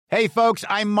Hey, folks,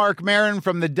 I'm Mark Maron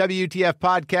from the WTF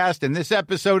Podcast, and this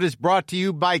episode is brought to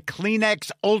you by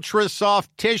Kleenex Ultra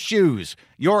Soft Tissues,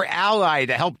 your ally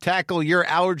to help tackle your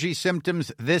allergy symptoms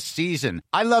this season.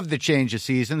 I love the change of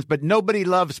seasons, but nobody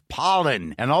loves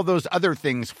pollen and all those other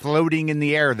things floating in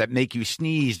the air that make you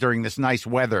sneeze during this nice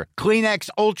weather. Kleenex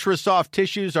Ultra Soft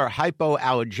Tissues are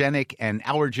hypoallergenic and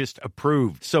allergist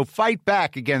approved, so fight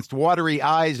back against watery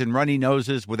eyes and runny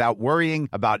noses without worrying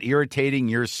about irritating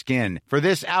your skin. For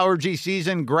this allergy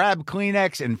season, grab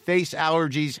Kleenex and face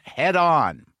allergies head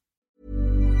on.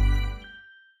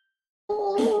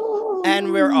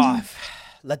 And we're off.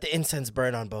 Let the incense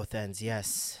burn on both ends.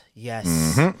 Yes. Yes.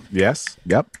 Mm-hmm. Yes.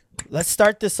 Yep. Let's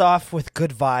start this off with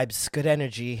good vibes, good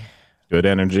energy. Good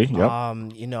energy.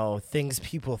 Yep. You know, things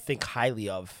people think highly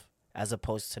of as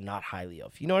opposed to not highly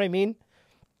of. You know what I mean?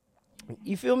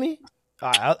 You feel me? All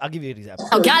right, I'll give you an example.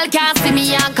 A girl can't see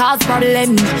me and cause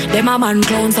problem. Them a man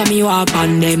clowns and me walk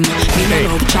on them. Me no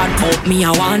love chat out, me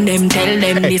I want them. Tell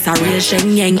them this a real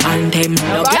Shen Yang anthem. A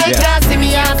girl can't see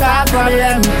me and cause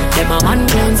problem. Them a man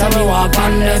clowns and me walk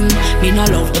on them. Me no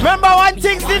love chat. Remember one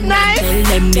thing tonight? Tell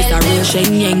them this a real Shen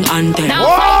Yang anthem. Now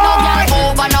fight no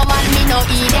girl over no man, me no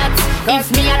idiot. If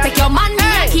me a take your man, me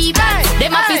a keep that.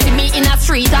 Them a see me in a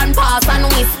street and pass and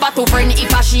whisper to friend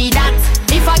if a she that.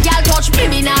 If a girl touch me,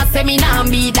 me nah say me nah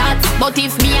be that. But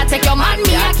if me a take your man,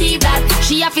 me a keep that.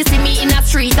 She a fi see me in a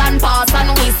street and pass and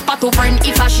whisper to friend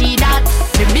if a she that.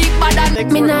 The big bad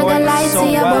and Me nah gonna lie to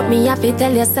you, but me a fi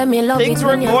tell you say me love Things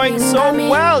were going so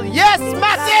well. Yes,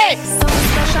 Matty!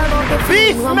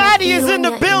 Beef Maddie is in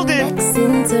the building.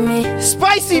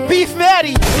 Spicy Beef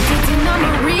Maddie.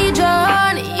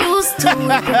 This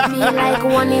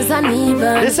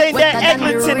ain't that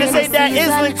Eglinton, this ain't that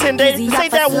Islington, this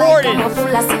ain't that Warden.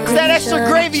 It's that extra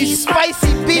gravy,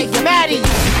 Spicy Beef Maddie.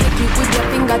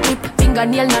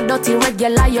 Fingernail not dirty,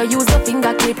 regular, you use a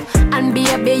finger clip. And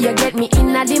baby, you get me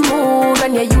in the mood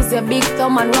when you use your big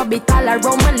thumb and rub it all around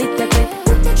my little bit.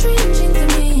 Put the trench into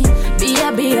me.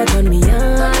 Baby, turn me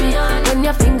on when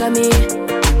you finger me.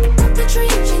 Put the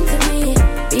trench into me.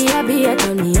 Baby,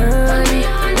 turn me on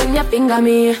when you finger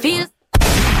me. Feel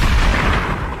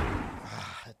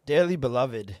Dearly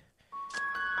beloved,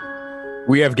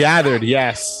 We have gathered.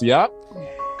 Yes. Yep.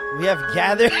 we have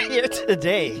gathered here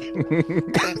today.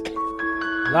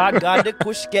 Lord God, the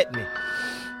kush get me.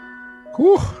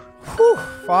 Whew. Whew,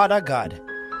 Father God.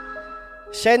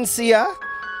 Shensia,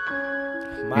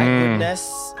 my goodness.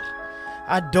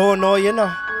 I don't know, you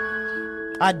know.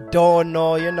 I don't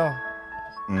know, you know.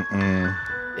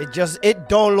 It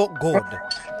don't look good.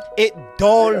 It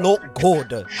don't look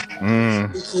good.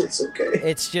 It's okay.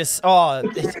 It's just,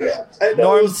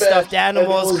 Norm stuffed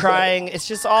animals crying. It's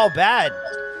just all bad.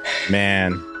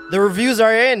 Man. The reviews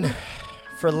are in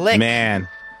for Lick. Man.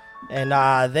 And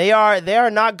they are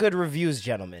not good reviews,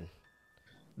 gentlemen.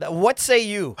 What say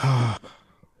you?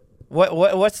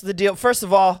 What's the deal? First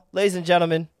of all, ladies and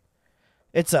gentlemen,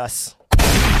 it's us.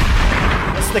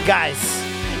 It's the guys.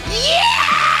 Yeah!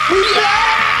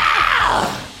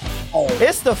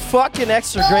 It's the fucking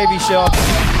Extra Gravy Show.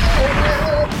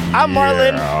 I'm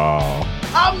Marlon.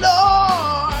 I'm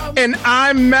Norm. And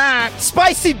I'm Matt.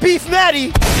 Spicy Beef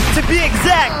Maddie, to be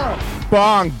exact.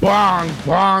 Bong, bong,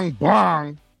 bong,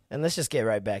 bong. And let's just get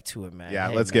right back to it, man. Yeah,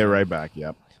 Hey, let's man. get right back.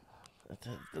 Yep.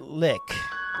 Lick.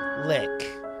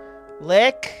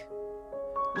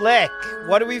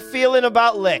 What are we feeling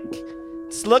about Lick?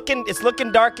 It's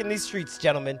looking dark in these streets,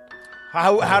 gentlemen.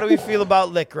 How do we feel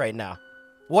about Lick right now?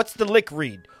 What's the Lick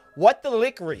read? What the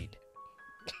Lick read?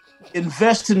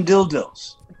 Invest in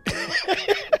dildos.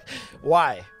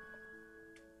 Why?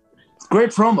 Great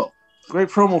promo. Great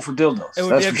promo for dildos. It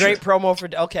would That's be a for great sure. promo for.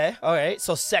 Okay, all right.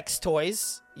 So sex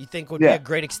toys, you think would be Yeah. a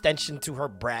great extension to her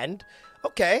brand?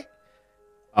 Okay.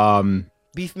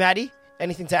 Beef Maddie,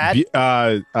 anything to add?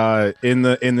 In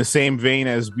the same vein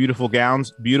as beautiful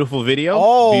gowns, beautiful video.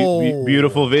 Oh.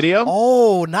 Beautiful video.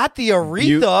 Oh, not the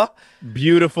Aretha.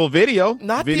 Beautiful video.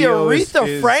 Not Video the Aretha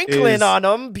is Franklin on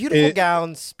them. Beautiful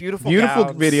gowns. Beautiful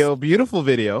gowns. video. Beautiful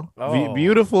video. Oh.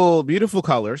 Beautiful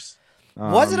colors.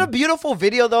 Was it a beautiful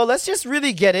video, though? Let's just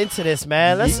really get into this,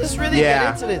 man. Let's just really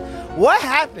get into this. What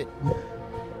happened?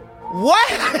 What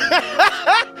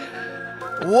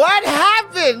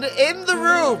happened in the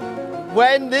room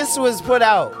when this was put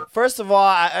out? First of all,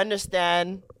 I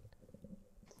understand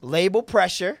label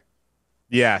pressure.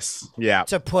 Yes. Yeah.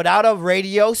 To put out a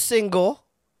radio single.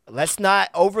 Let's not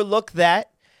overlook that.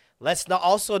 Let's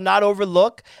also not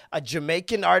overlook a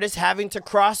Jamaican artist having to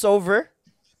cross over.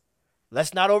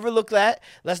 Let's not overlook that.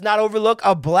 Let's not overlook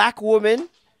a black woman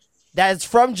that is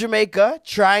from Jamaica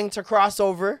trying to cross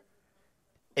over.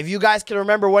 If you guys can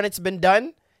remember when it's been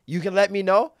done, You can let me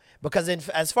know because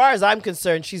as far as I'm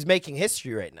concerned, she's making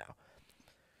history right now.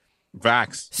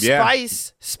 Facts. Yeah.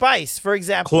 Spice, for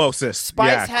example. Closest.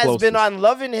 Spice has been on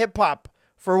Love and Hip Hop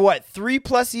for what,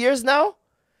 3+ years now?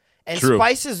 And True.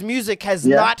 Spice's music has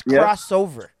not crossed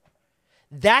over.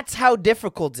 That's how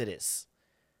difficult it is.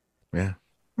 Yeah.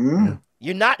 Mm.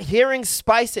 You're not hearing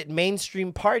Spice at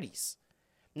mainstream parties.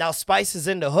 Now, Spice is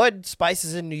in the hood. Spice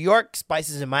is in New York. Spice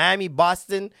is in Miami,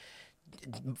 Boston,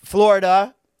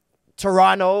 Florida,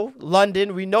 Toronto,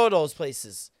 London. We know those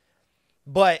places.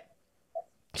 But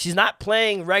she's not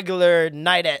playing regular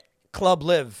night at Club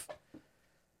Live.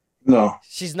 No.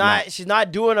 She's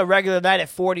not doing a regular night at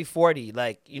 4040.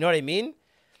 Like, you know what I mean?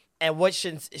 And what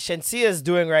Shenseea is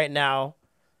doing right now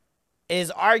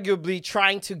is arguably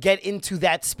trying to get into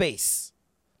that space.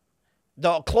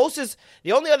 The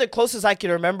only other closest I can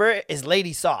remember is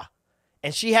Lady Saw.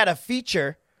 And she had a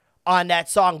feature on that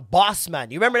song, Boss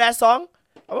Man. You remember that song?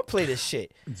 I'm going to play this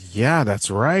shit. Yeah, that's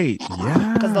right.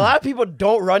 Yeah. Because a lot of people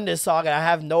don't run this song, and I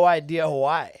have no idea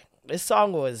why. This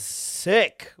song was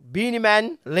sick. Beanie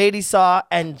Man, Lady Saw,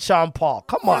 and Sean Paul.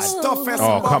 Come on.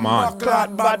 Oh, come on.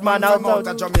 Bad man out.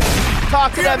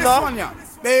 Talk to them, no?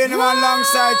 Beanie Man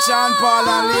alongside Sean Paul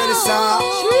and Lady Saw.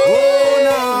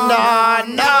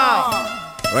 No.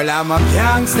 Well, I'm a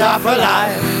gangster for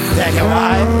life. Take a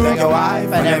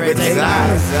wife, and everything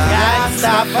nice.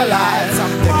 Gangsta for life.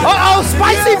 Uh-oh,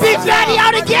 Spicy Beef Daddy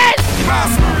out again.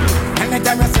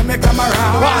 Anytime you see me come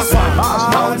around, Boss man.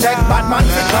 don't take bad man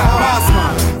to clown. Boss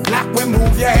man, black we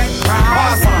move your head round.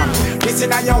 Boss man,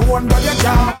 listen on your own but your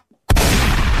job.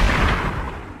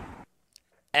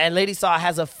 And Lady Saw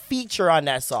has a feature on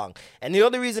that song. And the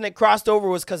only reason it crossed over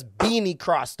was because Beanie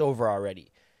crossed over already.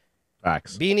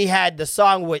 Facts. Beanie had the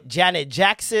song with Janet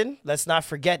Jackson. Let's not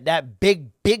forget that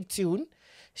big tune.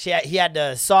 He had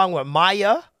the song with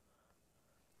Maya.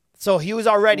 So he was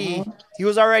already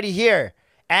here.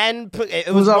 And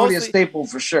it was already mostly a staple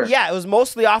for sure. Yeah, it was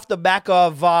mostly off the back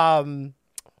of I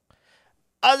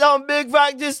don't big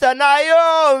fact just a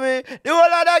Naomi. The whole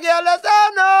other girl that's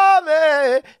know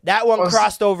me. That one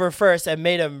crossed over first and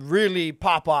made him really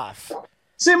pop off.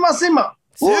 Simma. Simma.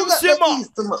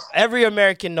 Every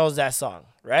American knows that song,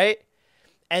 right?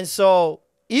 And so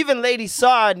even Lady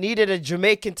Saw needed a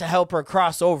Jamaican to help her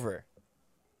cross over,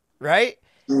 right?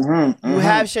 You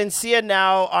have Shenseea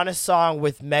now on a song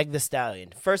with Meg Thee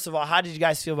Stallion. First of all, how did you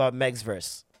guys feel about Meg's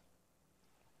verse?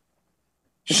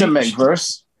 It's a Meg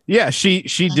verse. Yeah, she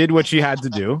did what she had to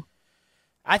do.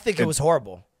 I think it was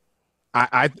horrible.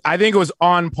 I think it was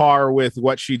on par with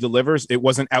what she delivers. It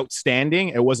wasn't outstanding.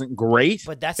 It wasn't great.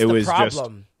 But that's it the was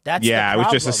problem. It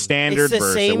was just a standard it's the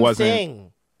verse. Same it wasn't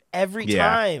thing every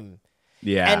time.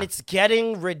 Yeah. And it's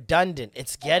getting redundant.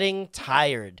 It's getting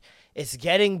tired. It's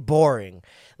getting boring.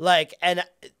 Like, and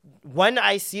when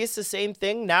I see it's the same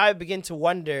thing, now I begin to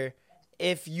wonder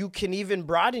if you can even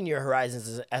broaden your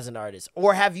horizons as an artist.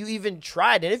 Or have you even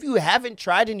tried? And if you haven't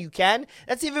tried and you can,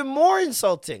 that's even more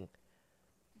insulting.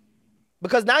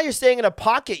 Because now you're staying in a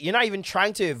pocket. You're not even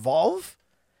trying to evolve.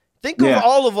 Think of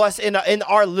all of us in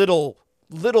our little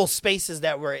spaces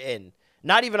that we're in.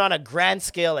 Not even on a grand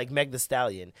scale like Meg Thee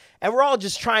Stallion. And we're all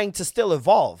just trying to still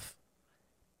evolve.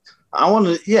 I want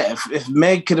to, if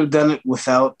Meg could have done it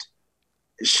without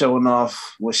showing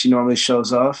off what she normally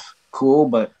shows off, cool,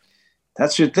 but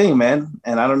that's your thing, man.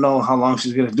 And I don't know how long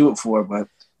she's going to do it for, but.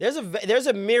 There's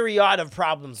a myriad of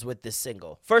problems with this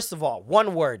single. First of all,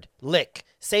 one word, lick.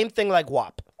 Same thing like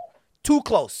WAP. Too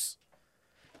close.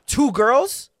 Two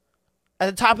girls at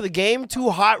the top of the game,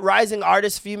 two hot rising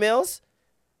artist females.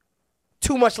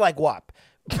 Too much like WAP.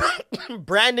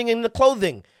 Branding in the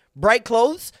clothing. Bright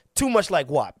clothes, too much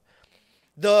like WAP.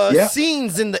 The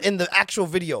scenes in the actual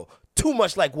video, too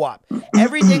much like WAP.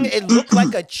 Everything, it looked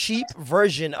like a cheap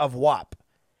version of WAP.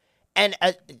 And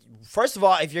first of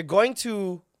all, if you're going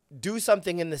to do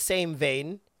something in the same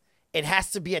vein, it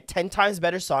has to be a 10 times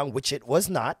better song, which it was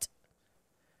not.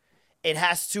 It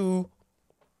has to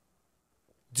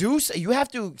you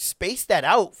have to space that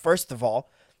out, first of all.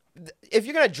 If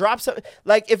you're going to drop something,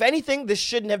 like, if anything, this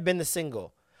shouldn't have been the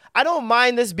single. I don't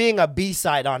mind this being a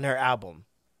B-side on her album.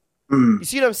 You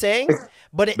see what I'm saying?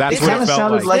 But That's what it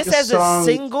felt like. This as a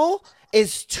single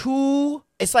is too,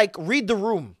 it's like Read the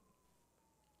Room.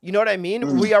 You know what I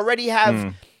mean? We already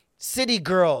have City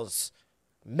Girls,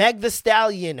 Meg Thee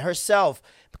Stallion herself,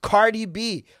 Cardi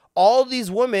B. All these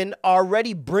women are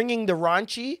already bringing the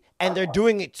raunchy, and they're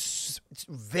doing it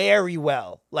very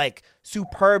well, like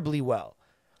superbly well.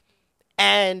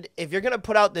 And if you're going to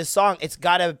put out this song, it's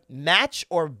got to match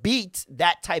or beat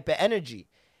that type of energy.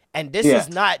 And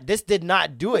this did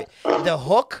not do it. The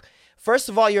hook, first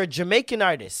of all, you're a Jamaican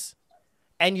artist.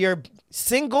 and your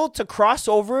single to cross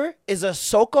over is a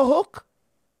soca hook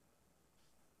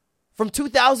from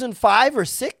 2005 or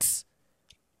 6.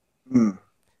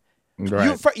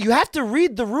 Right. You have to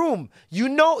read the room. You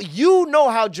know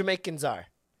how Jamaicans are.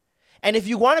 And if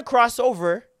you want to cross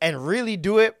over and really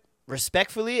do it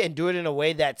respectfully and do it in a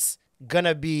way that's going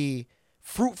to be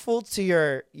fruitful to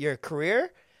your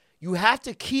career, you have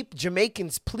to keep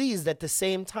Jamaicans pleased at the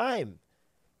same time.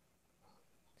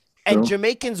 And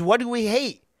Jamaicans, what do we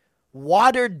hate?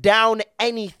 Watered down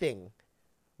anything.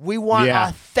 We want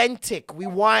authentic. We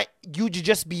want you to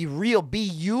just be real. Be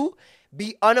you.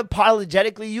 Be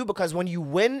unapologetically you, because when you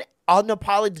win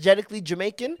unapologetically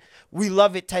Jamaican, we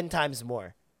love it 10 times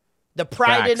more. The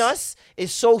pride in us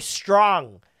is so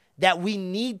strong that we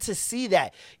need to see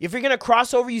that. If you're going to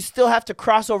cross over, you still have to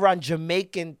cross over on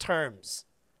Jamaican terms,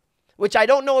 which I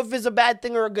don't know if is a bad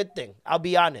thing or a good thing. I'll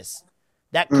be honest.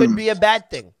 That could be a bad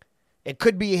thing. It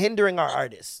could be hindering our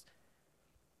artists.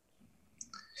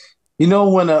 You know,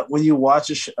 when you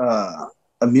watch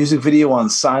a music video on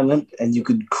silent and you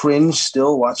could cringe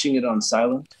still watching it on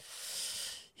silent,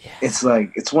 it's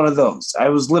like, it's one of those. I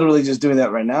was literally just doing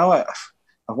that right now. I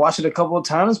watched it a couple of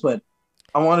times, but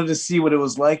I wanted to see what it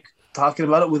was like talking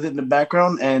about it with it in the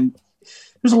background, and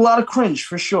there's a lot of cringe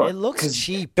for sure. It looks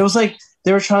cheap. It was like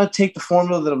they were trying to take the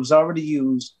formula that was already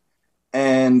used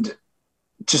and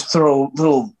just throw a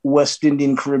little West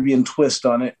Indian Caribbean twist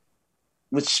on it,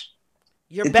 which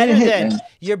you're better than.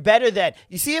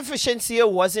 You see, if Shenseea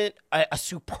wasn't a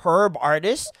superb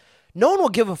artist, no one will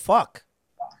give a fuck.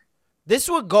 This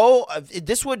would go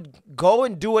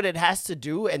and do what it has to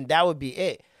do, and that would be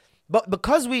it. But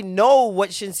because we know what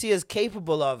Shenseea is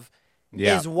capable of,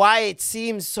 is why it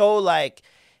seems so like,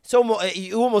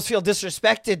 you almost feel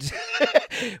disrespected,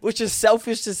 which is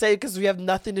selfish to say because we have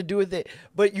nothing to do with it.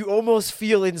 But you almost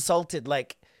feel insulted,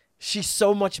 like she's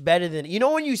so much better than, you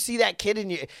know, when you see that kid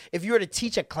and if you were to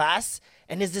teach a class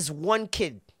and there's this one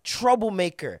kid,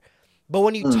 troublemaker, but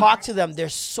when you talk to them, they're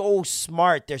so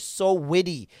smart, they're so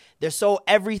witty, they're so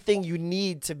everything you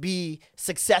need to be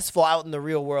successful out in the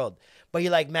real world. But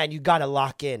you're like, man, you gotta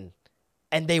lock in,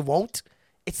 and they won't.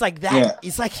 It's like that. Yeah.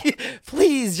 It's like,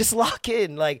 please just lock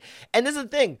in. Like, and this is the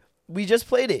thing. We just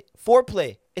played it.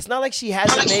 Foreplay. It's not like she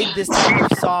hasn't made this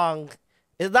type of song.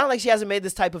 It's not like she hasn't made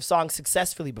this type of song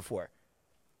successfully before.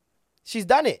 She's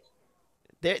done it.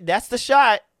 That's the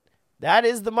shot. That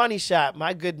is the money shot.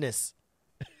 My goodness.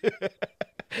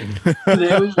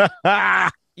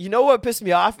 You know what pissed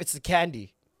me off? It's the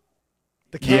candy.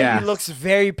 The candy looks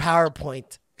very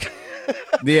PowerPoint.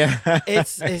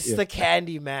 It's the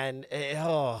candy, man.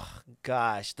 Oh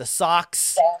gosh, the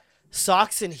socks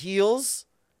and heels.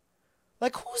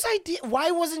 Like, whose idea?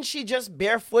 Why wasn't she just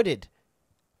barefooted?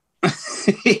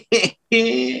 Why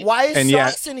is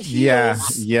socks and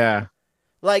heels? Yeah.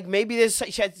 Like, maybe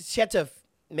she had to.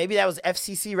 Maybe that was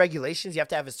FCC regulations. You have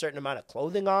to have a certain amount of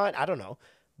clothing on. I don't know,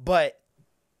 but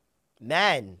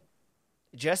man,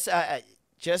 just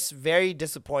very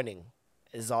disappointing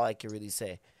is all I can really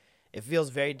say. It feels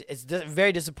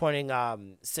very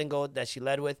disappointing single that she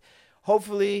led with.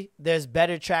 Hopefully there's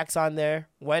better tracks on there.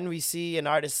 When we see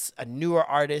a newer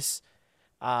artist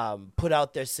put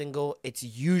out their single, it's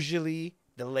usually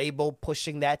the label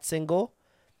pushing that single.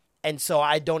 And so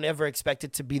I don't ever expect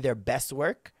it to be their best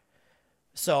work.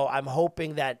 So I'm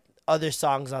hoping that other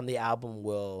songs on the album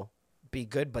will be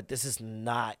good, but this is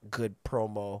not good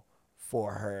promo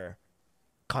for her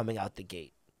coming out the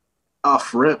gate.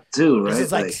 Off rip too, right?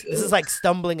 This is like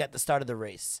stumbling at the start of the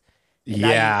race.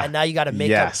 And now you got to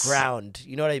make up ground.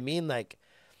 You know what I mean? Like,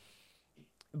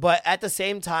 but at the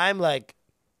same time, like,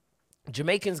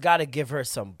 Jamaicans got to give her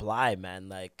some bly, man.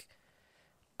 Like,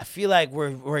 I feel like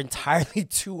we're entirely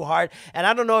too hard. And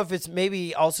I don't know if it's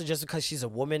maybe also just because she's a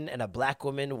woman and a black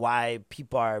woman, why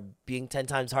people are being 10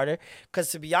 times harder. Because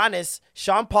to be honest,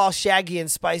 Sean Paul, Shaggy, and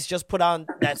Spice just put on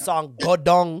that song, Go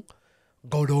Dong.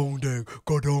 Go dong there,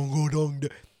 go dong, go dong there.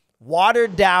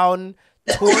 Watered down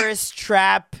tourist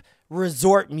trap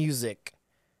resort music.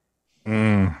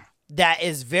 That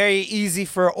is very easy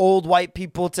for old white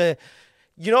people to,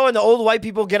 you know, when the old white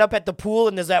people get up at the pool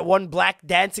and there's that one black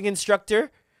dancing instructor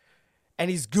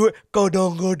and he's good, go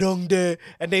dong there,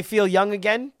 and they feel young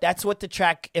again. That's what the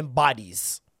track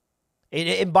embodies.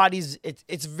 It embodies,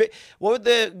 it's what would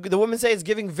the woman say? It's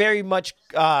giving very much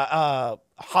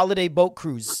holiday boat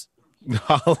cruise.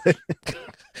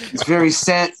 It's very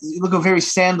looking very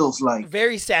sandals like.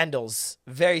 Very sandals.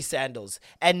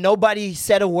 And nobody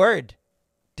said a word.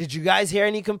 Did you guys hear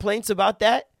any complaints about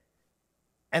that?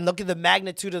 And look at the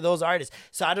magnitude of those artists.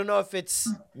 So I don't know if it's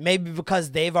maybe because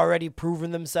they've already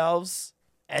proven themselves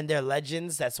and they're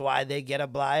legends. That's why they get a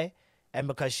bly. and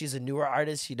because she's a newer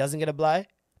artist, she doesn't get a bly.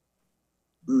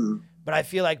 Mm. But I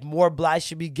feel like more bly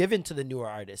should be given to the newer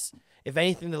artists. If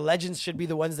anything, the legends should be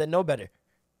the ones that know better.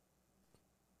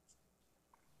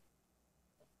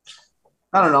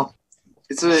 I don't know.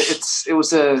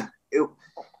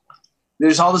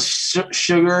 There's all this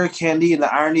sugar candy, and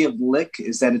the irony of lick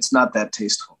is that it's not that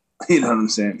tasteful. You know what I'm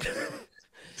saying?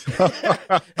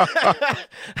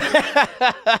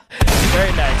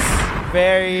 Very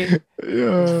nice.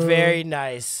 Very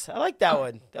nice. I like that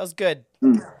one. That was good.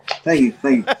 Thank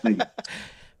you.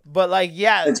 But like,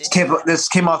 yeah. This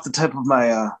came off the tip of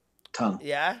my tongue.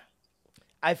 Yeah.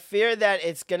 I fear that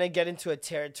it's going to get into a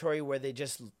territory where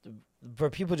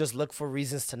people just look for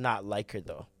reasons to not like her,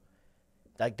 though.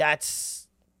 Like, that's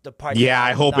the part. Yeah,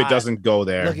 I hope it doesn't go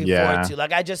there. Looking forward to.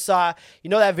 Like, I just saw,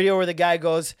 that video where the guy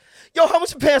goes, "Yo, how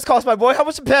much the pants cost, my boy? How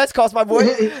much the pants cost, my boy?"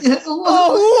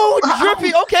 Oh,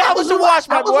 drippy. Okay, how much to wash,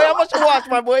 my boy? How much to wash,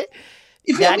 my boy?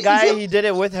 That guy, he did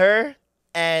it with her,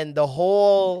 and the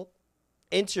whole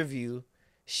interview,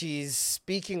 she's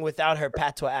speaking without her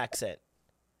patois accent,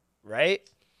 right?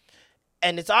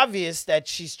 And it's obvious that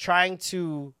she's trying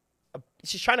to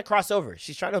cross over.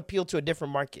 She's trying to appeal to a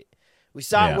different market. We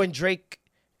saw it when Drake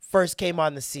first came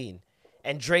on the scene,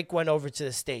 and Drake went over to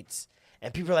the States.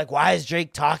 And people are like, why is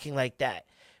Drake talking like that?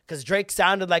 Because Drake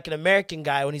sounded like an American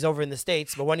guy when he's over in the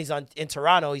States, but when he's in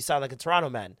Toronto, he sounded like a Toronto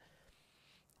man.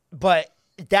 But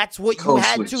that's what you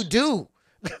had to do.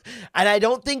 And I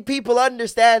don't think people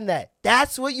understand that.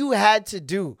 That's what you had to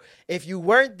do. If you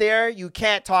weren't there, you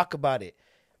can't talk about it.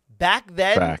 Back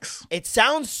then, it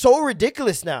sounds so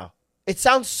ridiculous now.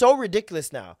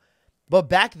 But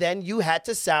back then, you had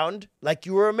to sound like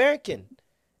you were American.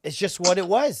 It's just what it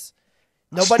was.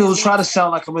 Nobody still try to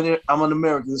sound like I'm an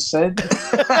American.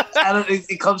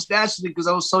 It comes naturally because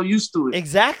I was so used to it.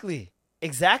 Exactly.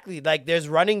 Like, there's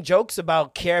running jokes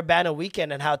about Carabana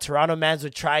Weekend and how Toronto mans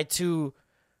would try to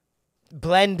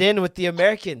blend in with the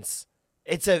Americans.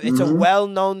 It's a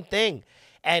well-known thing.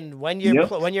 And when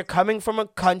you're coming from a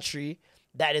country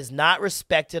that is not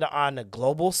respected on a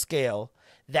global scale,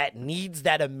 that needs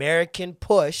that American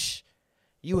push,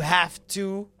 you have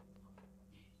to,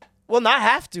 well, not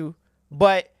have to,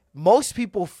 but most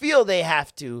people feel they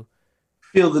have to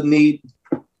feel the need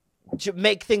to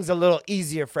make things a little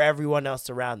easier for everyone else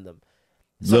around them.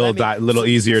 Little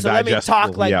easier digestible. Let me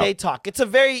talk like they talk. It's a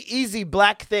very easy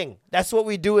black thing. That's what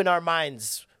we do in our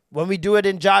minds. When we do it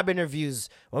in job interviews,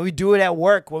 when we do it at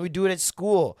work, when we do it at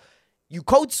school, you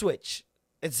code switch.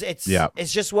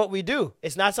 It's just what we do.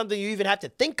 It's not something you even have to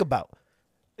think about.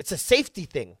 It's a safety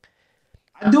thing.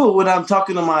 I do it when I'm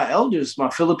talking to my elders, my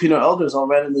Filipino elders. I'll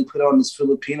randomly put on this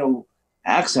Filipino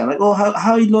accent, like, "Oh,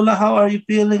 how you, Lola? How are you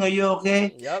feeling? Are you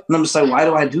okay?" Yep. And I'm just like, why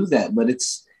do I do that? But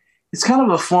it's kind of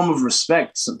a form of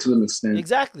respect to an extent.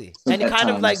 Exactly, and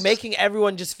kind of like making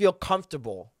everyone just feel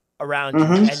comfortable around you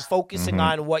and focusing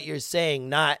on what you're saying,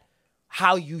 not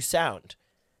how you sound.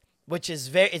 Which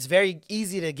is it's very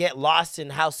easy to get lost in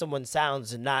how someone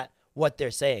sounds and not what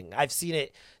they're saying. I've seen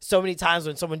it so many times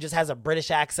when someone just has a British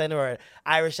accent or an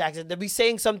Irish accent. They'll be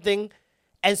saying something,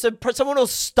 and someone will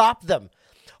stop them.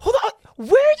 Hold on,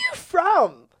 where are you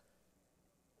from?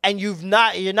 And you're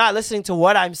not listening to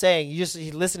what I'm saying. You're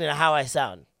listening to how I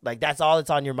sound. Like, that's all that's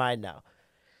on your mind now.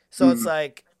 So it's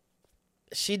like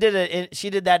she did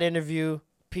that interview.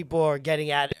 People are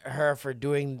getting at her for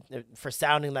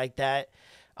sounding like that.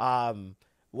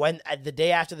 When the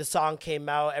day after the song came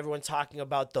out, everyone's talking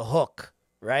about the hook,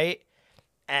 right?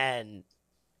 And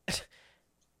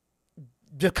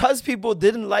because people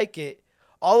didn't like it,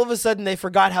 all of a sudden they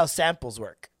forgot how samples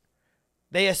work.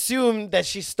 They assumed that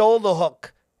she stole the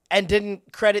hook and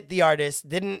didn't credit the artist,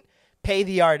 didn't pay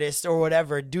the artist or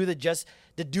whatever, do the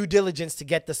due diligence to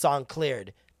get the song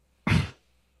cleared.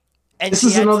 And this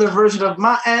is another version of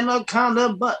My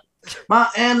Anaconda, but My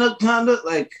Anaconda,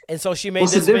 like. And so she made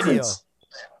this video.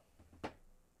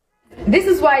 This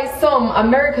is why some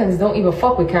Americans don't even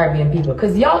fuck with Caribbean people,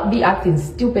 because y'all be acting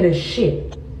stupid as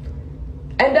shit.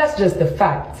 And that's just the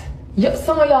fact.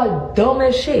 Some of y'all dumb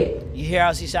as shit. You hear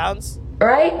how she sounds?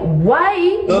 Right?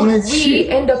 Why would we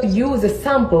end up use a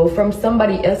sample from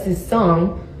somebody else's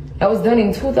song that was done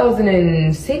in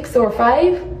 2006 or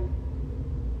 5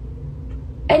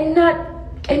 and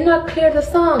not clear the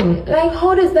song? Like,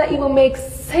 how does that even make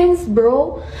sense,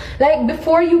 bro? Like,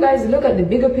 before you guys look at the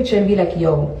bigger picture and be like,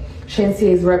 yo,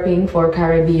 Shenseea is rapping for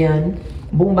Caribbean,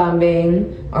 Boom Bam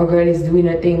Bang, our girl is doing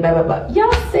her thing, blah blah blah. Y'all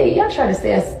try to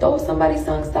say I stole somebody's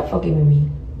song. Stop fucking with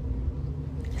me.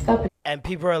 Stop it. And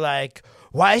people are like,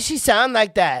 why does she sound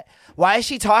like that? Why is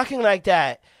she talking like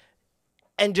that?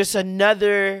 And just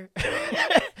another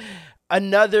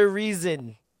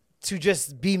reason to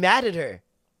just be mad at her.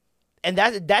 And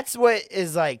that's what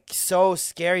is like so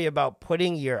scary about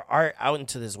putting your art out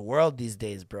into this world these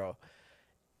days, bro.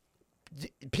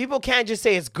 People can't just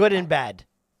say it's good and bad.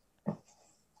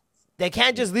 They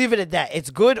can't just leave it at that. It's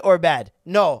good or bad.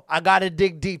 No, I gotta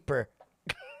dig deeper.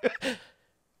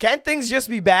 Can't things just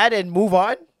be bad and move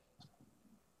on?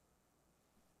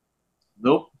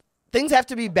 Nope. Things have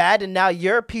to be bad, and now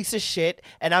you're a piece of shit,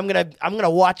 and I'm gonna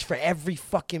watch for every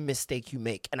fucking mistake you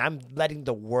make, and I'm letting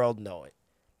the world know it.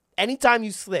 Anytime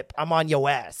you slip, I'm on your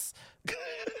ass.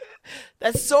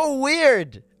 That's so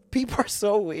weird. People are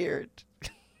so weird.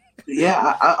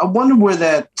 Yeah, I wonder where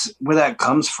that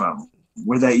comes from.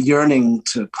 Where that yearning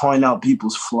to point out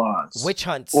people's flaws, Witch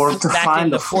hunts, or to back find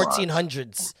in the flaws.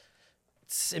 1400s.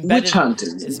 It's embedded, Witch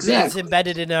hunting, it's exactly.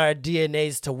 embedded in our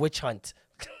DNAs to witch hunt.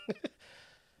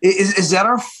 Is that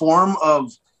our form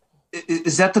of?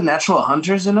 Is that the natural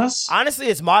hunters in us? Honestly,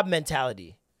 it's mob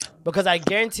mentality, because I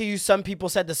guarantee you, some people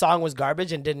said the song was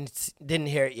garbage and didn't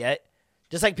hear it yet.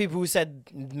 Just like people who said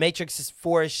Matrix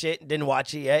 4 is shit and didn't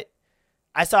watch it yet.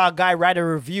 I saw a guy write a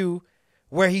review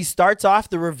where he starts off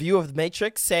the review of The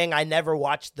Matrix saying, I never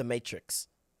watched The Matrix.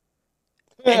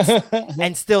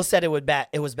 And still said it was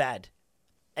bad.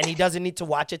 And he doesn't need to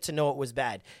watch it to know it was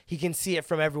bad. He can see it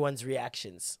from everyone's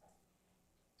reactions.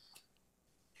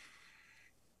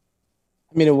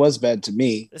 I mean, it was bad to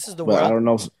me. This is the but world. I don't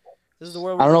know. This is the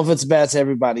world. I don't know if it's bad to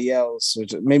everybody else. Or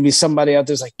maybe somebody out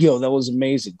there's like, yo, that was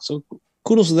amazing. So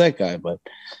kudos to that guy. But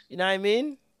you know what I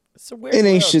mean? It's a weird it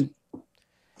ain't world. shit.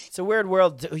 It's a weird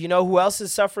world. You know who else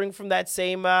is suffering from that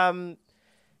same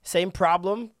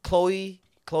problem? Chloe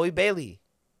Bailey.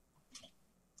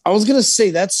 I was gonna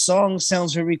say that song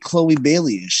sounds very Chloe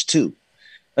Bailey-ish too,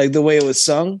 like the way it was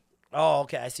sung. Oh,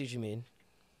 okay. I see what you mean.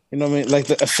 You know what I mean? Like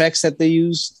the effects that they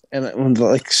used, and when they,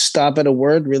 like stop at a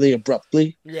word really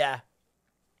abruptly. Yeah.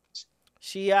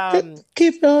 She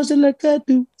keep those like I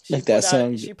do. Like that put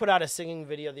song. she put out a singing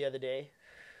video the other day,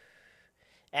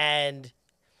 and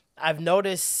I've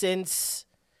noticed since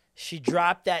she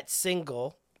dropped that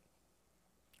single,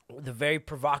 the very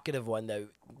provocative one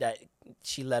that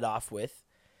she led off with,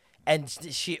 and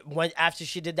she went after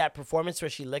she did that performance where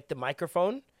she licked the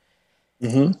microphone.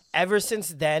 Mm-hmm. Ever since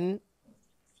then,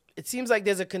 it seems like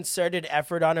there's a concerted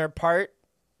effort on her part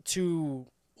to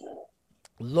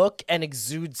look and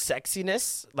exude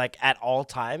sexiness, like at all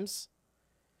times.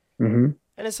 Mm-hmm.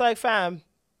 And it's like, fam,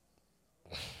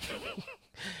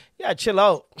 yeah, chill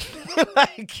out.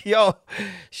 Like, yo,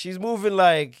 she's moving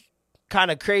like kind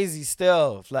of crazy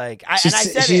still. Like, I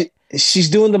said it. She's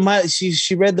doing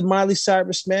she read the Miley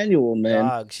Cyrus manual, man.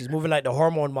 Dog, she's moving like the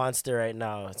hormone monster right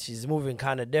now. She's moving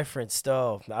kind of different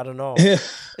still. I don't know.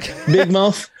 Big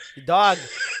mouth. Dog.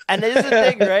 And this is the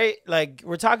thing, right? Like,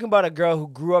 we're talking about a girl who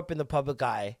grew up in the public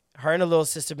eye. Her and her little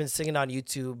sister been singing on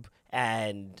YouTube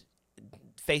and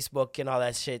Facebook and all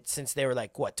that shit since they were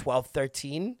like, what, 12,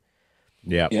 13?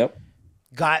 Yeah. Yep.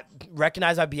 Got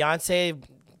recognized by Beyonce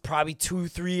probably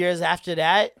 2-3 years after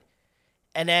that.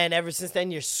 And then ever since then,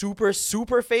 you're super,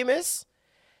 super famous.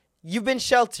 You've been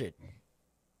sheltered.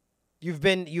 You've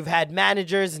had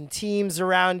managers and teams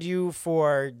around you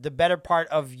for the better part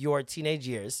of your teenage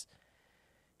years.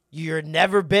 You've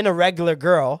never been a regular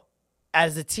girl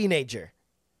as a teenager,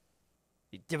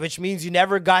 which means you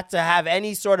never got to have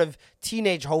any sort of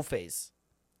teenage hoe phase.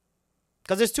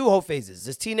 Because there's two hoe phases.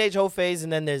 There's teenage hoe phase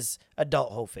and then there's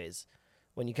adult hoe phase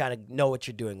when you kind of know what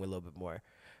you're doing with a little bit more.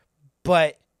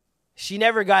 But she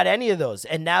never got any of those.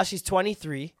 And now she's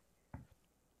 23.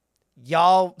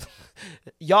 Y'all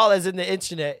as in the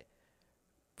internet,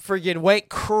 friggin' went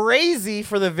crazy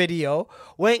for the video.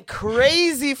 Went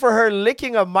crazy for her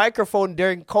licking a microphone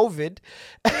during COVID.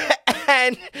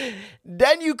 And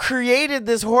then you created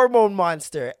this hormone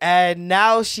monster. And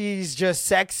now she's just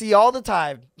sexy all the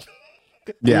time.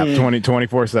 Yeah,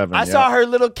 24/7. I saw her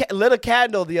little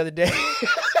candle the other day.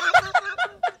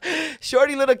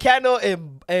 Shorty little candle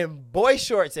in boy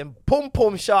shorts and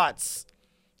pom-pom shots.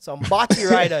 Some bati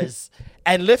riders.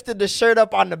 And lifted the shirt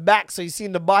up on the back so you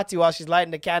seen the bati while she's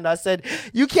lighting the candle. I said,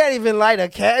 you can't even light a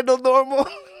candle normal?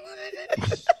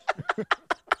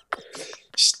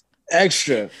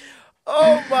 Extra.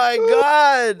 Oh my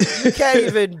God. You can't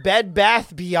even Bed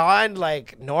Bath Beyond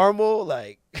like normal?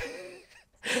 Like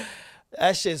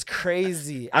that shit's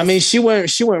crazy. I mean, she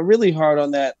went really hard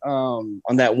on that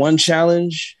one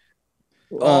challenge.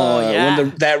 Yeah,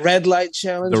 that red light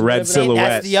challenge, the red silhouette.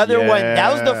 That's the other one.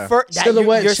 That was the first.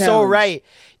 Silhouette you're so challenge. right.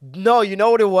 No, you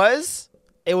know what it was?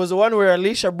 It was the one where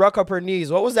Alicia broke up her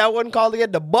knees. What was that one called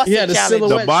again? The Busset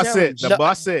Challenge. The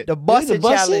Busset. The Busset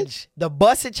Challenge. The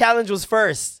Busset Challenge was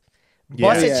first.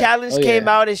 Busted Yeah. Challenge Oh, came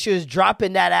yeah. out and she was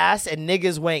dropping that ass and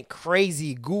niggas went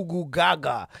crazy, goo goo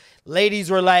gaga. Ladies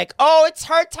were like, "Oh, it's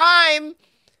her time.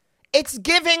 It's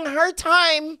giving her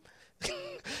time."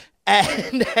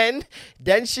 And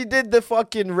then she did the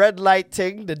fucking red light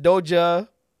thing, the Doja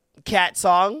Cat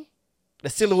song, the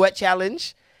Silhouette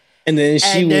Challenge. And then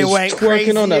she And they was went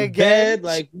crazy twerking on the again. bed.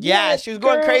 Like, Yeah, she was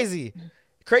going girl. crazy.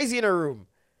 Crazy in her room.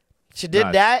 She did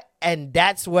Nuts. that, and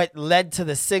that's what led to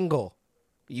the single.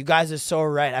 You guys are so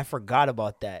right. I forgot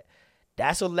about that.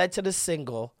 That's what led to the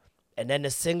single. And then the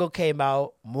single came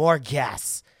out, more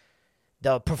gas.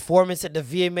 The performance at the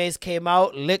VMAs came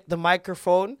out, licked the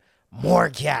microphone, more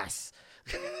gas.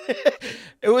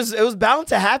 It was bound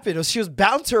to happen. She was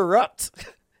bound to erupt.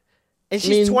 And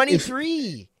she's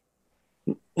 23.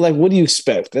 Like, what do you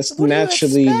expect? That's What do you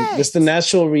naturally expect? that's the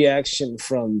natural reaction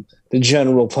from the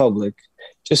general public,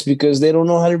 just because they don't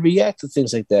know how to react to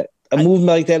things like that. A movement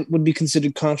like that would be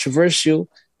considered controversial.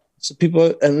 So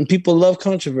people love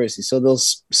controversy, so they'll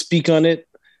speak on it.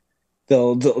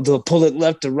 They'll pull it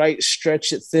left to right,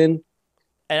 stretch it thin.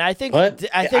 And I think But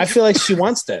I feel like she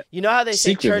wants that. you know how they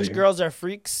say secretly. church girls are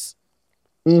freaks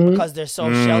Mhm. because they're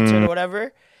so sheltered or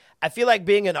whatever? I feel like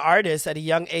being an artist at a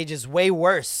young age is way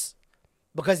worse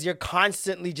because you're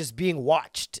constantly just being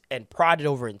watched and prodded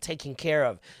over and taken care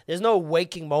of. There's no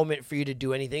waking moment for you to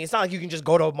do anything. It's not like you can just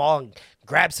go to a mall and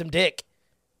grab some dick.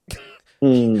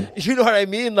 You know what I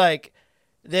mean? Like,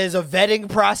 there's a vetting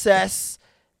process.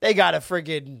 They got to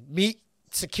friggin' meet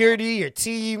security, your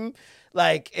team.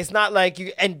 Like, it's not like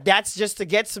you, and that's just to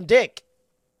get some dick.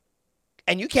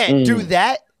 And you can't do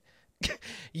that.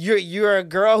 You're a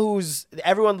girl who's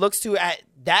everyone looks to at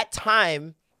that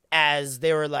time as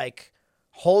they were like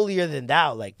holier than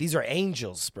thou. Like, these are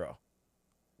angels, bro.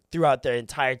 Throughout their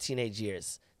entire teenage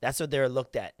years. That's what they were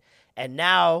looked at. And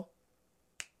now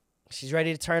she's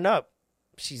ready to turn up.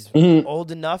 She's old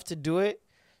enough to do it.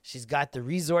 She's got the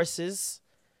resources.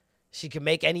 She can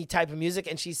make any type of music.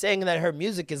 And she's saying that her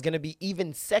music is going to be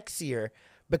even sexier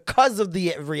because of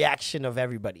the reaction of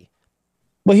everybody.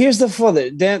 But here's the further.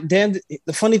 The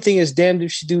funny thing is, damned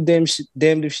if she do,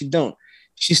 damned if she don't.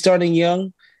 She's starting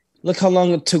young. Look how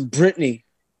long it took Britney.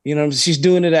 You know, she's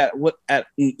doing it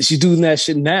she's doing that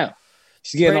shit now.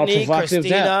 She's getting all Britney, provocative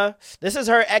now. Christina. This is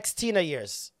her ex-Tina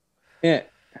years. Yeah.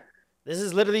 This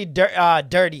is literally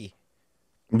dirty.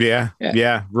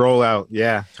 Yeah. Roll out.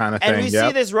 Yeah. Kind of thing. And we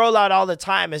see this roll out all the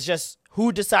time. It's just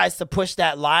who decides to push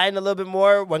that line a little bit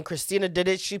more. When Christina did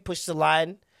it, she pushed the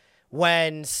line.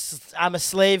 When I'm a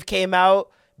Slave came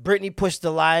out, Britney pushed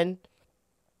the line.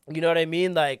 You know what I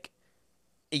mean? Like,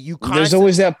 There's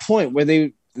always that point where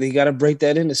they got to break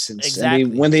that innocence. Exactly.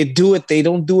 And when they do it, they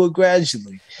don't do it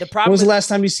gradually. The When problem was the is last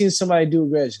time you seen somebody do it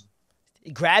gradually?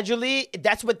 gradually,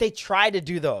 that's what they try to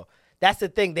do, though. That's the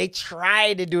thing. They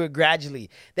try to do it gradually.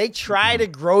 They try to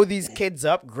grow these kids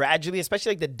up gradually,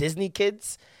 especially like the Disney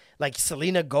kids, like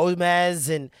Selena Gomez,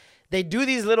 and they do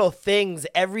these little things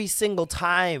every single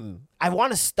time. I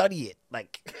want to study it,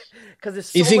 like, because there's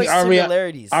so You think much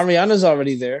similarities. Ariana's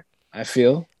already there, I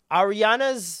feel.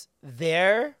 Ariana's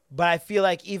there, but I feel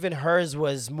like even hers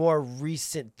was more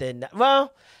recent than,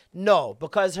 well, no,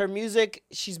 because her music,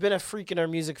 she's been a freak in her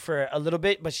music for a little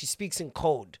bit, but she speaks in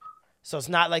code. So it's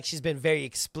not like she's been very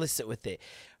explicit with it.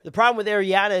 The problem with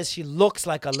Ariana is she looks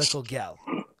like a little gal.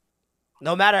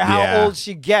 No matter how old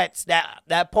she gets,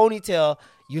 that ponytail,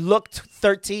 you look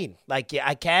 13. Like,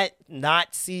 I can't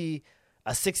not see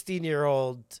a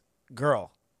 16-year-old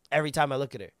girl every time I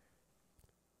look at her.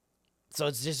 So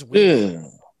it's just weird. Yeah.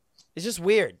 It's just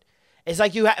weird. It's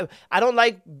like I don't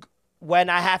like when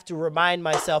I have to remind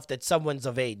myself that someone's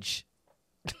of age.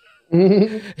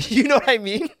 You know what I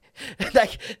mean?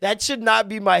 Like, that should not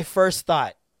be my first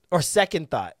thought or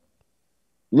second thought.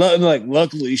 Like,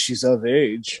 luckily she's of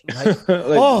age. Like, Like,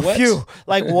 oh, what? phew.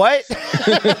 Like, what?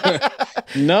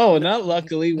 No, not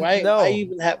luckily. Why? No.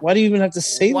 Why do you even have to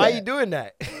say Why that? are you doing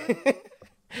that?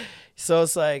 So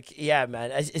it's like, yeah,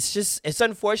 man. It's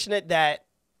unfortunate that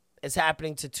it's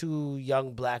happening to two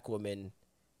young black women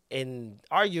in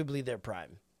arguably their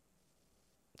prime.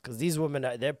 Because these women,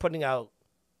 they're putting out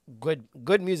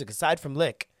good music aside from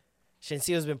Lick.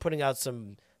 Shensea's been putting out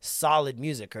some solid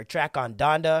music. Her track on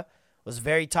Donda was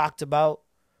very talked about.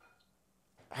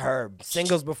 Her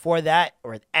singles before that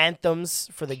were anthems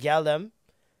for the gal them.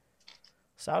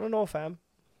 So I don't know, fam.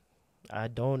 I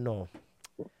don't know.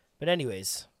 But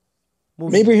anyways,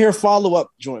 Maybe her follow-up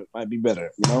joint might be better.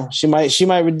 You know, she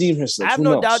might redeem herself. I have Who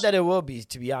no knows? doubt that it will be,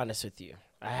 to be honest with you.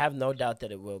 I have no doubt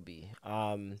that it will be.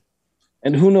 And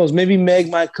who knows? Maybe Meg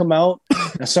might come out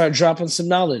and start dropping some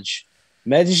knowledge.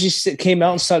 Imagine she came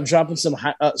out and started dropping some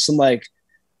like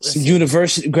some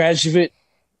university graduate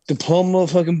diploma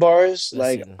fucking bars.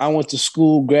 Like I went to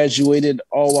school, graduated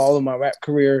all of my rap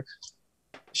career,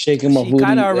 shaking my booty. She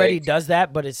kind of already does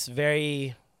that, but it's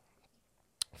very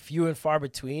few and far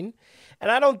between.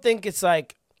 And I don't think it's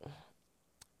like,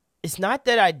 it's not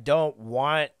that I don't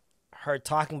want her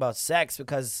talking about sex,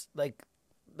 because like,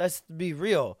 let's be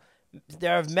real.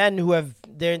 There are men who have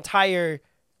their entire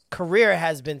career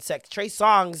has been sex. Trey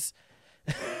Songz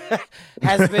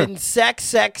has been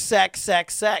sex.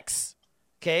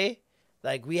 Okay?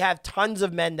 Like, we have tons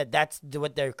of men that's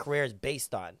what their career is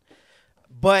based on.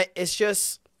 But it's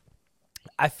just,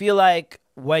 I feel like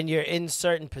when you're in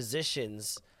certain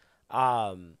positions,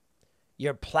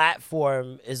 your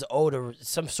platform is owed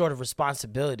some sort of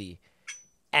responsibility.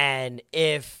 And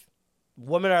if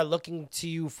women are looking to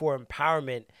you for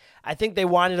empowerment, I think they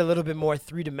want it a little bit more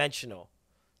three-dimensional.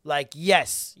 Like,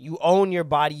 yes, you own your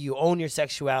body, you own your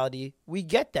sexuality. We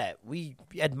get that. We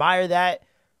admire that.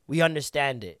 We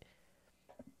understand it.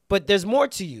 But there's more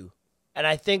to you. And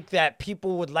I think that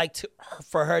people would like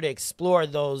for her to explore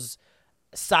those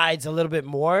sides a little bit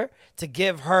more, to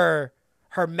give her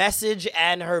message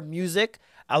and her music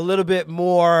a little bit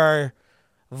more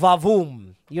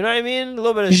vavoom. You know what I mean? A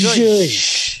little bit of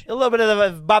zhush. A little bit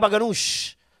of baba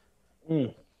ganoush.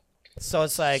 So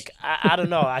it's like, I don't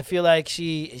know. I feel like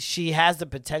she has the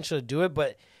potential to do it,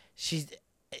 but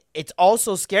it's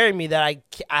also scaring me that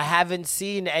I haven't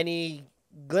seen any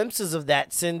glimpses of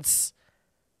that since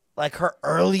like her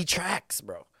early tracks,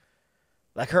 bro.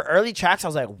 Like her early tracks, I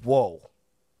was like, whoa,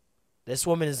 this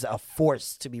woman is a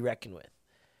force to be reckoned with.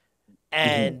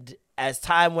 And as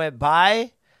time went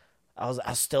by, I was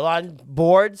still on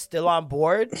board.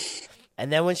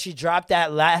 And then when she dropped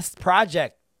that last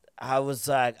project, I was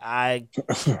like, I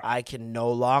can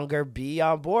no longer be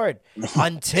on board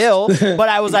until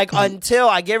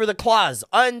I gave her the clause,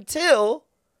 until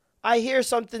I hear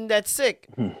something that's sick.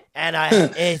 And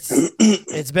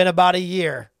it's been about a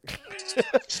year.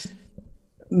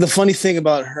 The funny thing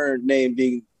about her name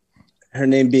being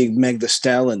Meg the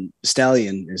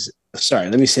Stallion is, sorry,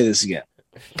 let me say this again.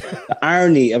 The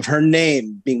irony of her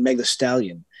name being Meg the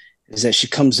Stallion is that she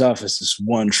comes off as this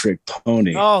one-trick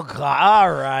pony. Oh, God.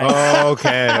 All right.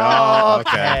 Okay. All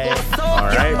right.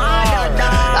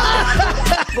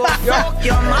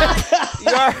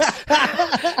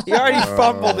 You already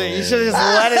fumbled it. You should have just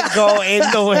let it go in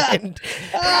the wind.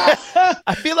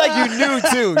 I feel like you knew,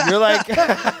 too. You're like,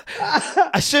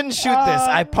 I shouldn't shoot this.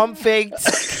 I pump faked.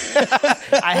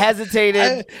 I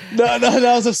hesitated. No,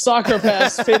 that was a soccer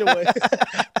pass. Fade away.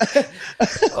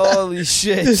 Holy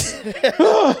shit.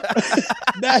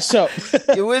 Mash up.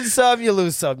 You win some, you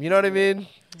lose some. You know what I mean?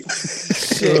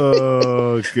 Shit.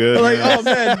 Oh, good. I'm like, oh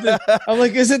man. I'm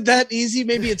like, is it that easy?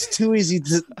 Maybe it's too easy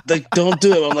to like. Don't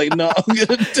do it. I'm like, no, I'm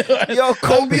gonna do it. Yo,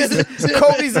 Kobe's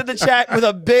in the chat with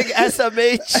a big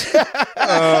SMH.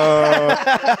 Oh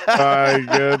my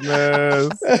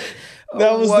goodness.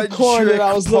 That was the corn that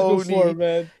I was looking for,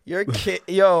 man. Your kid,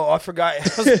 yo, I forgot.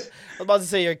 I was about to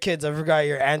say your kids. I forgot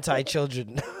your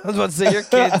anti-children. I was about to say your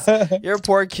kids. Your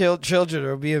poor children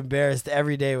will be embarrassed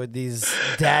every day with these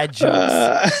dad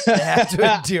jokes they have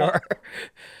to endure.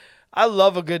 I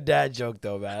love a good dad joke,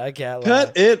 though, man. I can't lie.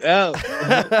 Cut it out.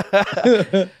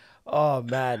 Oh,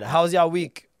 man. How was y'all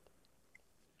week?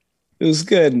 It was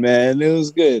good, man. It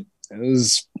was good. It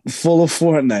was full of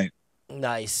Fortnite.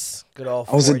 Nice. Good old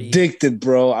 40. I was addicted,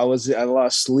 bro. I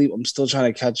lost sleep. I'm still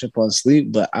trying to catch up on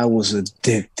sleep, but I was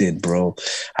addicted, bro.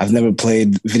 I've never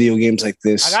played video games like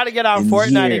this. I gotta get on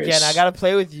Fortnite again. I gotta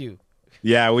play with you.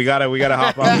 Yeah, we gotta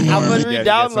hop on. I'm gonna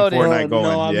re-download it. Fortnite going.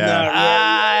 No, I'm yeah. not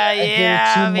ready.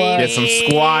 Yeah, baby. Get some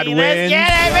squad wins. Let's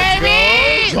get it,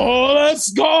 baby.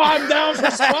 Let's go. I'm down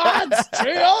for squads.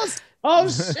 Trios. Oh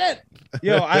shit.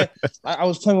 Yo, I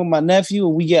was playing with my nephew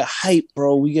and we get hype,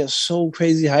 bro. We get so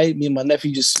crazy hype. Me and my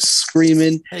nephew just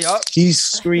screaming. Yup. He's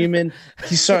screaming.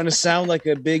 He's starting to sound like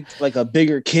a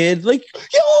bigger kid. Like,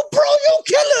 yo, bro, yo,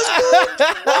 kill us,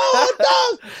 dude. Oh,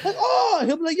 dog. Like, oh,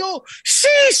 he'll be like, yo,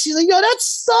 sheesh. He's like, yo, that's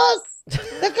sus.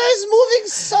 That guy's moving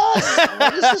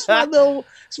sus. This is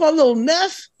my little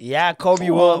neph. Yeah, Kobe,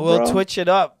 we'll Twitch it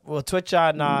up. We'll Twitch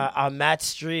on Matt's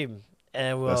stream,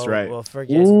 and That's right. We'll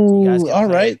forget. You guys can all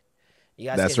play. right. You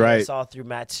guys That's can right. hear us all through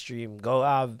Matt's stream.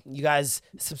 Go, you guys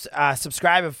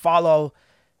subscribe and follow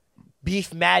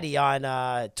Beef Matty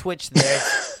on Twitch. There,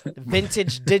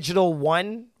 Vintage Digital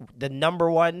 1, the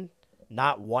number 1,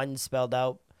 not 1 spelled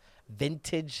out.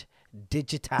 Vintage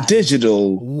Digital.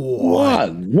 Digital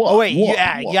 1. Oh wait, you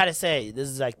gotta say this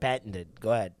is like patented.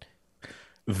 Go ahead.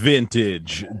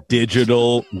 vintage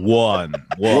digital one.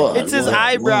 It's his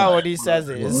eyebrow when he says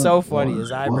it. It's so funny.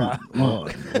 His eyebrow.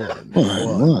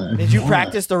 Did you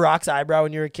practice The Rock's eyebrow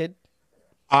when you were a kid?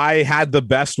 I had the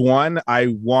best one. I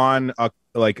won a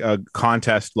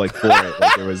contest for it.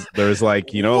 Like there was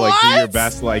like, you know, like do your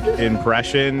best like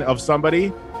impression of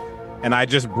somebody. And I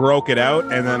just broke it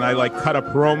out, and then I like cut a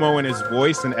promo in his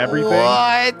voice and everything.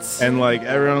 What? And like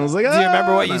everyone was like, do you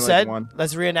remember what you said? Won.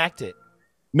 Let's reenact it.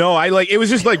 No, it was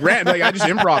just like random. Like I just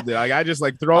improv it. Like I just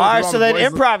like throw. All right, so then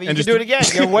improv. You can do it again.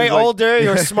 You're way older.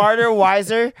 You're smarter,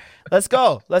 wiser. Let's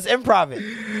go. Let's improv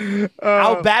it.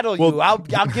 I'll battle you. I'll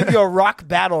give you a rock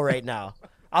battle right now.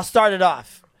 I'll start it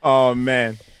off. Oh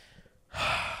man.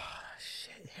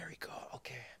 Shit. Here we go.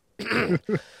 Okay.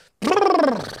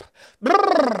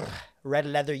 Red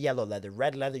leather, yellow leather.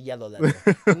 Red leather, yellow leather.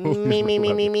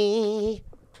 me.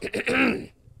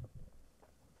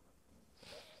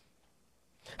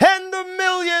 And the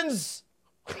millions.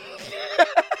 I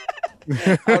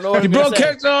don't know what you broke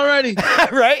character already.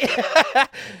 Right?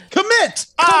 Commit.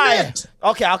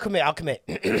 Okay, I'll commit.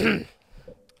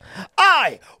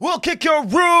 I will kick your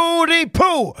Rudy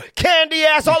Poo candy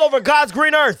ass all over God's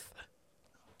green earth.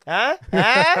 Huh?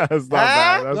 That's not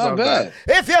bad. That's not bad.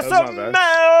 If you're some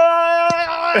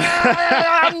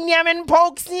yamming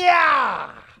pokes, yeah.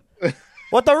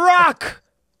 What The Rock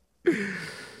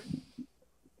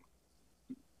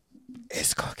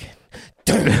is cooking.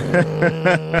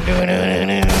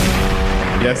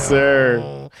 Yes,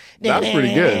 sir. That's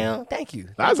pretty good. Thank you.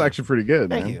 That's actually pretty good.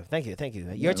 Thank man. you.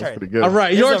 Your turn. That's pretty good. All right,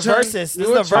 This your is a turn. versus. This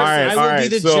is a versus. I will be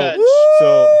the judge.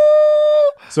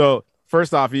 So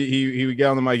first off, he would get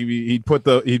on the mic. He'd put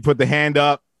the hand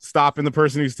up, stopping the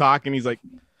person who's talking. He's like,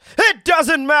 "It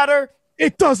doesn't matter.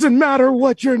 It doesn't matter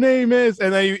what your name is."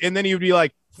 And then he would be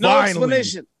like, No "Finally,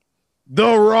 explanation.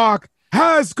 The Rock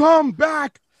has come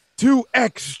back to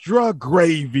extra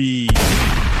gravy."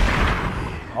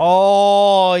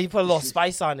 Oh, he put a little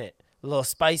spice on it. A little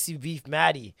spicy beef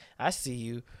matty. I see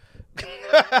you. You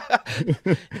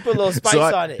put a little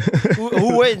spice on it.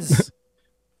 Who wins?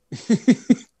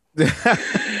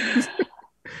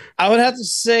 I would have to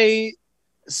say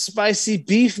spicy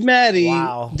beef matty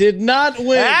did not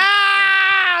win.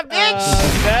 Ah,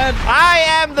 bitch! I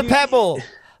am the pebble.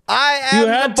 I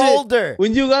am the boulder.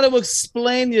 When you got to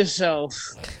explain yourself,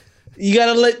 you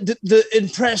got to let the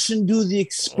impression do the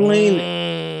explaining.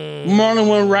 Marlon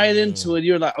went right into it.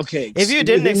 You're like, okay. If you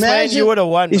didn't explain, you would have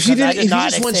won. If you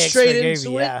just went straight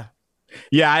into it.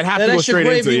 Yeah, I'd have to go straight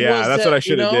into it. Yeah, that's what I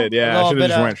should have did. Yeah, I should have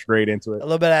just went straight into it. A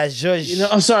little bit of zhuzh. You know,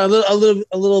 I'm sorry, a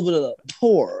little bit of the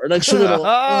pour, like a little.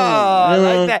 I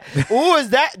like that. Ooh, is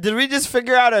that? Did we just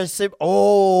figure out our sip?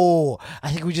 Oh,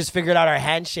 I think we just figured out our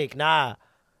handshake. Nah,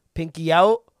 pinky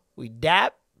out. We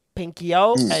dap, pinky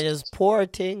out, and just pour a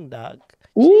ting, dog.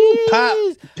 Ooh, pop,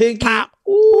 pinky. Pop.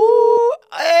 Ooh,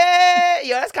 hey,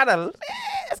 yo, that's kind of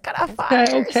fire.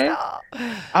 Okay.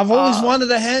 I've always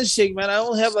wanted a handshake, man. I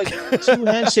only have like 2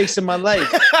 handshakes in my life.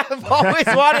 I've always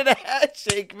wanted a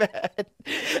handshake, man.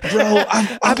 Bro,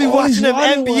 I've been watching them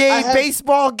NBA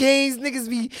baseball games. Niggas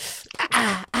be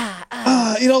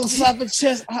you know, slap a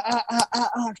chest,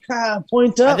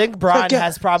 point up. I think Bron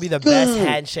has probably the best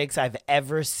handshakes I've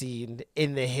ever seen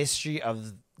in the history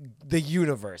of the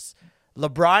universe.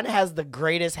 LeBron has the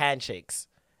greatest handshakes.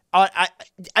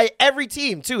 Every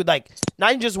team too, like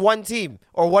not even just one team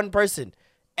or one person.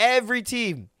 Every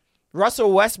team.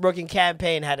 Russell Westbrook and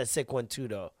Campaign had a sick one too,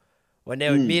 though. When they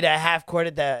would meet at half court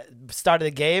at the start of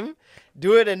the game,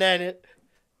 do it and then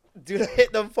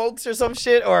hit them folks or some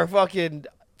shit or fucking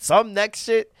some next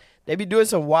shit. They be doing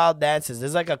some wild dances.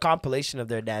 There's like a compilation of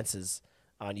their dances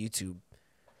on YouTube.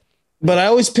 But I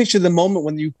always picture the moment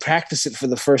when you practice it for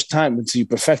the first time until you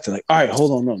perfect it. Like, all right,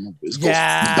 hold on, no, let's go.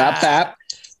 Bap.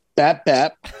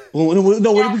 No,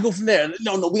 where do we go from there?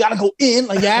 No, we gotta go in.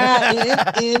 Like,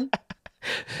 in.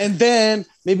 And then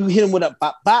maybe we hit him with a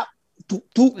bop,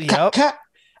 cat,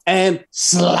 and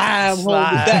slam home with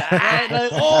that.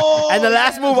 Like, and the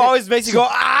last move always makes you go,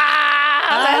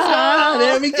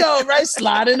 there we go, right?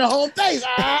 Slide in the whole face.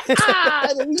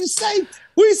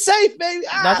 We safe, baby.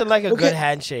 Nothing like a good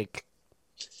handshake.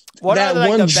 What that are like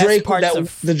one the best Drake,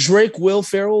 parts the Drake Will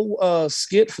Ferrell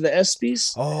skit for the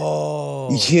ESPYs? Oh,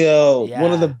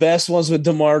 one of the best ones with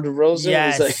DeMar DeRozan.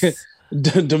 Yes. It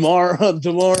was like, DeMar, I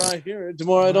hear it.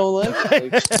 DeMar, I don't like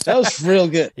it. Like, that was real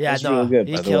good. Yeah, real good,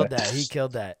 he killed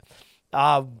that.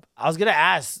 I was gonna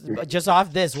ask, just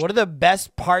off this, what are the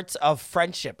best parts of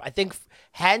friendship? I think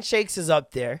handshakes is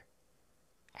up there.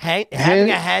 Having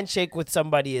a handshake with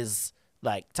somebody is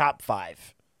like top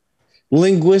 5.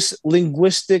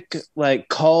 Linguistic like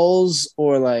calls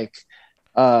or like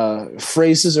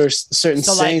phrases or certain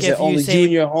So, like, sayings if that you only say- you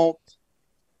and your home.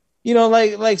 You know,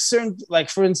 like certain, like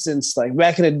for instance, like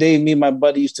back in the day, me and my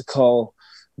buddy used to call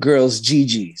girls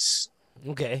GGs,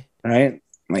 Okay. right?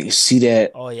 Like you see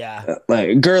that, Oh yeah.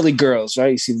 like girly girls,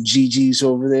 right? You see the GGs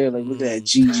over there, like look at that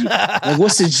GG. Like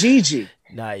what's a GG?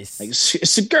 Nice. Like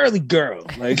it's a girly girl.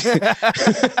 Like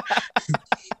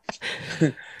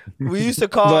we used to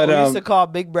call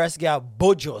big breast gal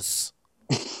bojos.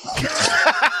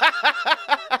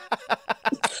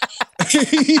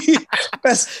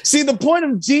 see the point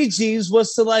of GGs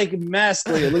was to like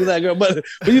masculine. Look at that girl, but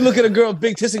when you look at a girl with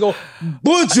big tits and go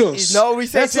bojos. No, we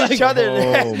say to each other.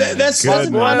 That's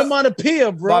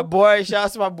onomatopoeia, bro. My boy, shout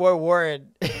out to my boy Warren.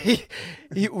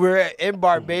 We're in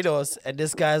Barbados, and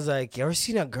this guy's like, "You ever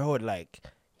seen a girl with like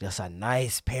just a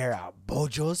nice pair of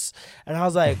bojos?" And I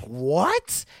was like,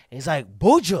 "What?" And he's like,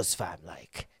 "Bojos, fam,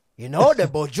 like." You know the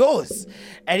bojos,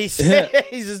 and he's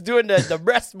just doing the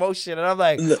breast motion, and I'm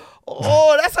like,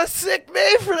 "Oh, that's a sick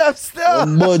name for them still."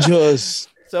 Bojos.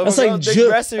 So That's for like big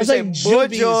breasts, that's you like say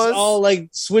jubbies bojos. all like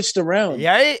switched around.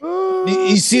 Yeah,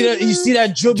 You see that? You see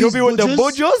that jubbies? Juby with the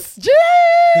bojos.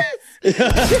 Jeez! Is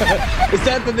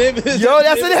that the name? Yo,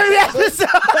 that's the name of the episode.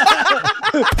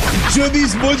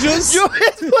 Jubbies Bojos.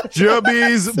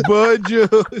 Jubbies,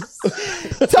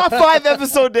 Bojos. Top 5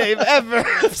 episode name ever.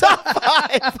 Top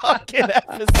 5 fucking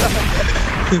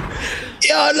episode.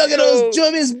 Yo, look at those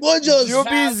Jubbies Bojos.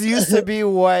 Jubbies used to be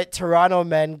what Toronto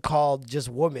men called just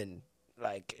women.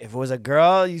 Like, if it was a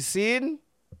girl you seen,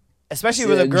 especially if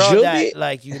it was a girl Juby? that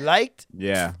like you liked.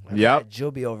 Yeah. Yep.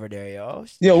 Juby over there, yo.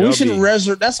 Yo, we Jubby. should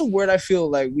resurrect. That's a word I feel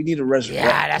like we need to resurrect.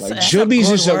 Yeah, that's like, a Jubbies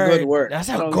good is a good word. That's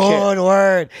I a don't good care.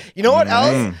 word. You know what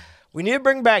else? We need to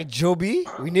bring back Juby.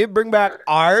 We need to bring back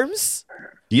arms.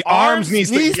 The arms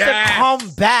needs to come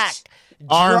back.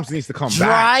 Arms needs to come back.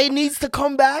 Dry needs to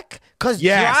come back because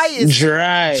Yes.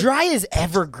 Dry is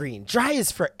evergreen. Dry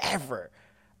is forever.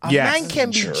 A Yes. man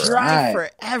can be dry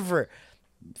forever.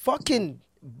 Fucking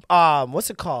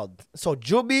what's it called? So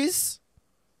Jubies,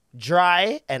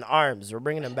 Dry, and Arms. We're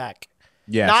bringing them back.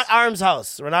 Yes. Not Arms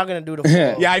House. We're not gonna do the full.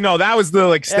 Yeah, I know that was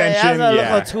the extension. That was a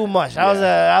Yeah. little too much.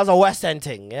 That was a West End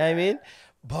thing. You know what I mean?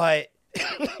 But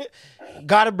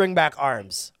gotta bring back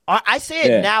Arms. I say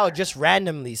it now just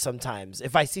randomly sometimes.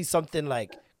 If I see something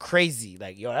like crazy,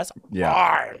 like yo, that's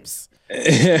Arms.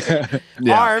 Yeah.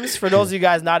 Arms, for those of you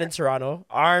guys not in Toronto,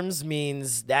 Arms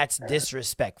means that's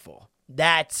disrespectful.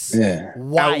 That's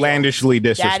wild. Outlandishly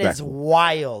That is disrespectful.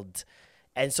 wild.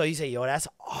 And so you say, yo, that's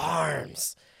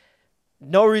Arms.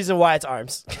 No reason why it's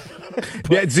Arms.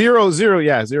 Yeah, zero.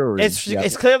 Yeah, zero. reason.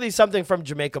 It's clearly something from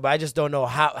Jamaica, but I just don't know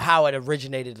how it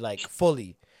originated like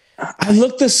fully. I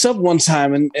looked this up one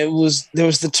time, and there was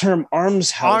the term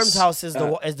arms house. Arms house is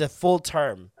the full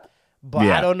term, but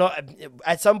Yeah. I don't know.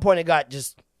 At some point, it got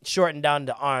just shortened down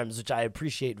to arms, which I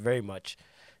appreciate very much.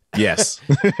 Yes.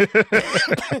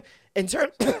 In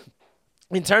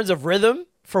terms of rhythm,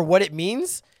 for what it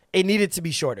means, it needed to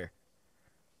be shorter.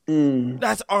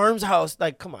 That's arms house.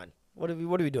 Like, come on, what are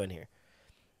we doing here?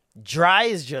 Dry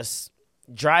is just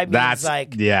dry means That's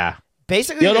like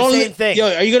basically the same thing.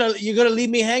 Yo, are you gonna leave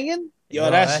me hanging? Yo,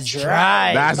 that's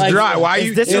dry. That's Like, dry. Why it's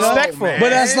you disrespectful? man? But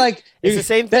that's like It's the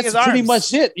same thing That's as pretty arms.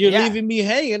 much it. You're Yeah. leaving me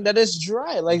hanging. That is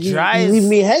dry. Like Dry you is- leave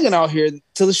me hanging out here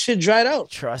till the shit dried out.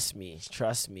 Trust me.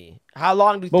 How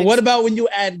long do you But think? what about when you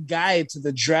add guy to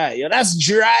the dry? Yo, that's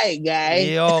dry, guy.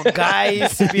 Yo, guy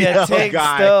used to be a Yo, thing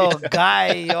guy. still.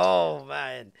 Guy, yo,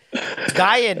 man.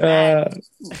 Guy and man.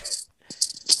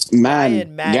 Guy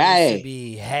and man used to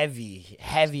be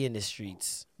heavy in the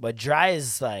streets. But dry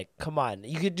is like, come on.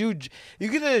 You could do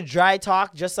the dry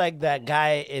talk just like that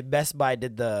guy at Best Buy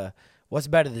did the, what's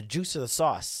better, the juice or the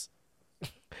sauce?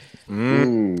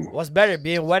 What's better,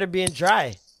 being wet or being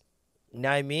dry? You know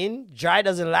what I mean? Dry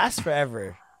doesn't last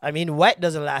forever. I mean, wet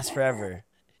doesn't last forever.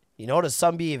 You know, the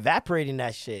sun be evaporating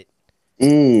that shit.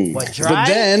 But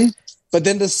dry? But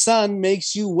then the sun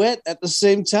makes you wet at the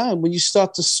same time when you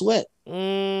start to sweat.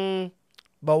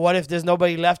 But what if there's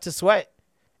nobody left to sweat?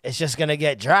 It's just gonna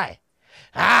get dry.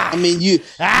 I mean, you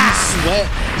sweat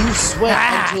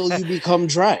until you become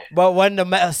dry. But when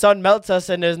the sun melts us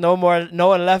and there's no one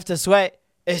left to sweat,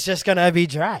 it's just gonna be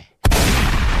dry.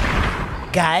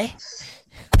 Guy.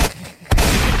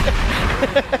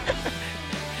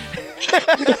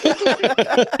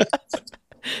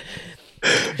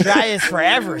 Dry is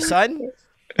forever, son.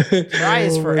 Dry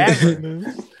is forever.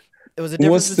 It was a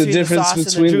difference What's the difference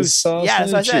between the juice. sauce Yeah,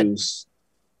 and that's the what I said. juice?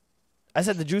 I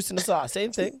said the juice and the sauce,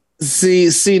 same thing.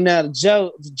 See now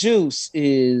the juice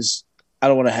is, I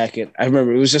don't want to hack it. I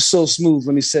remember it was just so smooth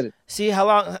when he said it. See how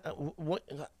long?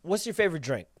 What's your favorite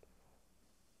drink?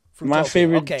 My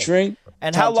favorite drink.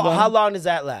 And how long does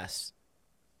that last?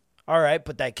 All right,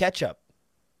 put that ketchup.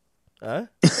 Huh?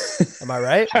 Am I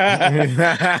right?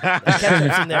 The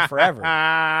ketchup's in there forever.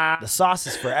 The sauce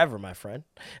is forever, my friend.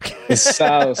 The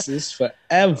sauce is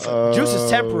forever. Juice is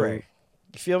temporary.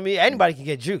 You feel me? Anybody can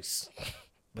get juice,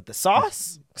 but the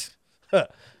sauce.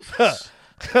 That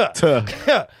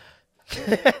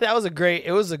was a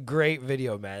great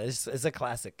video, man. It's a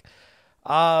classic.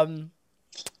 Elon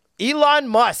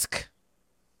Musk.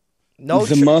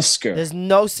 Musker. There's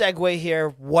no segue here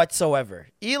whatsoever.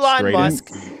 Elon Musk.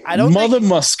 I don't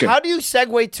Musker. How do you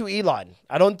segue to Elon?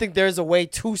 I don't think there's a way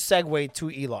to segue to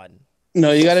Elon.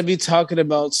 No, you got to be talking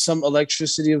about some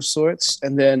electricity of sorts,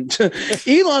 and then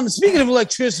Elon. Speaking of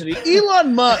electricity,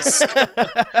 Elon Musk.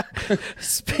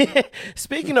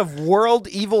 Speaking of world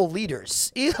evil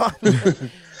leaders, Elon.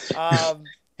 I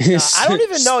don't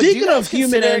even know. Speaking do you of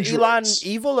human consider Elon androids.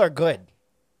 evil or good?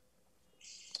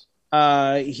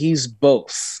 He's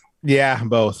both. Yeah,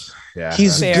 both. Yeah,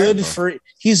 He's Fair. good for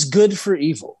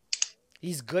evil.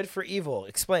 He's good for evil.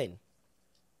 Explain.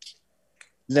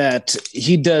 That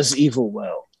he does evil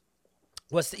well.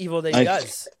 What's the evil that he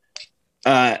does?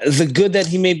 The good that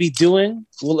he may be doing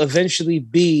will eventually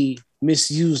be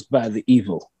misused by the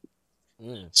evil.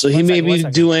 So he may be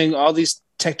doing all these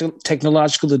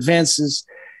technological advances.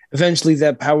 Eventually,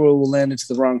 that power will land into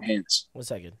the wrong hands. 1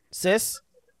 second. Sis?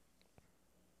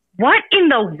 What in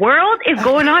the world is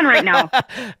going on right now?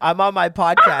 I'm on my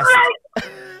podcast.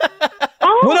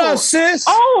 Oh, What up, sis?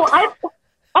 Oh,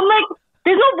 I'm like,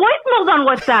 there's no voicemails on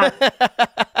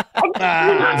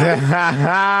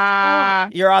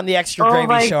WhatsApp. You're on the Extra Oh Gravy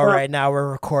my show God. right now.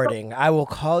 We're recording. I will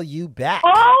call you back.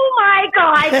 Oh my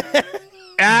God.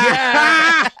 Oh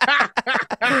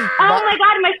my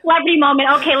God, my celebrity moment.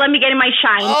 Okay, let me get in my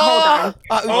shine. Hold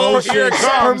on. here it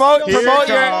comes. Promote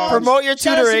your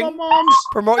tutoring.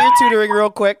 Promote your tutoring real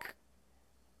quick.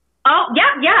 Oh,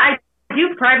 yeah, I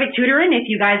do private tutoring. If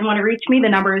you guys want to reach me, the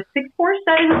number is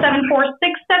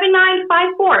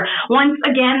 647-746-7954. Once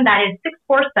again, that is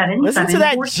 647-746-7954. Listen to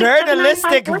that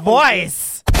journalistic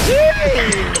voice.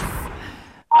 Jeez.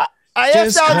 I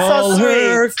Just sound call so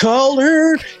her, sweet. call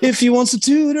her if you want some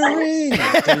tutoring. All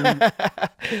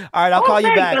right, I'll call you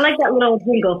thanks. back. I like that little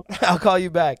jingle. I'll call you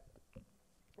back.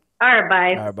 All right,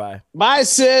 bye. All right, bye. Bye,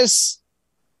 sis.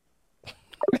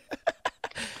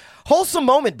 Wholesome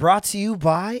moment brought to you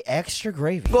by Extra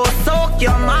Gravy. Go soak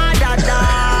your mother down.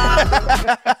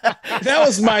 That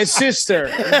was my sister.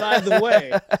 And by the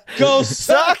way, go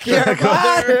suck your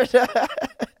mother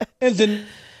and then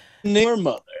your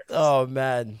mother. Oh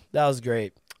man, that was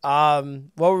great. What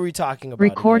were we talking about?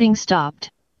 Recording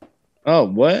stopped. Oh,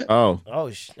 what? Oh, Oh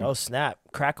snap!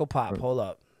 Crackle pop. Hold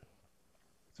up.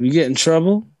 We get in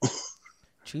trouble?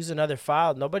 Choose another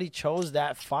file. Nobody chose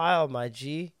that file, my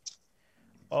G.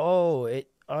 Oh, it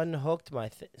unhooked my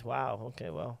thing. Wow. Okay.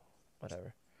 Well,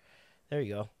 whatever. There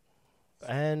you go.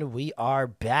 And we are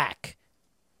back.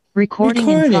 Recording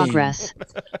in progress.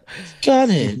 Got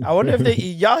it. I wonder if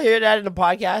y'all hear that in the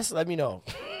podcast. Let me know.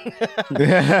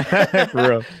 for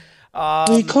real.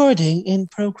 Recording in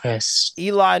progress.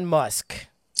 Elon Musk.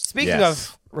 Speaking Yes.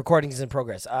 of recordings in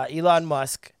progress, Elon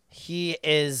Musk, he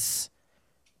is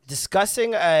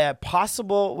discussing a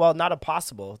possible, well, not a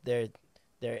possible, they're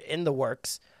in the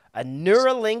works, a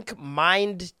Neuralink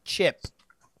mind chip.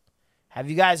 Have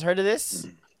you guys heard of this?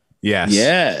 Yes.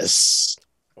 Yes.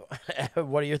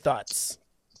 What are your thoughts?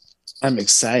 I'm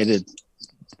excited.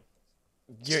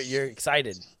 You're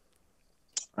excited.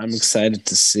 I'm excited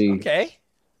to see Okay.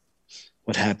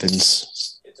 what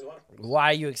happens. Why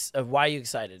are you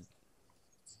excited?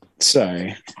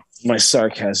 Sorry. My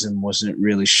sarcasm wasn't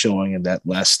really showing in that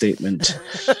last statement.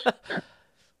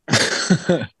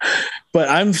 But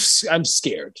I'm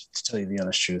scared, to tell you the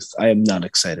honest truth. I am not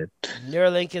excited.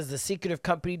 Neuralink is the secretive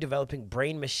company developing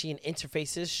brain-machine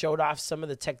interfaces, showed off some of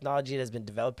the technology that has been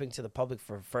developing to the public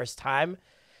for the first time.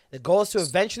 The goal is to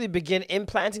eventually begin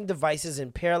implanting devices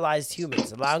in paralyzed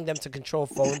humans, allowing them to control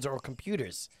phones or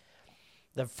computers.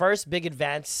 The first big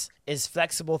advance is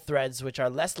flexible threads, which are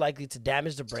less likely to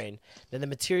damage the brain than the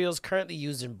materials currently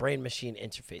used in brain-machine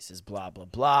interfaces. Blah, blah,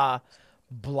 blah,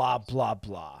 blah, blah,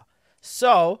 blah.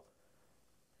 So,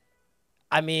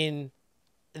 I mean,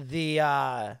 the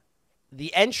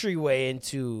entryway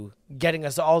into getting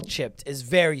us all chipped is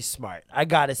very smart, I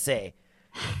gotta say.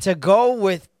 To go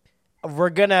with, we're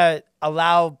gonna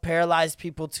allow paralyzed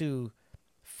people to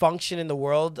function in the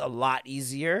world a lot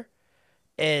easier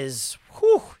is,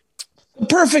 whew,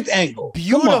 Perfect angle.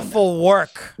 beautiful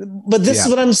work. But this is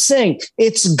what I'm saying.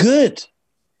 It's good.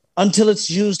 until it's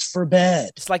used for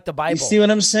bad. It's like the Bible. You see what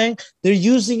I'm saying? They're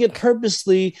using it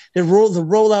purposely. The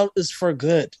rollout is for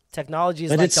good. Technology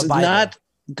is but like it's the Bible. not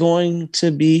going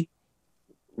to be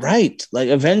right. Like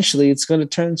eventually it's going to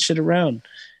turn shit around.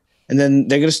 And then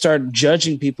they're going to start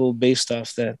judging people based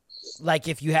off that. Like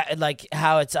if you had like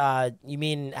how it's you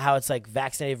mean how it's like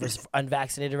vaccinated versus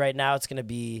unvaccinated right now? It's going to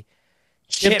be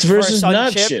chipped versus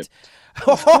not chipped.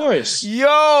 Of course.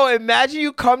 Yo, imagine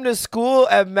you come to school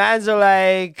and mans are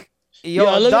like,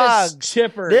 yo look dog, at this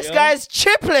chipper. This guy's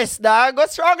chipless, dog.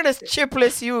 What's wrong with this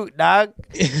chipless you, dog?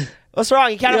 What's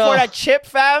wrong? You can't afford that chip,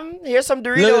 fam? Here's some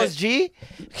Doritos, G.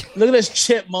 Look at this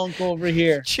chipmunk over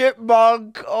here.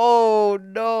 Chipmunk. Oh,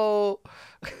 no.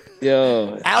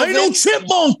 Yo. Alvin, I ain't no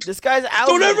chipmunk. This guy's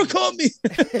Alvin. Don't ever call me.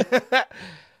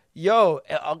 Yo,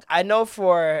 I know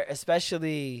for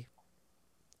especially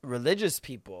religious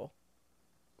people,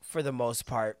 for the most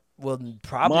part, will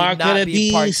probably not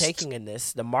be partaking in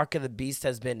this. The mark of the beast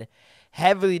has been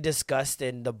heavily discussed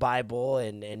in the Bible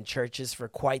and in churches for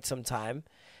quite some time.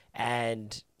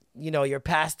 And, you know, your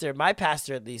pastor, my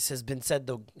pastor at least, has been said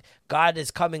the God is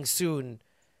coming soon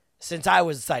since I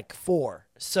was like 4.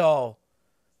 So,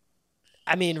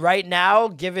 I mean, right now,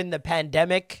 given the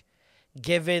pandemic,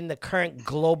 given the current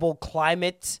global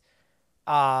climate,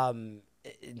 in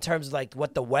terms of like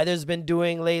what the weather's been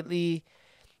doing lately,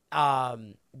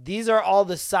 these are all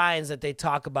the signs that they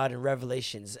talk about in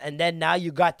Revelations. And then now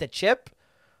you got the chip.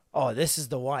 Oh, this is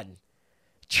the one.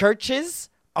 Churches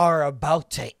are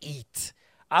about to eat.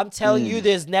 I'm telling you,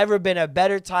 there's never been a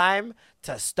better time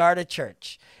to start a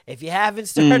church. If you haven't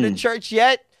started a church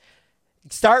yet,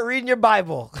 start reading your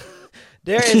Bible.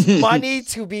 There is money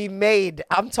to be made.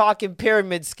 I'm talking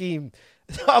pyramid scheme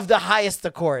of the highest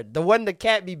accord, the one that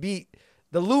can't be beat,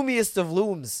 the loomiest of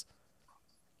looms,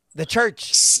 the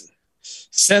church.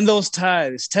 Send those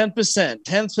tithes, 10%,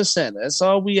 10%. That's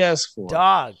all we ask for.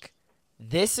 Dog,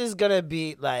 this is going to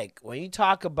be like, when you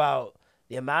talk about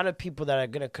the amount of people that are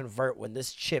going to convert when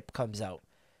this chip comes out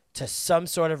to some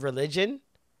sort of religion,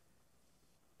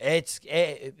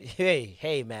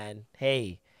 hey, man,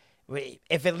 hey.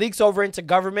 If it leaks over into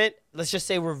government, let's just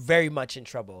say we're very much in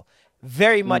trouble.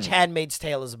 Very much Handmaid's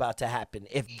Tale is about to happen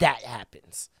if that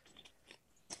happens.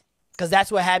 Because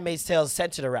that's what Handmaid's Tale is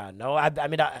centered around. No, I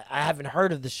mean, I haven't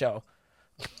heard of the show.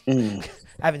 I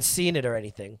haven't seen it or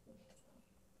anything.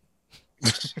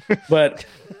 But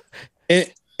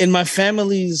in my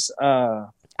family's... I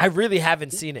really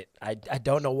haven't seen it. I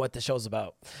don't know what the show's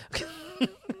about.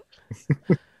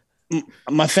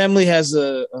 My family has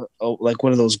a like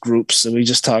one of those groups and we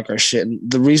just talk our shit. And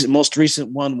the most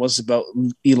recent one was about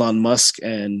Elon Musk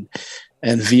and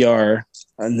VR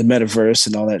and the metaverse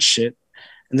and all that shit.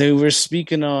 And they were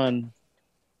speaking on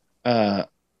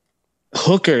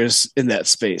hookers in that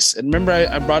space. And remember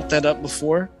I brought that up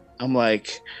before? I'm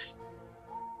like,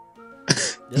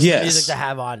 this is the music to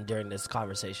have on during this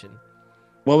conversation.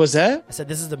 What was that? I said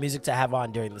this is the music to have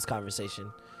on during this conversation.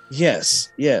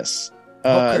 Yes.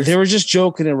 They were just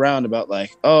joking around about like,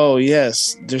 oh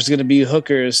yes, there's gonna be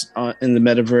hookers in the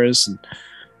metaverse, and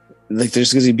like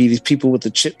there's gonna be these people with the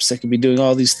chips that can be doing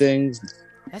all these things.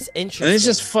 That's interesting. And it's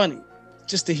just funny,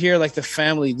 just to hear like the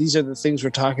family. These are the things we're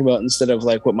talking about instead of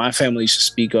like what my family used to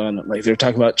speak on. Like they're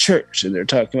talking about church and they're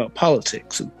talking about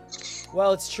politics.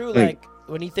 Well, it's true. Like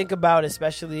when you think about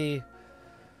especially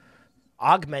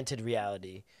augmented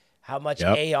reality, how much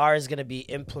AR is gonna be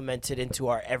implemented into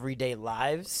our everyday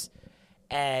lives.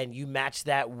 And you match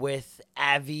that with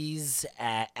avatars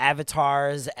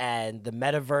and the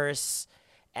metaverse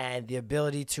and the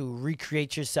ability to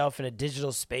recreate yourself in a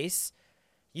digital space,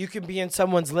 you can be in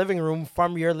someone's living room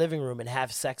from your living room and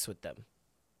have sex with them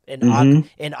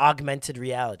in augmented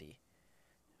reality.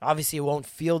 Obviously, it won't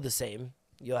feel the same.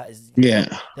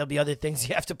 There'll be other things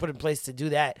you have to put in place to do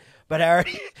that. But I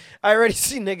already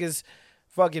see niggas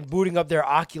fucking booting up their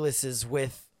Oculuses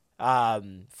with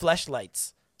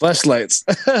fleshlights. Because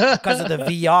of the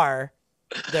VR,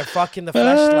 they're fucking the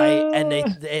fleshlight, and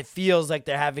it feels like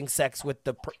they're having sex with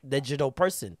the digital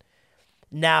person.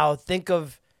 Now, think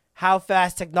of how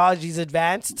fast technology's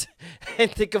advanced,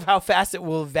 and think of how fast it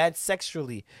will advance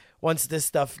sexually once this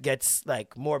stuff gets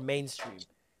like more mainstream.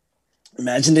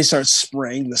 Imagine they start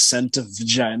spraying the scent of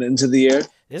vagina into the air.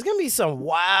 There's gonna be some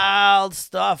wild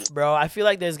stuff, bro. I feel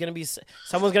like there's gonna be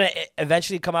someone's gonna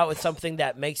eventually come out with something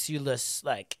that makes you less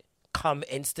like. Come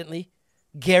instantly,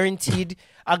 guaranteed.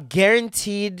 A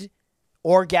guaranteed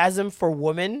orgasm for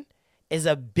women is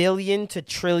 $1 billion to $1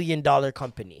 trillion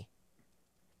company.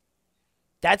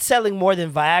 That's selling more than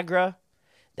Viagra.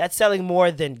 That's selling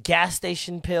more than gas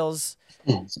station pills.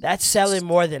 That's selling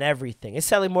more than everything. It's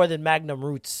selling more than Magnum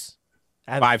Roots.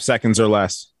 5 seconds or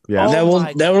less. Yeah.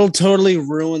 That will totally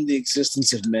ruin the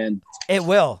existence of men. It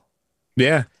will.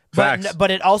 Yeah. Facts.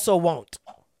 But it also won't,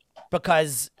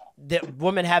 because the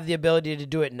women have the ability to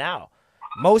do it now.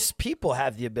 Most people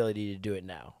have the ability to do it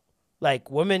now.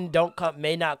 Like, women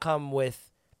may not come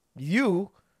with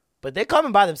you, but they're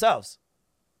coming by themselves.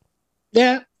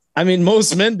 Yeah. I mean,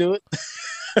 most men do it.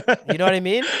 You know what I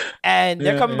mean? And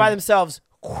they're coming by themselves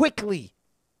quickly.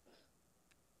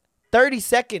 30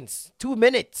 seconds, 2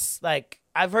 minutes. Like,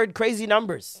 I've heard crazy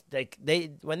numbers. Like,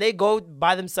 when they go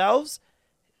by themselves,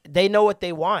 they know what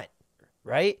they want,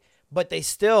 right? But they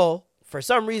still, for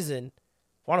some reason,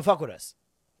 want to fuck with us.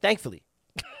 Thankfully.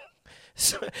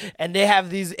 And they have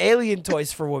these alien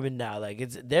toys for women now. Like,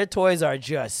 their toys are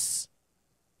just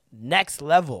next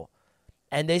level,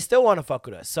 and they still want to fuck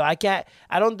with us. So I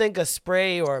don't think a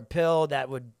spray or a pill that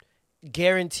would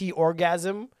guarantee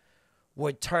orgasm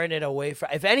would turn it away from.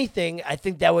 If anything, I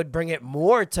think that would bring it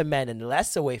more to men and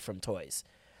less away from toys,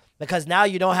 because now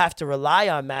you don't have to rely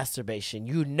on masturbation.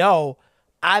 You know,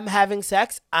 I'm having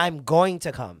sex, I'm going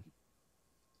to come.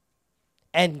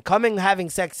 And having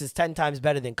sex is 10 times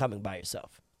better than coming by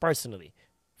yourself, personally,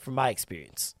 from my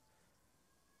experience.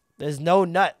 There's no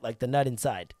nut like the nut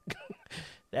inside.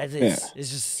 It's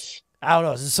just, I don't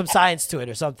know, there's some science to it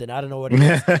or something. I don't know what it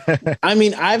is. I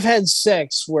mean, I've had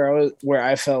sex where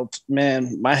I felt,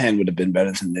 man, my hand would have been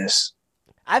better than this.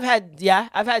 I've had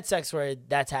sex where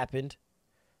that's happened.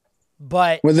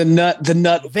 But where the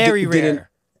nut very rare.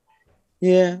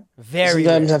 Yeah. Very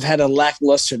Sometimes rare. I've had a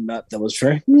lackluster nut that was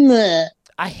very meh.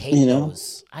 I hate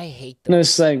those. I hate those. And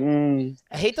it's like,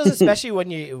 I hate those, especially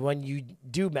when you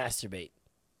do masturbate,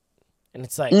 and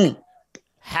it's like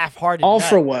half-hearted. All nut.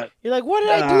 for what? You're like, what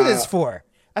did I do this for?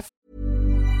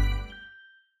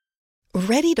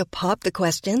 Ready to pop the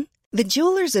question? The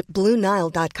jewelers at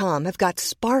BlueNile.com have got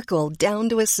sparkle down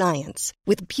to a science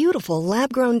with beautiful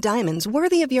lab-grown diamonds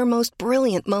worthy of your most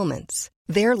brilliant moments.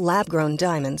 Their lab-grown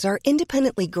diamonds are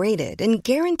independently graded and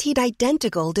guaranteed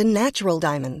identical to natural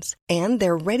diamonds, and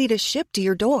they're ready to ship to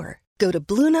your door. Go to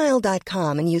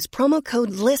BlueNile.com and use promo code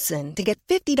LISTEN to get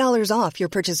 $50 off your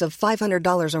purchase of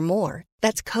 $500 or more.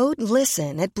 That's code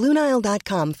LISTEN at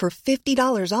BlueNile.com for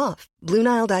 $50 off.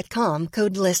 BlueNile.com,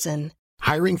 code LISTEN.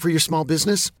 Hiring for your small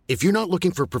business? If you're not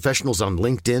looking for professionals on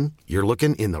LinkedIn, you're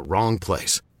looking in the wrong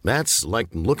place. That's like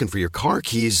looking for your car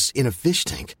keys in a fish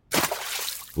tank.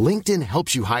 LinkedIn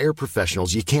helps you hire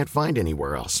professionals you can't find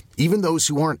anywhere else, even those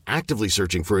who aren't actively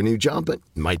searching for a new job but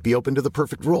might be open to the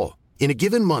perfect role. In a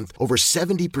given month, over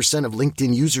 70% of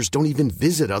LinkedIn users don't even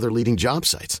visit other leading job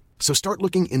sites. So start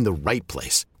looking in the right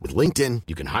place. With LinkedIn,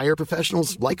 you can hire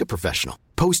professionals like a professional.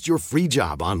 Post your free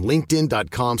job on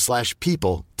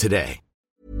linkedin.com/people today.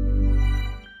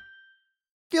 I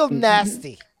feel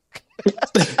nasty.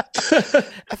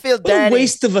 I feel dirty. What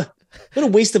a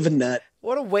waste of a nut.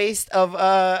 What a waste of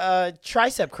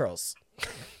tricep curls.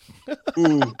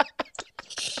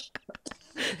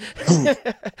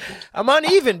 I'm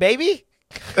uneven, baby.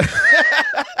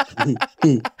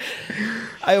 When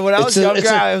I was younger,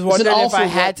 I was wondering if I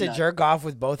had to jerk off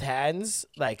with both hands,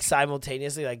 like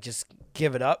simultaneously, like just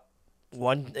give it up,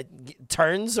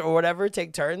 turns or whatever,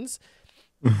 take turns.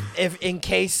 If in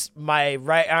case my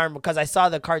right arm, because I saw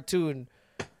the cartoon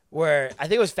where I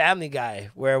think it was Family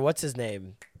Guy, where what's his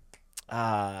name?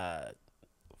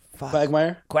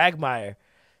 Quagmire.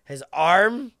 His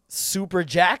arm super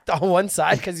jacked on one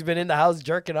side because he's been in the house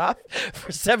jerking off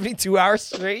for 72 hours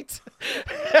straight.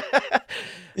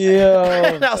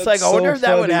 Yeah. And I was like, I wonder if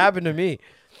that would happen to me.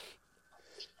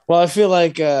 Well, I feel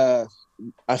like the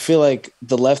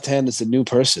left hand is a new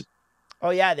person. Oh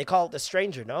yeah, they call it the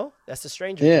stranger. No, that's the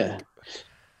stranger. Yeah,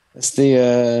 that's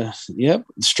the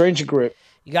stranger grip.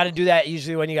 You got to do that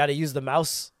usually when you got to use the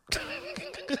mouse.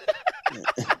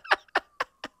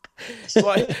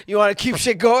 You want to keep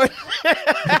shit going?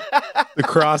 The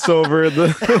crossover.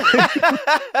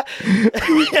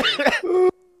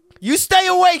 You stay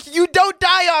awake. You don't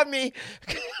die on me.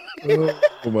 Oh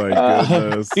my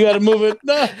goodness. You got to move it.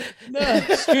 No.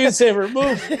 Screensaver,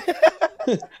 move.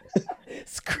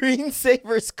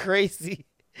 Screensaver's crazy.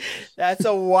 That's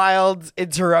a wild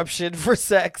interruption for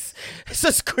sex. It's a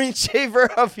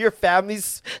screensaver of your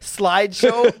family's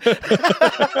slideshow.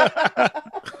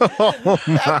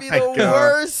 That'd be the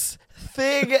worst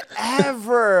thing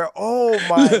ever. Oh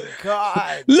my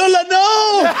God. Lola,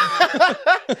 no!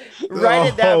 Right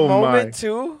at that moment,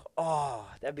 too. Oh,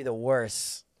 that'd be the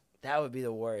worst. That would be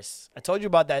the worst. I told you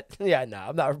about that. Yeah, no,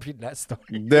 I'm not repeating that story.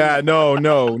 Yeah, no.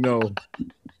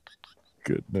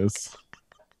 Goodness.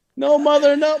 No,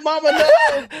 mother, no, mama,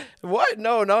 no. What?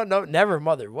 No, never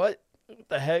mother. What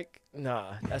the heck?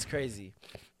 Nah, that's crazy.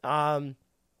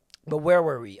 But where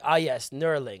were we? Ah, yes,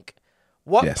 Neuralink.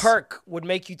 What perk would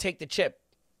make you take the chip?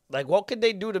 Like, what could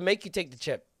they do to make you take the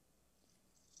chip?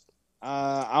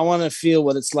 I want to feel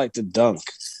what it's like to dunk.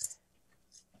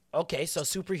 Okay, so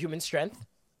superhuman strength.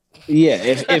 Yeah,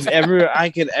 if ever I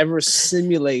could ever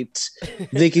simulate,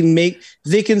 they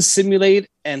can simulate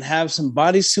and have some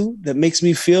bodysuit that makes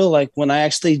me feel like when I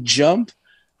actually jump,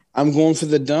 I'm going for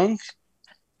the dunk,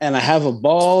 and I have a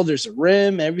ball, there's a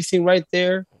rim, everything right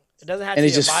there. It doesn't have and to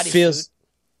it be just a body feels suit.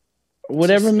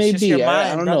 whatever it may be.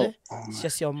 I don't know. It's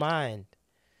just your mind.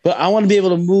 But I want to be able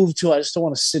to move too. I just don't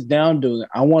want to sit down doing it.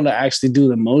 I want to actually do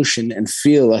the motion and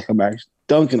feel like I'm actually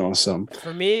dunking on something.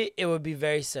 For me, it would be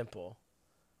very simple.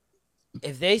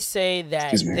 If they say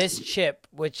that this chip,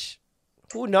 which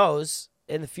who knows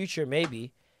in the future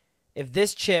maybe, if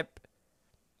this chip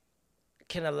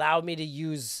can allow me to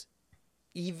use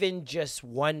even just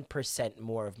 1%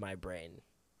 more of my brain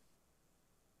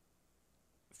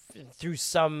through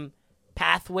some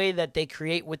pathway that they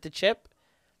create with the chip,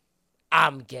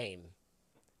 I'm game.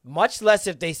 Much less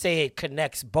if they say it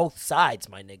connects both sides,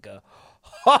 my nigga.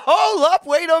 Hold up,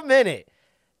 wait a minute.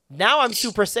 Now I'm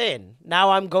Super Saiyan.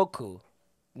 Now I'm Goku.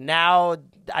 Now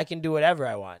I can do whatever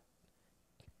I want.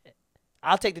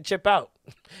 I'll take the chip out.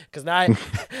 Because now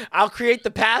I'll create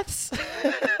the paths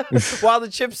while the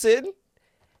chip's in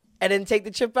and then take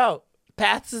the chip out.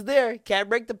 Paths is there. Can't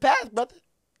break the path, brother.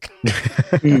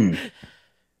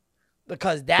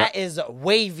 Because that is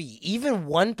wavy. Even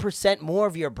 1% more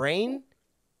of your brain.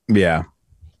 Yeah.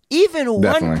 Even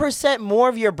Definitely. 1% more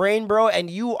of your brain, bro, and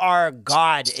you are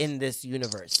God in this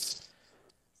universe.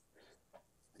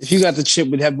 If you got the chip,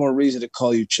 we'd have more reason to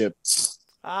call you Chip.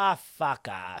 Ah, fuck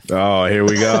off. Oh, here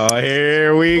we go.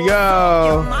 Here we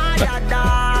go.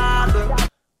 I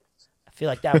feel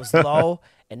like that was low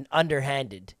and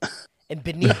underhanded and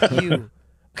beneath you.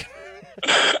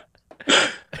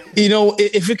 You know,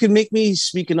 if it could make me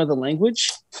speak another language,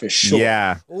 for sure.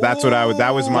 Yeah, that's what I would.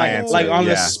 That was my answer. Like on yeah.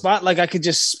 the spot, like I could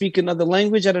just speak another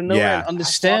language out of nowhere and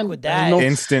understand. with that.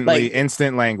 Instantly,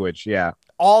 instant language. Yeah.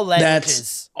 All languages.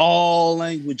 That's all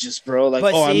languages, bro. Like,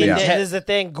 but see, I'm in there's the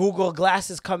thing. Google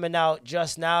Glasses coming out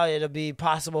just now. It'll be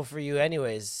possible for you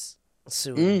anyways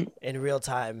soon in real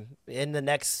time in the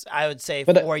next, I would say,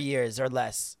 4 years or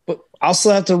less. But I'll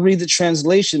still have to read the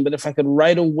translation. But if I could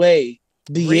right away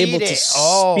be able to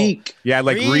speak. Yeah,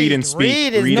 like read and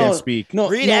speak. Read and speak. No,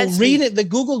 read it. The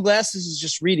Google Glasses is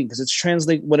just reading because it's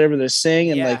translate whatever they're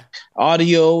saying and like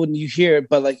audio and you hear it.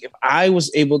 But like if I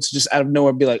was able to just out of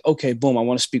nowhere be like, okay, boom, I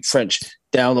want to speak French,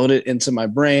 download it into my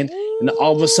brain, and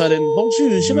all of a sudden,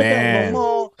 Man.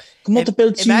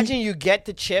 Imagine you get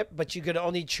the chip, but you could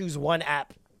only choose one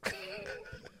app.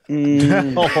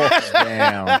 Oh,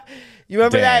 damn. You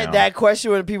remember that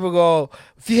question when people go,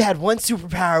 if you had one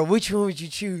superpower, which one would you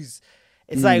choose?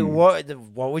 It's like, what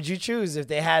would you choose if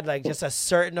they had like just a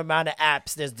certain amount of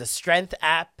apps? There's the strength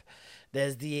app.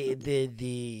 There's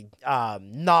the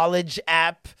knowledge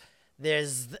app.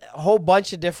 There's a whole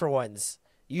bunch of different ones.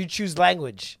 You choose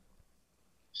language.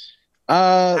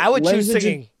 I would choose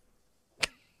singing.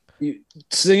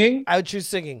 Singing? I would choose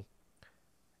singing.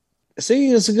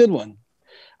 Singing is a good one.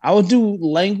 I would do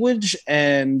language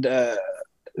and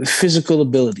physical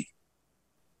ability.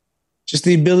 Just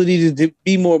the ability to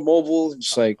be more mobile.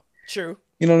 Just like, true.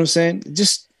 You know what I'm saying?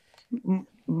 Just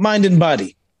mind and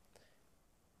body.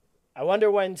 I wonder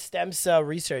when stem cell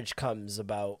research comes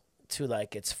about to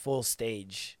like its full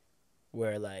stage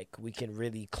where like we can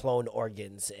really clone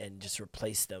organs and just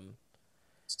replace them.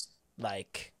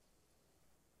 Like,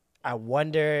 I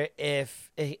wonder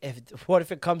if what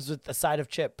if it comes with a side of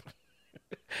chip?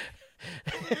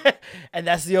 And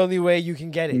that's the only way you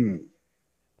can get it.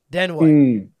 Then what?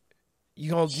 You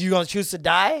gonna choose to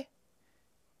die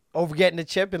over getting the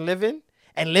chip and living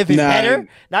better?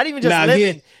 Not even just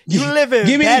living.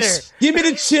 Living better. Give me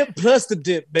the chip plus the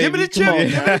dip, baby. Give me the chip. Give me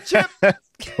the chip.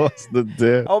 Plus the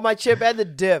dip. Oh, my chip and the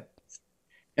dip.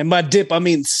 And by dip, I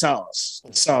mean sauce.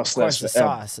 Sauce. Of course, the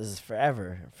sauce is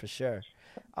forever for sure.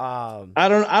 I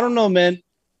don't know, man.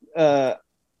 Sorry,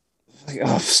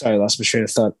 I lost my train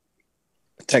of thought.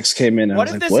 A text came in. What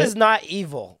if this is not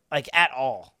evil, like at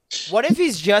all? What if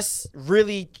he's just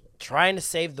really trying to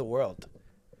save the world?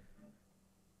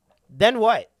 Then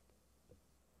what?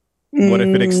 What if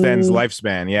it extends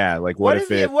lifespan? Yeah, like what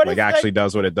if it actually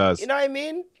does what it does? You know what I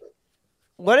mean?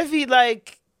 What if he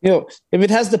like? If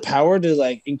it has the power to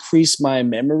like increase my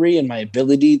memory and my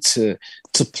ability to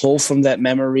pull from that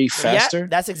memory faster, yeah,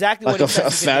 that's exactly like what a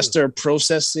faster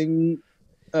processing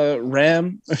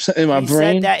RAM in my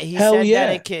brain. He said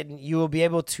that it can. You will be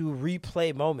able to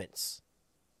replay moments.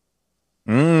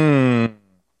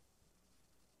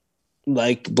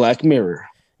 Like Black Mirror.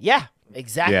 Yeah,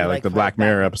 exactly. Yeah, like the Black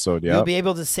Mirror episode. Yeah. You'll be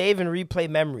able to save and replay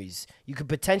memories. You could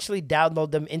potentially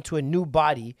download them into a new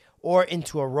body or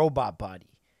into a robot body.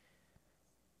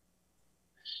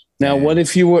 Now, what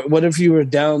if you were to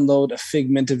download a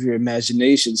figment of your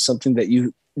imagination, something that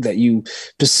you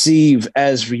perceive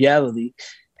as reality,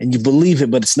 and you believe it,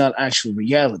 but it's not actual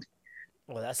reality?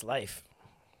 Well, that's life.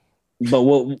 But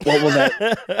what will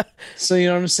that? So you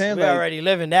know what I'm saying? We already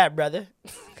living that, brother.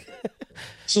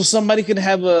 So somebody could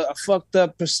have a fucked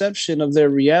up perception of their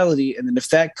reality, and then if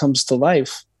that comes to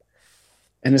life,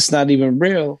 and it's not even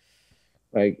real,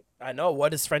 like I know.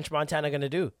 What is French Montana gonna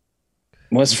do?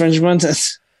 What's French Montana?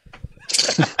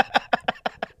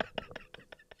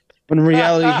 When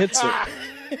reality hits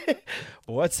it,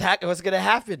 what's gonna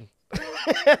happen?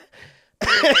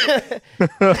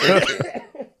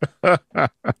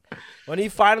 When he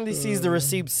finally sees the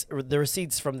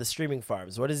receipts from the streaming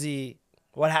farms,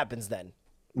 what happens then?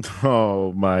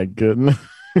 Oh my goodness.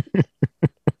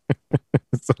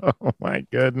 Oh my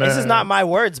goodness. This is not my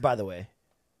words, by the way.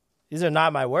 These are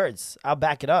not my words. I'll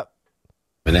back it up.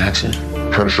 In action.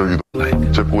 Can show you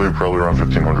typically probably around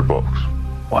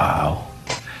 $1,500. Wow.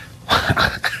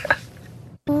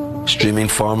 Streaming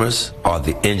farmers are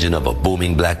the engine of a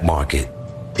booming black market.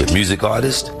 Your music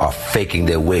artists are faking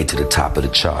their way to the top of the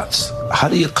charts. How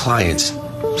do your clients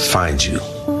find you?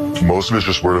 Most of it's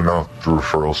just word of mouth through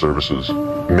referral services.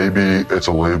 Maybe it's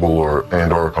a label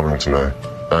and are coming to me,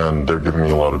 and they're giving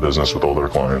me a lot of business with all their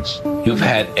clients. You've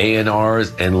had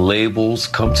A&Rs and labels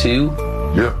come to you?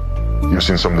 Yeah. You've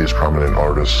seen some of these prominent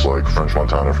artists like French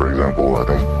Montana, for example. I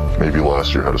think maybe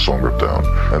last year had a song ripped down,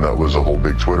 and that was a whole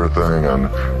big Twitter thing, and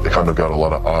it kind of got a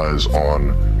lot of eyes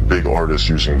on big artists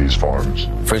using these farms.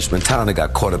 French Montana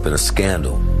got caught up in a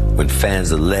scandal when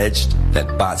fans alleged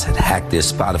that bots had hacked their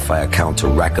Spotify account to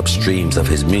rack up streams of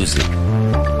his music.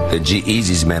 The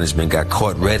G-Eazy's management got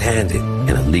caught red-handed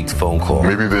in a leaked phone call.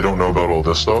 Maybe they don't know about all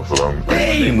this stuff.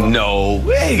 They know.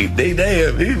 Hey, they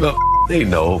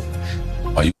know.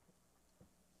 Are you?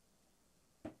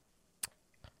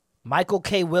 Michael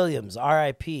K. Williams,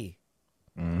 R.I.P.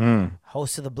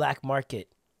 Host of the Black Market.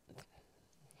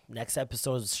 Next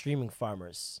episode is Stream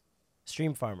Farmers.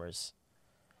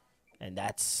 And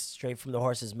that's straight from the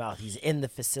horse's mouth. He's in the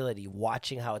facility,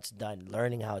 watching how it's done,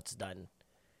 learning how it's done.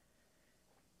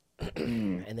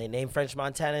 And they named French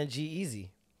Montana and G-Eazy.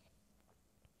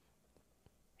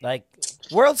 Like,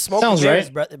 world smoke and mirrors,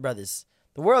 brothers.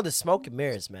 The world is smoke and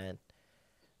mirrors, man.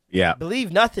 Yeah.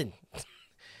 Believe nothing.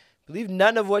 Believe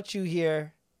none of what you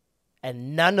hear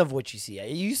and none of what you see.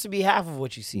 It used to be half of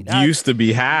what you see. Now, used to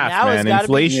be half, now man.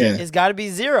 Inflation. It's got to be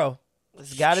zero.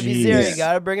 It's got to be zero. You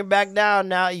got to bring it back down.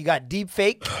 Now you got deep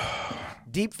fake.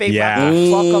 Deep fake about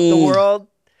to fuck up the world.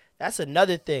 That's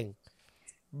another thing.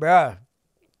 Bruh.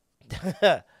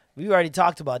 We already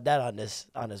talked about that on this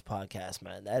podcast,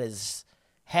 man. That is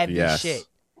heavy shit.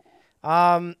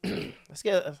 Let's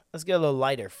get a little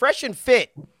lighter. Fresh and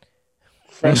Fit.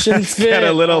 Fresh and Fit. Get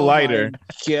a little lighter.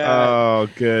 Oh,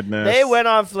 goodness. They went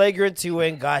on Flagrant 2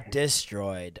 and got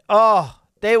destroyed. Oh,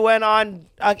 they went on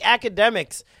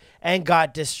Academics and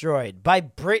got destroyed by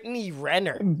Brittany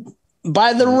Renner.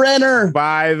 By the Renner.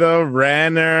 By the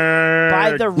Reninator.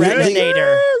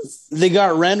 They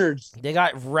got rennered. They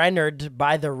got rennered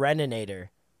by the Reninator.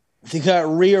 They got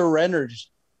rennered.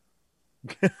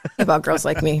 About girls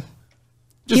like me.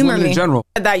 Just humor women me. In general.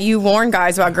 That you warn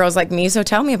guys about girls like me, so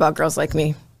tell me about girls like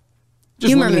me. Just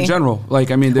humor women me. in general. Like,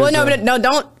 I mean,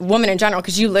 don't women in general,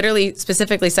 because you literally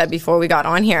specifically said before we got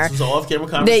on here this is all off-camera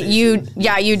conversation.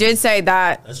 that you did say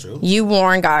that That's true. You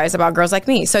warn guys about girls like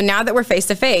me. So now that we're face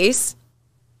to face,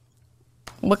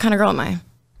 what kind of girl am I?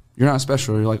 You're not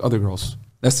special. You're like other girls.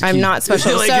 That's the key. I'm not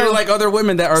special. Like, you're like other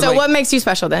women that are So like, what makes you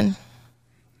special then?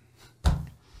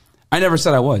 I never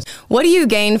said I was. What do you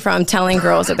gain from telling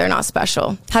girls that they're not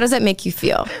special? How does that make you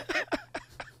feel?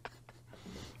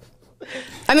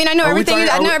 I mean, I know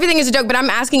everything is a joke, but I'm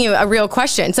asking you a real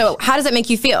question. So how does it make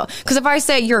you feel? Because if I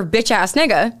say you're a bitch ass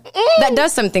nigga, that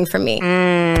does something for me,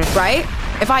 right?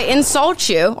 If I insult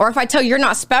you, or if I tell you you're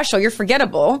not special, you're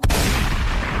forgettable,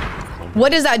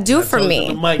 what does that do for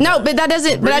me? No, but that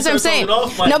doesn't. But that's what I'm saying.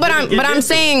 No, but I'm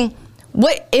saying,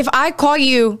 what if I call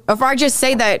you? If I just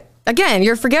say that again,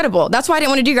 you're forgettable. That's why I didn't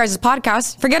want to do you guys'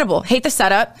 podcast. Forgettable. Hate the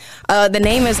setup. The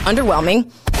name is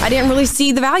underwhelming. I didn't really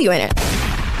see the value in it.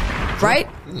 Right?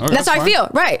 Okay, that's how I feel.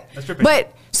 Right.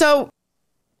 But so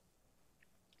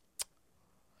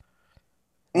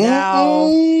now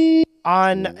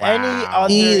on any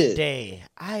other day,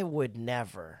 I would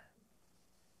never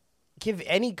give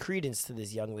any credence to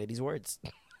this young lady's words.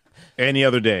 Any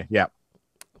other day, yeah.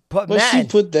 But she man,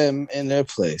 put them in their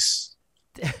place.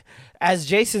 as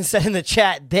Jason said in the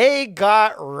chat, they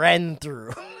got ran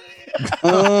through.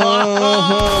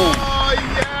 Oh,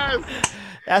 yes.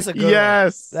 That's a good one.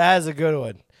 Yes. That's a good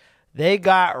one. They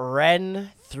got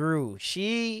ran through.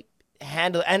 She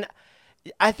handled, and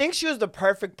I think she was the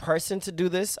perfect person to do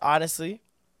this, honestly.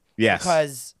 Yes.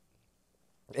 Because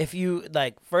if you,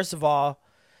 like, first of all,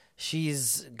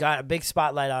 she's got a big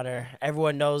spotlight on her.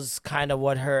 Everyone knows kind of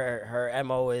what her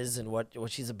MO is and what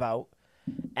she's about.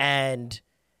 And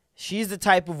she's the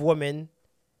type of woman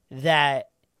that,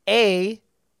 A,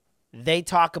 they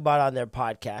talk about on their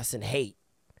podcast and hate.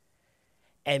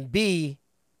 And B,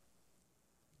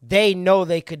 they know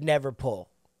they could never pull.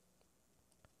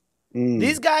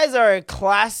 These guys are a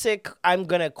classic, I'm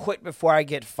going to quit before I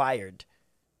get fired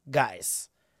guys.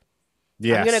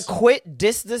 Yes. I'm going to quit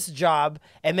this job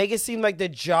and make it seem like the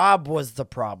job was the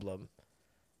problem.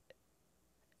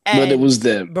 But it was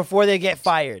them. Before they get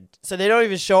fired. So they don't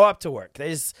even show up to work. They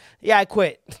just, I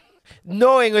quit.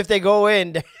 Knowing if they go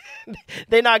in,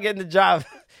 they're not getting the job.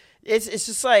 It's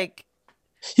just like,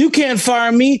 you can't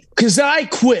fire me because I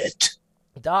quit.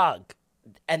 Dog.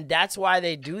 And that's why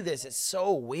they do this. It's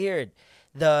so weird.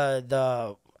 I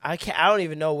don't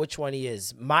even know which one he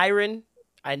is. Myron,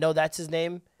 I know that's his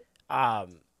name.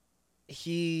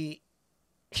 He's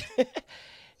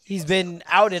been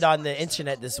outed on the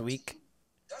internet this week.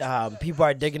 People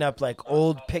are digging up like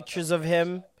old pictures of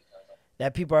him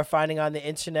that people are finding on the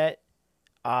internet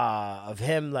of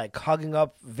him like hugging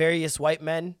up various white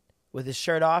men with his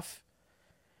shirt off.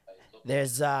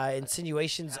 There's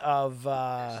insinuations of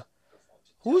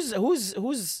who's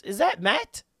is that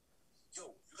Matt?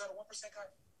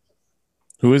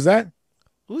 Who is that?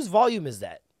 Whose volume is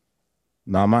that?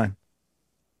 Not mine.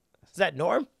 Is that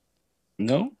Norm?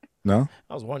 No. No.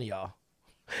 That was one of y'all.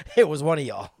 It was one of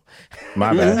y'all.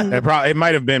 My bad. It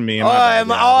might have been me. I don't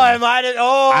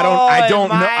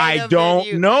know. Though.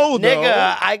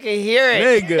 Nigga, I can hear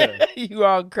it. Nigga, you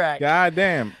on crack. God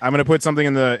damn. I'm gonna put something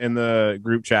in the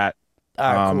group chat.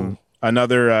 All right, cool.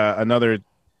 Another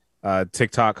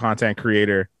TikTok content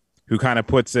creator who kind of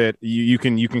puts it. You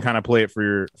can kind of play it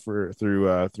through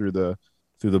the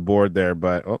board there.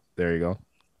 But there you go.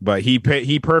 But he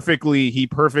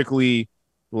perfectly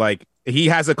like. He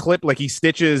has a clip, like he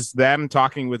stitches them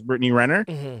talking with Brittany Renner,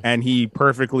 and he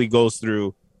perfectly goes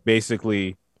through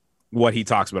basically what he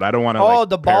talks about. I don't want to.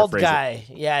 The bald guy.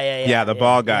 Yeah, the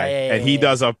bald guy, and he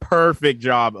does a perfect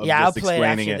job of just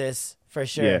explaining it. This for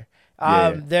sure.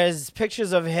 There's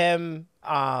pictures of him.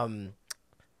 That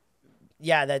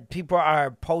people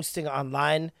are posting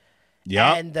online.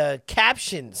 Yeah, and the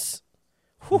captions.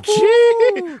 Here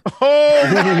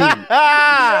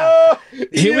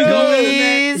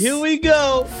we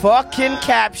go. Fucking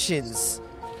captions.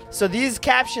 So these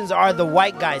captions are the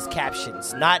white guy's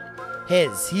captions, not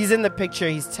his. He's in the picture.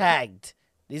 He's tagged.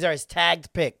 These are his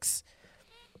tagged pics.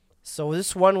 So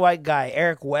this one white guy,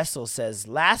 Eric Wessel, says,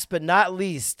 last but not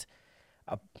least,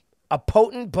 a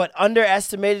potent but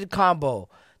underestimated combo,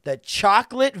 the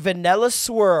chocolate vanilla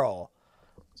swirl.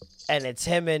 And it's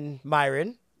him and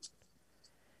Myron.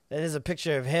 Then there's a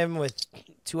picture of him with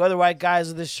two other white guys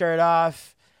with his shirt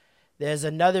off. There's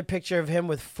another picture of him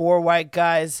with 4 white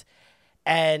guys.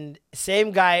 And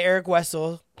same guy, Eric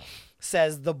Wessel,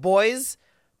 says, the boys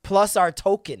plus our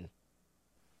token.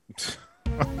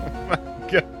 Oh my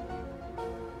God.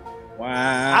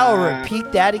 Wow. I'll repeat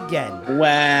that again.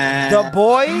 Wow. The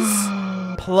boys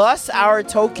plus our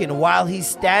token while he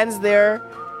stands there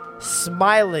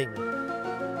smiling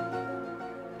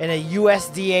in a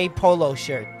USDA polo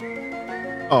shirt.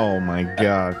 Oh my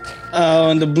God. Oh,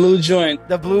 and the blue joint.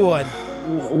 The blue one.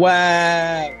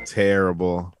 Wow.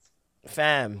 Terrible.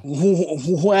 Fam.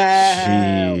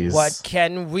 Wow. Jeez. What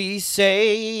can we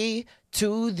say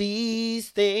to these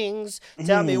things?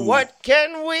 Tell me, what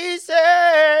can we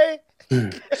say?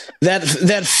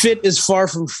 That fit is far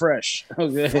from fresh.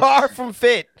 Okay. Far from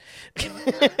fit.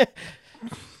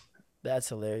 That's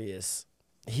hilarious.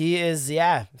 He is,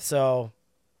 so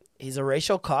he's a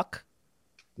racial cuck.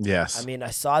 Yes. I mean, I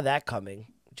saw that coming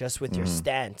just with your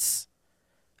stance.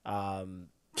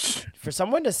 For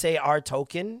someone to say our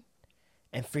token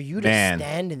and for you to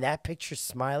stand in that picture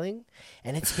smiling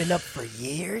and it's been up for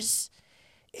years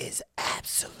is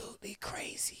absolutely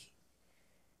crazy.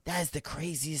 That is the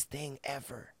craziest thing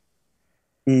ever.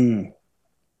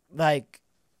 Like,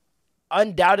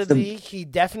 undoubtedly, he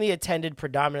definitely attended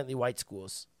predominantly white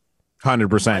schools.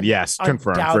 100%. Yes.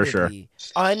 Confirmed for sure.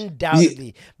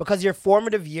 Undoubtedly. Because your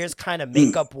formative years kind of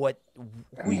make up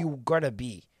who you're going to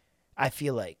be, I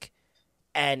feel like.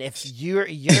 And if you're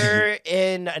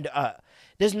in,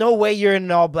 there's no way you're in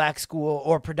an all black school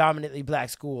or predominantly black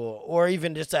school or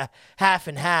even just a half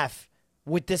and half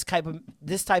with this type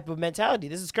of mentality.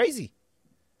 This is crazy.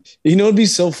 You know, it'd be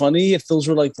so funny if those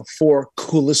were like the 4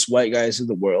 coolest white guys in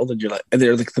the world, and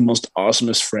they're like the most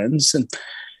awesomest friends, and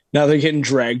now they're getting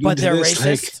dragged. But into they're this,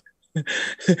 racist,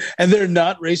 and they're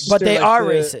not racist. But they are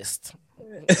racist.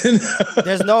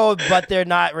 There's no, but they're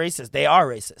not racist. They are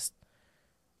racist.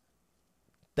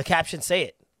 The captions say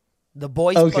it. The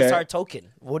boys plus our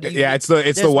token. What do you? Yeah, it's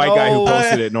the white guy who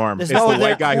posted it, Norm. It's the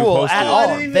white guy who posted at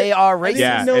all. They are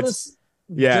racist.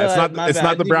 Yeah, it's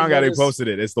not the brown guy who posted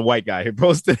it. It's the white guy who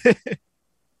posted it.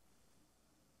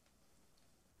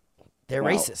 They're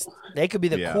racist. They could be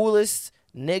the coolest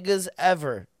niggas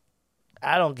ever.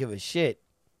 I don't give a shit.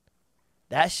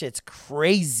 That shit's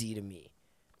crazy to me.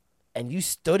 And you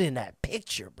stood in that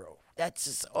picture, bro. That's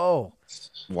just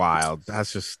wild.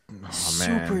 That's just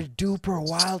super duper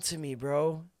wild to me,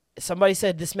 bro. Somebody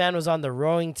said this man was on the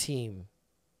rowing team.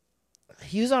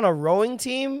 He was on a rowing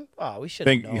team? Oh, we should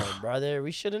have known, brother.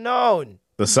 We should have known.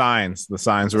 The signs were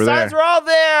there. The signs were all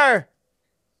there.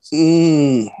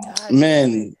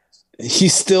 Man,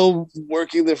 he's still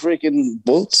working the freaking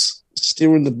boats,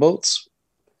 steering the boats.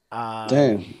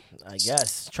 Damn. I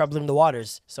guess troubling the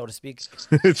waters, so to speak.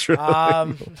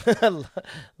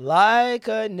 Like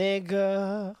a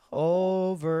nigga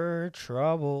over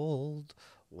troubled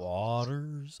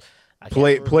waters.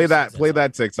 Play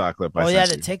that TikTok clip.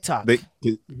 The TikTok.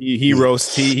 He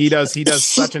roasts. He does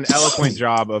such an eloquent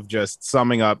job of just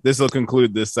summing up. This will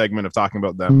conclude this segment of talking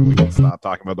about them. We can stop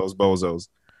talking about those bozos.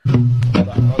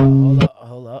 Hold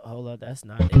up. That's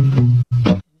not it.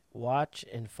 Watch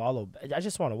and follow. I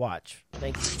just want to watch.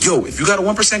 Thank you. Yo, if you got a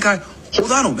 1% guy,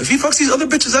 hold on to him. If he fucks these other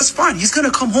bitches, that's fine. He's gonna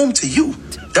come home to you.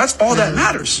 That's all that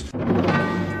matters.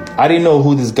 I didn't know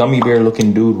who this gummy bear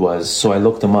looking dude was, so I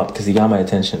looked him up because he got my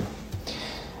attention.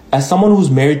 As someone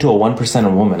who's married to a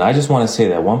 1% woman, I just want to say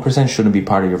that 1% shouldn't be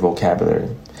part of your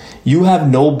vocabulary. You have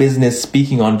no business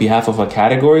speaking on behalf of a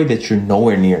category that you're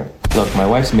nowhere near. Look, my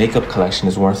wife's makeup collection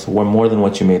is worth more than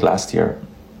what you made last year.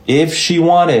 If she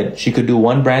wanted, she could do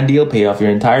one brand deal, pay off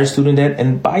your entire student debt,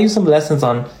 and buy you some lessons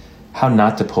on how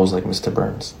not to pose like Mr.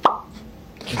 Burns.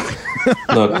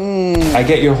 Look, I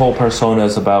get your whole persona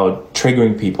is about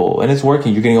triggering people, and it's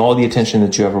working. You're getting all the attention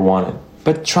that you ever wanted.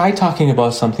 But try talking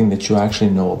about something that you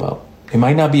actually know about. It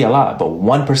might not be a lot, but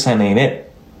 1% ain't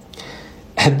it.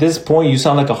 At this point, you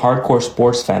sound like a hardcore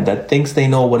sports fan that thinks they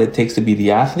know what it takes to be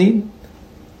the athlete,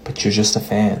 but you're just a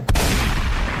fan.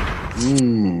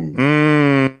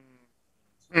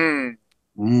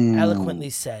 Eloquently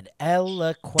said.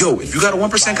 Eloquently. Yo, if you got a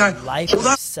 1% guy, Life of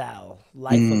Sal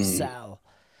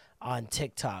on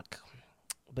TikTok.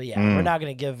 But yeah, we're not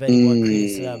gonna give any more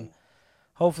credence to them.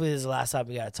 Hopefully, this is the last time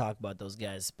we gotta talk about those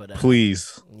guys. But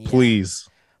please.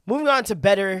 Moving on to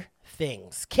better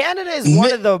things. Canada is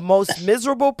one of the most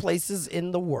miserable places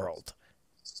in the world.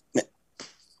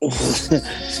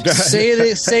 Say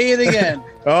it again.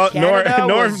 Oh,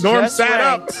 Norm sat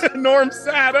up. Norm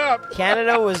sat up.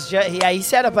 Canada was just he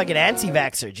sat up like an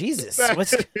anti-vaxxer. Jesus.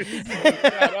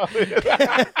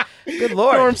 Good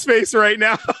Lord. Norm's face right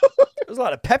now. There's a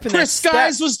lot of pep in Chris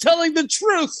Skies was telling the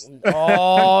truth.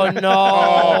 Oh no.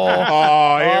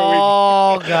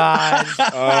 God.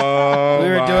 We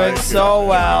were doing so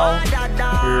well.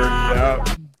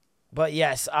 But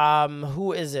yes,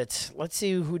 who is it? Let's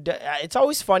see who. It's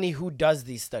always funny who does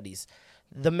these studies.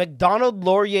 The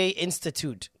Macdonald-Laurier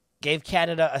Institute gave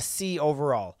Canada a C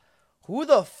overall. Who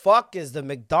the fuck is the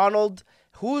Macdonald?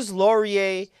 Who's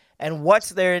Laurier? And what's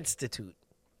their institute?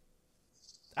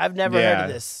 I've never heard of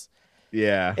this.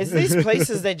 Yeah. It's these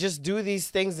places that just do these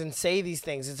things and say these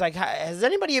things. It's like, has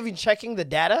anybody even checking the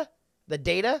data? The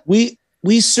data? We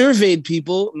surveyed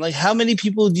people. Like, how many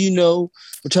people do you know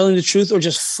were telling the truth or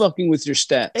just fucking with your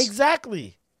stats?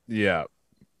 Exactly. Yeah.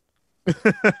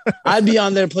 I'd be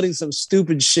on there putting some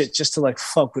stupid shit just to like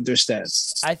fuck with their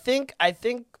stats. I think.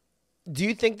 Do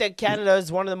you think that Canada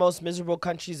is one of the most miserable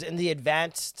countries in the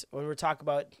advanced? When we're talking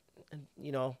about,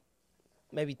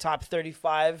 maybe top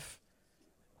 35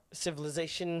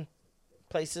 civilization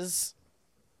places,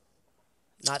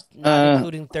 not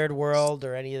including third world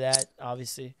or any of that,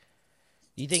 obviously.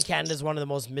 Do you think Canada is one of the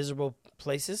most miserable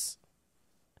places?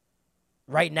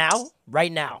 Right now?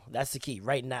 Right now. That's the key.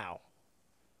 Right now.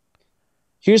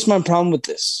 Here's my problem with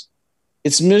this.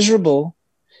 It's miserable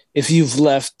if you've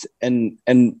left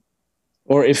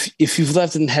or if you've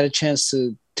left and had a chance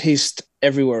to taste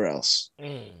everywhere else.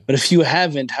 But if you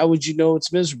haven't, how would you know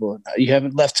it's miserable? You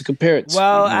haven't left to compare it to.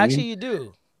 Well, actually you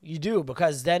do. You do,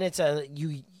 because then it's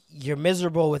you're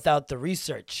miserable without the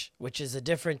research, which is a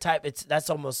different type. That's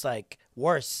almost like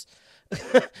worse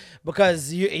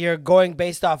because you're going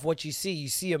based off what you see. You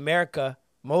see America,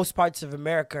 most parts of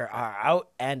America are out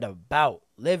and about,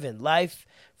 living life,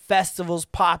 festivals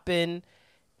popping,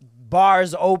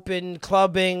 bars open,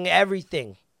 clubbing,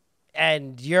 everything.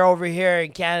 And you're over here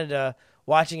in Canada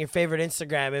watching your favorite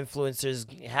Instagram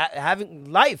influencers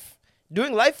having life,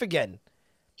 doing life again.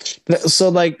 So,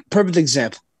 like, perfect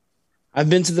example. I've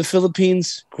been to the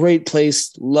Philippines, great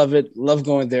place, love it, love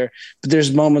going there. But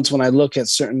there's moments when I look at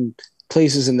certain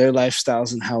places and their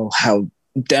lifestyles and how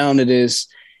down it is,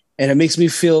 and it makes me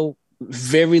feel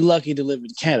very lucky to live in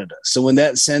Canada. So in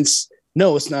that sense,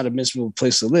 no, it's not a miserable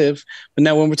place to live. But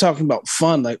now when we're talking about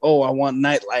fun, like, oh, I want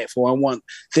nightlife, or I want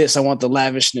this, I want the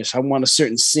lavishness, I want a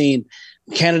certain scene.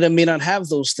 Canada may not have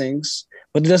those things,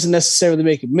 but it doesn't necessarily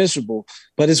make it miserable.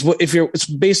 But it's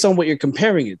based on what you're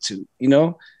comparing it to, you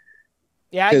know?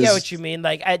 Yeah, I get what you mean.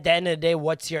 Like, at the end of the day,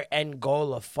 what's your end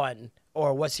goal of fun?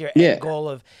 Or what's your end goal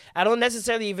of... I don't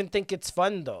necessarily even think it's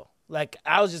fun, though. Like,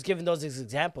 I was just giving those as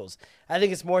examples. I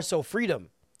think it's more so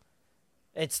freedom.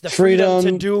 It's the freedom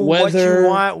to do what you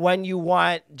want, when you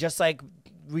want, just like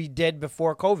we did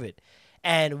before COVID.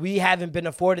 And we haven't been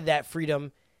afforded that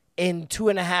freedom in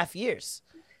 2.5 years.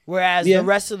 Whereas the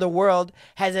rest of the world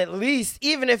has at least,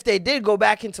 even if they did go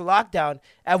back into lockdown,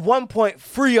 at one point,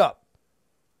 free up.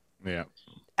 Yeah.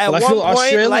 At one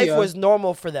point, life was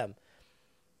normal for them.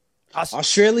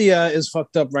 Australia is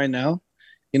fucked up right now.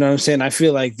 You know what I'm saying? I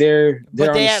feel like they're but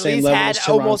on they the at same least level had as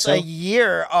Toronto. almost a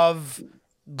year of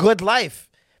good life.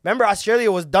 Remember,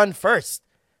 Australia was done first.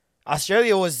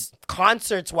 Australia was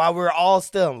concerts while we were all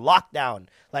still in lockdown,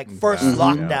 like first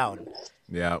lockdown.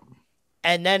 Yeah.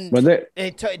 And then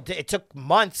it took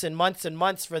months and months and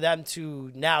months for them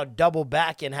to now double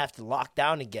back and have to lock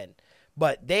down again.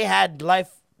 But they had life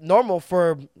normal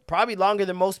for probably longer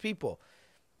than most people.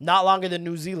 Not longer than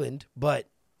New Zealand, but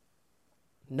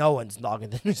no one's longer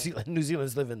than New Zealand. New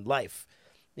Zealand's living life.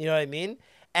 You know what I mean?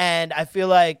 And I feel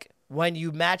like when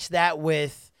you match that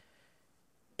with,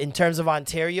 in terms of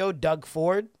Ontario, Doug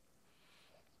Ford,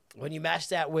 when you match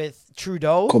that with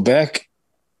Trudeau, Quebec,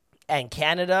 and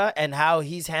Canada, and how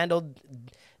he's handled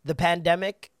the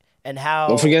pandemic, and how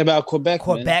don't forget about Quebec.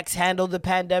 Quebec's handled the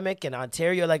pandemic, and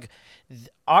Ontario, like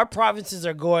our provinces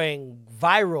are going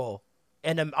viral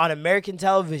on American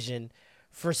television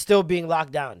for still being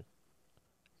locked down,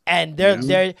 and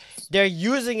they're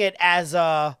using it as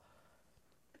a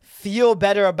feel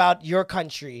better about your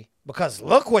country because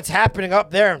look what's happening up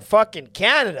there in fucking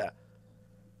Canada.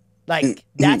 Like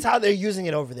that's how they're using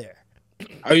it over there.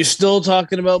 Are you still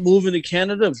talking about moving to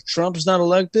Canada if Trump's not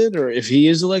elected, or if he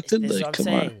is elected? This is like, what I'm come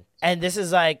saying. on. And this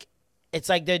is like, it's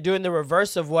like they're doing the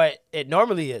reverse of what it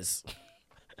normally is.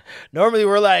 Normally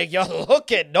we're like, yo,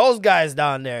 look at those guys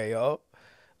down there, yo.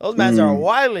 Those mans are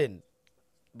wilding.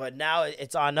 But now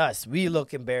it's on us. We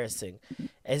look embarrassing.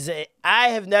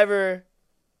 I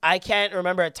can't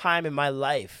remember a time in my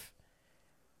life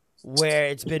where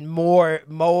it's been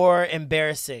more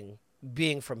embarrassing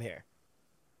being from here.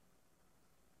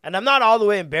 And I'm not all the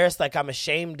way embarrassed, like I'm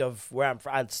ashamed of where I'm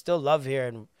from. I still love here,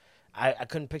 and I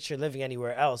couldn't picture living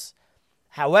anywhere else.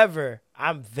 However,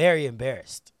 I'm very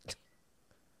embarrassed.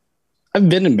 I've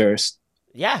been embarrassed.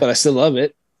 Yeah. But I still love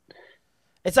it.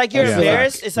 It's like you're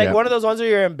embarrassed. It's like one of those ones where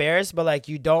you're embarrassed, but like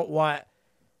you don't want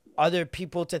other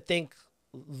people to think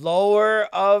lower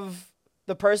of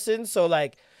the person. So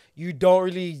like you don't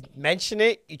really mention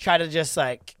it. You try to just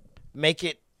like make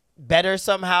it better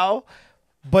somehow.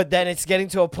 But then it's getting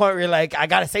to a point where you're like, I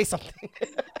got to say something.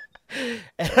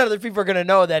 And other people are going to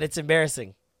know that it's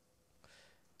embarrassing.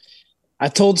 I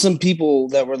told some people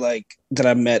that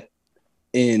I met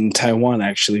in Taiwan,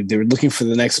 actually, they were looking for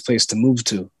the next place to move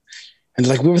to. And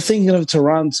like, we were thinking of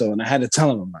Toronto, and I had to tell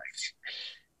them, I'm like,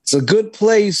 it's a good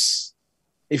place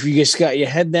if you just got your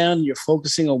head down, you're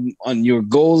focusing on your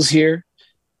goals here.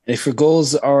 And if your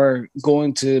goals are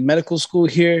going to medical school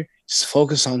here, just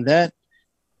focus on that.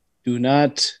 Do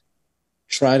not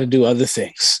try to do other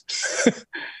things.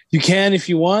 You can if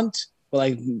you want, but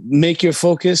like make your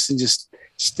focus and just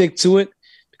stick to it.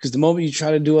 Because the moment you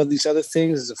try to do all these other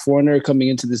things as a foreigner coming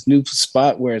into this new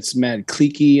spot where it's mad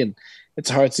cliquey and it's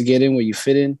hard to get in where you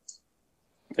fit in,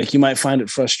 like you might find it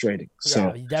frustrating. Yeah,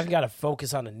 So you definitely got to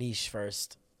focus on a niche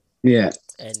first. Yeah.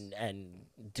 And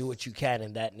do what you can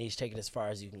in that niche, take it as far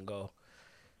as you can go.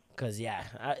 Because, yeah,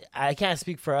 I can't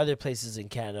speak for other places in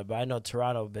Canada, but I know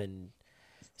Toronto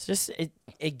it's just,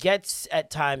 it gets at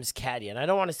times catty. And I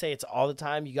don't want to say it's all the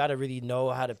time. You got to really know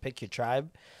how to pick your tribe.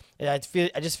 And I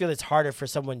just feel it's harder for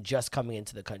someone just coming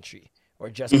into the country or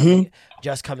just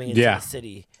coming into the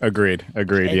city. Agreed.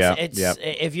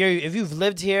 If you've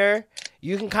lived here,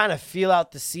 you can kind of feel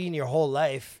out the scene your whole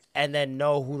life and then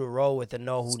know who to roll with and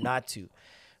know who not to.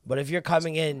 But if you're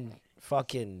coming in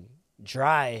fucking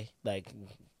dry, like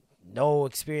no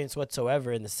experience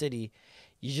whatsoever in the city,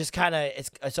 you just kind of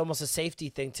it's almost a safety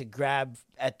thing to grab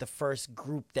at the first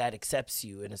group that accepts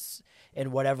you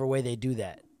in whatever way they do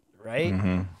that, right?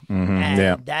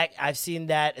 And that I've seen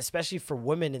that, especially for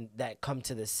women that come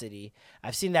to this city,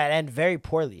 I've seen that end very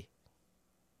poorly.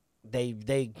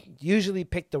 They usually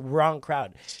pick the wrong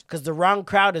crowd because the wrong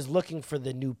crowd is looking for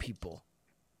the new people.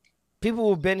 People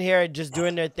who've been here just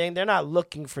doing their thing, they're not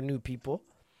looking for new people.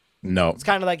 No. It's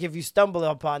kind of like if you stumble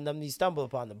upon them, you stumble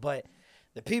upon them. But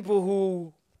the people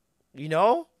who,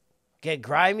 get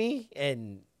grimy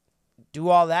and do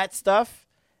all that stuff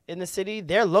in the city,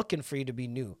 they're looking for you to be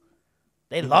new.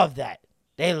 They love that.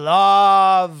 They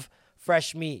love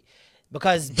fresh meat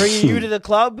because bringing you to the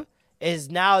club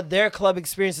is now their club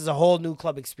experience is a whole new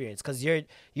club experience because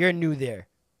you're new there.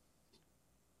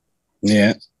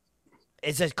 Yeah.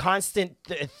 It's a constant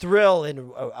thrill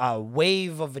and a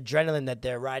wave of adrenaline that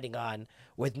they're riding on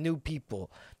with new people.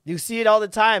 You see it all the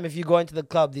time if you go into the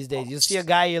club these days. You'll see a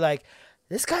guy, you're like,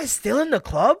 this guy's still in the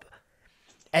club?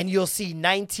 And you'll see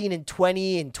 19 and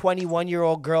 20 and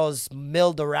 21-year-old girls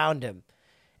milled around him.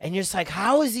 And you're just like,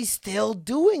 how is he still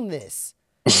doing this?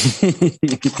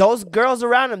 Those girls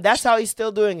around him, that's how he's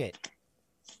still doing it.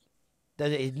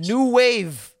 The new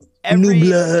wave, a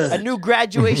new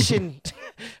graduation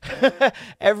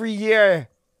every year,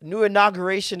 new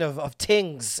inauguration of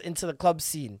tings into the club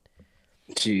scene.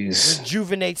 Jeez.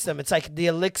 Rejuvenates them. It's like the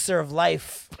elixir of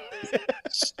life.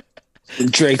 The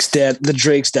Drake's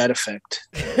dad effect.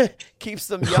 Keeps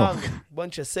them young.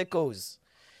 Bunch of sickos.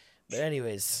 But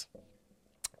anyways.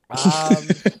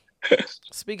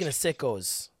 Speaking of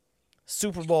sickos,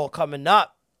 Super Bowl coming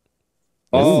up.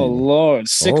 Oh Lord,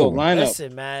 sicko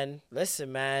Listen, lineup.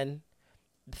 man.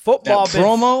 Football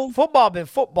been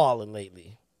footballing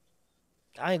lately.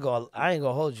 I ain't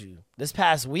gonna hold you. This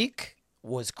past week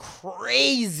was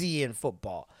crazy in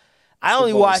football. I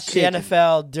only watched the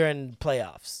NFL during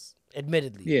playoffs,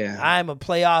 admittedly. Yeah. I'm a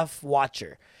playoff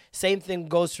watcher. Same thing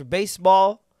goes for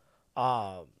baseball.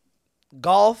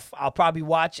 Golf, I'll probably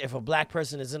watch if a black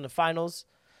person is in the finals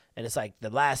and it's like the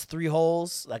last 3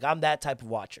 holes. Like, I'm that type of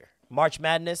watcher. March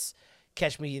Madness,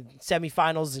 catch me in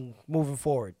semifinals and moving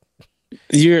forward.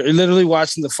 You're literally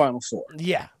watching the Final Four.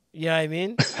 Yeah. You know what I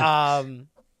mean?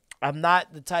 I'm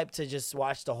not the type to just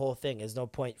watch the whole thing. There's no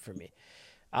point for me.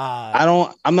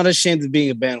 I'm not ashamed of being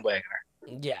a bandwagoner.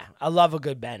 Yeah, I love a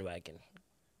good bandwagon.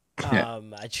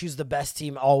 I choose the best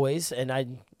team always, and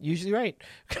I'm usually right.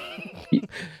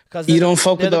 You don't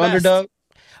fuck with the underdog?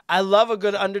 I love a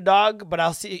good underdog, but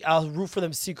I'll root for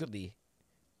them secretly.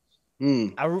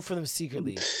 I root for them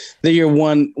secretly. They're your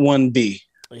 1B.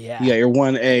 Yeah. You got your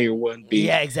 1A or 1B.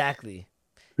 Yeah, exactly.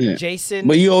 Yeah. Jason.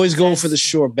 But you always go for the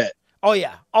sure bet. Oh,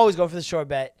 yeah. Always go for the sure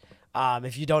bet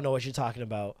if you don't know what you're talking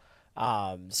about.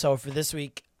 So for this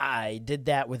week, I did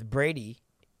that with Brady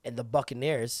and the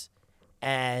Buccaneers.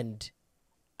 And,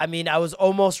 I mean, I was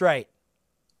almost right.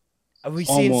 We've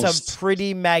seen some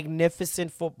pretty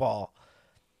magnificent football.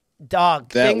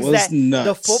 Dog, nuts.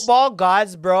 The football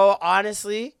gods, bro,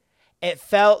 honestly, it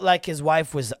felt like his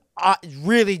wife was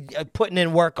really putting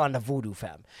in work on the voodoo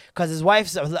fam. Because his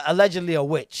wife's allegedly a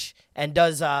witch and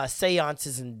does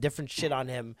seances and different shit on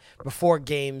him before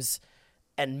games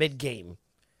and mid-game.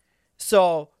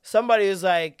 So somebody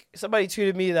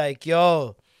tweeted me like,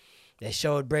 yo, they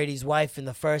showed Brady's wife in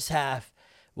the first half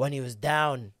when he was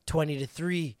down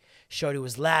 20-3. Shorty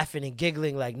was laughing and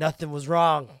giggling like nothing was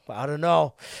wrong. I don't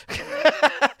know.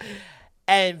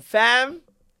 And fam,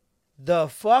 the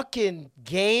fucking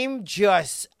game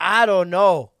just, I don't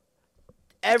know.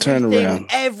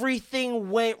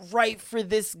 Everything went right for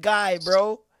this guy,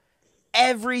 bro.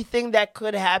 Everything that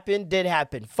could happen did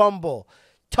happen. Fumble,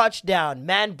 touchdown,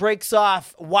 man breaks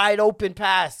off, wide open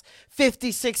pass,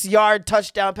 56-yard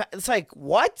touchdown pass. It's like,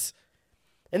 what?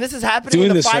 And this is happening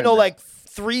in the final,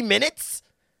 3 minutes?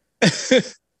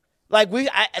 And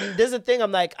there's a thing,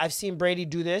 I'm like, I've seen Brady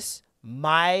do this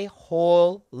my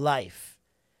whole life.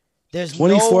 There's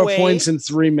 24 no way, points in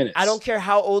 3 minutes. I don't care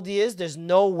how old he is. There's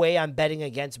no way I'm betting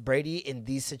against Brady in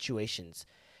these situations.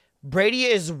 Brady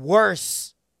is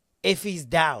worse if he's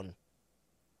down.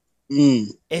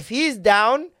 If he's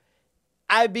down,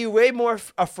 I'd be way more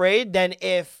afraid than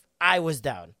if I was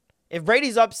down. If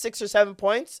Brady's up 6 or 7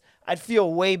 points, I'd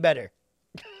feel way better.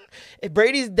 If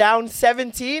Brady's down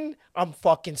 17, I'm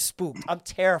fucking spooked. I'm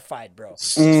terrified, bro.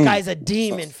 This guy's a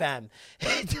demon, fam.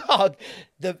 Dog,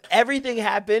 everything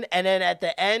happened, and then at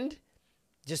the end,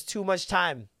 just too much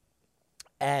time.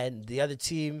 And the other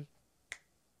team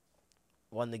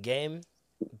won the game.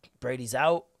 Brady's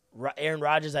out. Aaron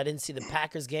Rodgers, I didn't see the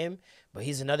Packers game, but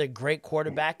he's another great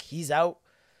quarterback. He's out.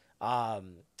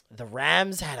 The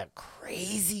Rams had a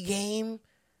crazy game.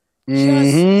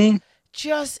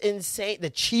 Just insane. The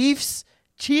Chiefs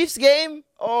game,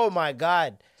 oh my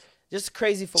God. Just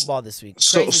crazy football this week.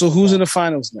 So who's in the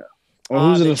finals now? Or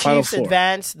who's in the final Chiefs four?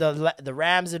 Advanced, the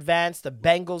Rams advanced, the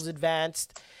Bengals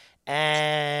advanced,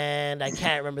 and I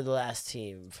can't remember the last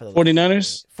team for the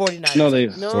 49ers? 49ers. No, they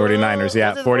 49ers,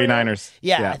 yeah. Was it 49ers.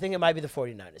 Yeah, I think it might be the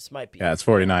 49ers. Might be. Yeah, it's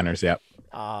 49ers, yeah.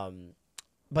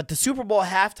 But the Super Bowl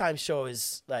halftime show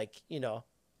is like,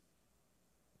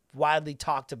 widely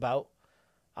talked about.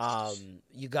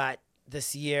 You got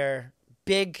this year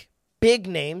big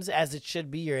names, as it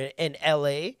should be. You're in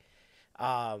LA.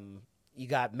 You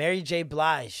got Mary J.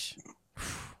 Blige.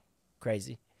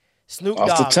 Crazy. Snoop Dogg.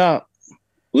 Off the top.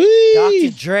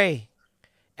 Dr. Dre.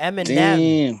 Eminem.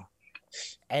 Damn.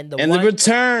 And the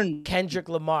return. Kendrick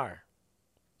Lamar.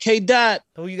 K-Dot.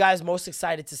 Who are you guys most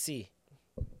excited to see?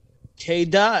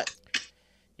 K-Dot.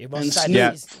 You're most excited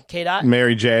to see K-Dot?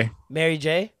 Mary J. Mary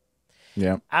J.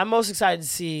 Yeah. I'm most excited to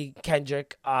see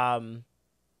Kendrick. I'm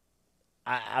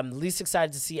least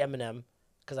excited to see Eminem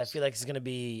because I feel like it's going to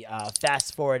be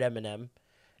fast forward Eminem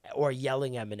or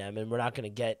yelling Eminem, and we're not going to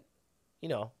get,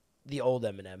 the old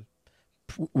Eminem.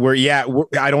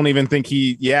 I don't even think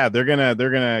they're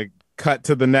gonna cut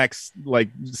to the next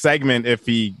segment if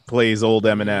he plays old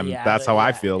Eminem. That's how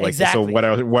I feel. Exactly. So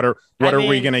what are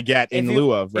we gonna get in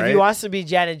lieu of, right? If he wants to be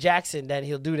Janet Jackson, then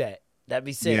he'll do that. That'd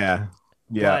be sick. Yeah.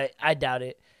 But I doubt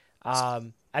it.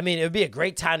 It would be a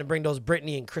great time to bring those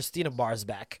Britney and Christina bars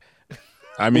back.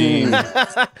 I mean,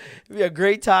 it'd be a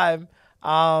great time.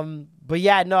 But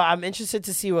yeah, no, I'm interested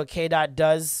to see what K-Dot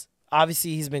does.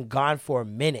 Obviously, he's been gone for a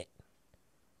minute,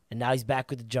 and now he's back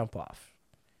with the jump off.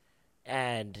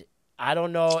 And I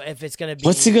don't know if it's gonna be.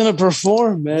 What's he gonna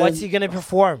perform, man? What's he gonna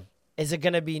perform? Is it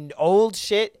gonna be old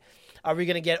shit? Are we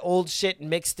gonna get old shit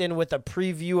mixed in with a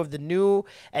preview of the new?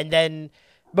 And then,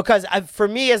 because for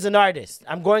me as an artist,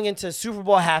 I'm going into a Super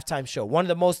Bowl halftime show, one of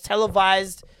the most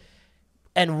televised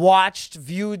and watched,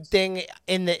 viewed thing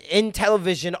in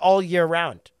television all year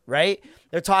round, right?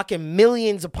 They're talking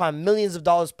millions upon millions of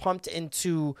dollars pumped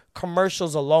into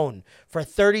commercials alone for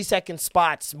 30-second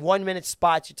spots, 1-minute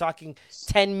spots. You're talking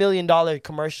 $10 million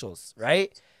commercials,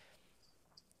 right?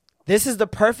 This is the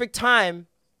perfect time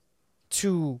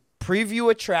to preview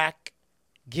a track,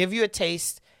 give you a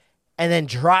taste, and then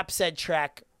drop said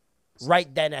track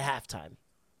right then at halftime.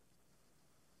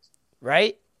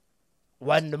 Right?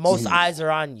 When the most eyes are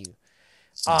on you.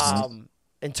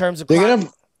 In terms of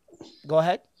go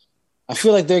ahead. I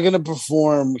feel like they're gonna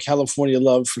perform California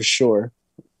Love for sure.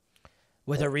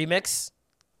 With a remix?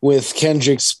 With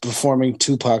Kendrick's performing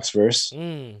Tupac's verse.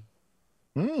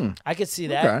 I could see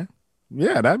that. Okay.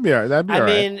 Yeah, that'd be all right. That'd be all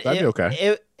right. That'd be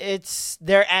okay. It's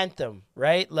their anthem,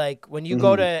 right? Like when you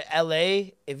go to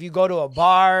LA, if you go to a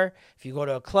bar, if you go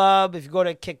to a club, if you go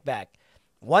to a kickback,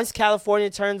 once California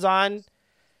turns on,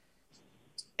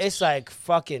 it's like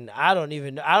fucking I don't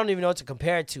even know what to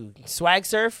compare it to. Swag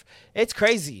Surf, it's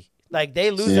crazy. Like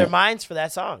they lose their minds for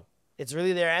that song. It's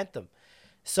really their anthem.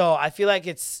 So I feel like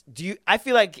it's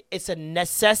a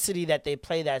necessity that they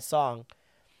play that song.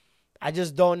 I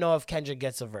just don't know if Kendrick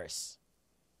gets a verse.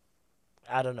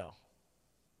 I don't know.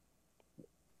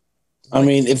 I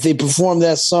mean, if they perform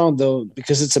that song though,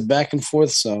 because it's a back and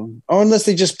forth song, or unless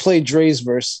they just play Dre's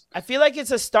verse. I feel like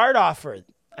it's a start offer.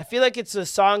 I feel like it's a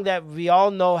song that we all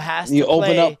know has to play. You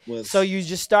open up with. So you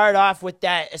just start off with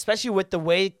that, especially with the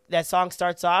way that song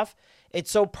starts off. It's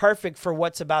so perfect for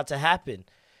what's about to happen.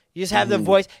 You just have the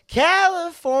voice,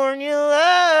 California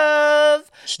Love.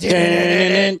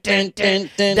 Then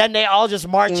they all just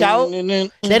march out. They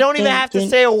don't even have to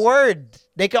say a word.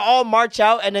 They can all march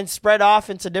out and then spread off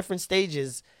into different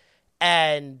stages.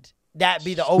 And that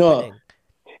be the opening.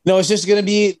 No, it's just gonna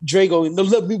be Dre going, "No,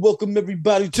 let me welcome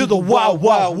everybody to the Wild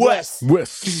Wild West."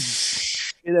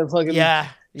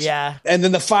 Yeah. And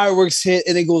then the fireworks hit,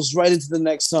 and it goes right into the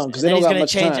next song because they don't got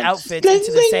much time. He's gonna change outfits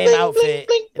into the same outfit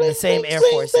in the same Air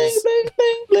Forces.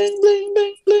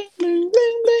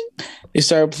 They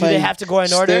started playing. Do they have to go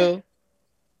in order?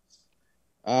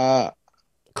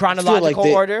 Chronological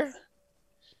order.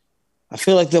 I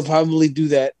feel like they'll probably do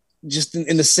that just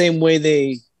in the same way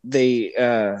they.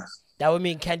 That would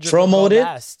mean Kendrick promoted will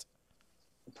go last.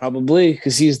 Probably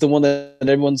because he's the one that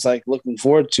everyone's like looking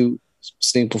forward to.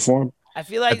 Sting perform. I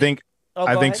feel like I think Oh,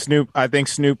 I go think ahead.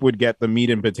 Snoop would get the meat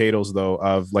and potatoes though,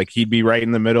 of like he'd be right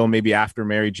in the middle, maybe after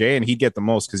Mary J, and he'd get the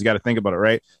most because you got to think about it,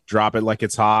 right? Drop It Like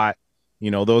It's Hot,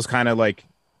 those kind of like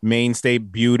mainstay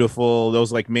beautiful,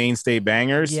 those like mainstay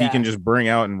bangers. Yeah. He can just bring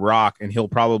out and rock, and he'll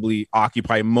probably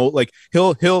occupy like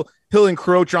he'll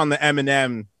encroach on the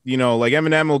Eminem. Like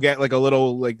Eminem will get like a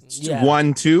little like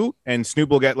 1-2, and Snoop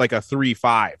will get like a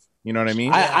 3-5. You know what I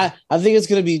mean? I think it's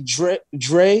gonna be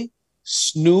Dre,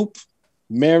 Snoop,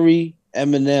 Mary,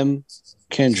 Eminem,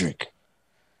 Kendrick.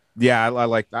 Yeah, I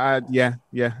like that. Yeah.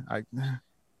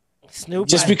 Snoop.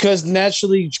 Just because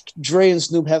naturally Dre and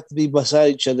Snoop have to be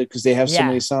beside each other because they have so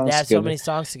many songs. They have together. so many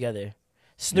songs together.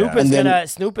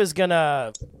 Snoop is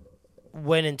gonna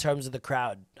win in terms of the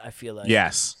crowd. I feel like.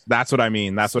 Yes, that's what I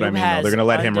mean. That's what I Snoop mean. Though. has They're gonna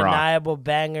let him rock. Undeniable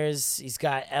bangers. He's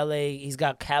got LA. He's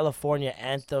got California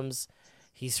anthems.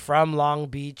 He's from Long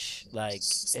Beach. Like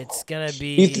it's gonna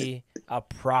be a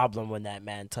problem when that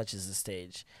man touches the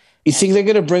stage. You think they're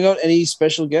gonna bring out any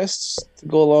special guests to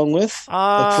go along with,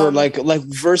 like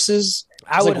verses?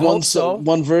 I would hope so.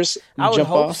 One verse. I would jump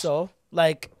hope off. so.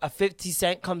 Like a 50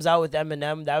 Cent comes out with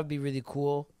Eminem, that would be really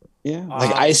cool. Yeah,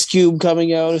 like Ice Cube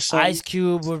coming out or something. Ice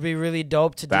Cube would be really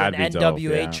dope to do an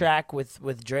NWA track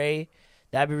with Dre.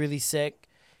 That'd be really sick.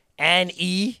 And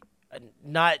E,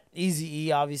 not Easy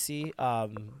E, obviously.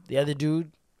 The other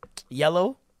dude,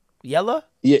 Yella. Yella.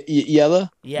 Yeah, DJ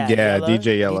Yella.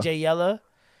 DJ Yella.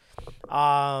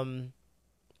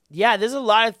 Yeah, there's a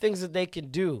lot of things that they can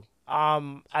do.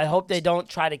 I hope they don't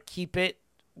try to keep it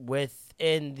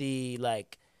within the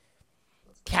like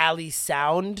Cali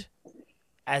sound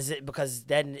because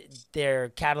then their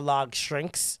catalog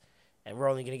shrinks and we're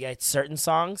only gonna get certain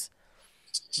songs.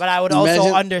 But I would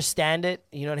also understand it.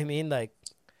 You know what I mean? Like,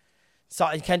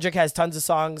 Kendrick has tons of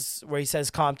songs where he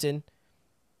says Compton.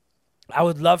 I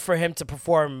would love for him to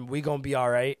perform "We Gonna Be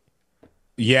Alright."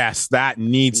 Yes, that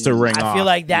needs to ring off. I feel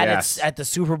like that at the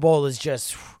Super Bowl is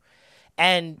just,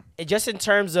 and just in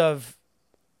terms of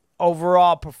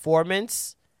overall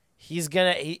performance,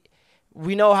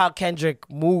 we know how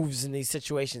Kendrick moves in these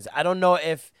situations. I don't know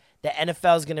if the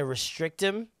NFL is gonna restrict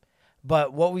him,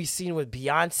 but what we've seen with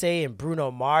Beyonce and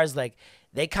Bruno Mars, like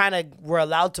they kind of were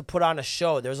allowed to put on a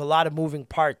show. There's a lot of moving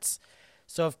parts.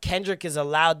 So if Kendrick is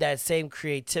allowed that same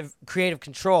creative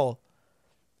control,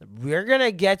 we're going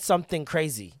to get something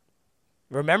crazy.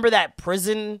 Remember that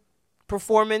prison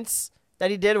performance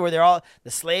that he did where they're all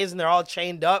the slaves and they're all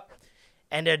chained up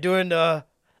and they're doing the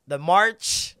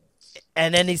march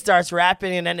and then he starts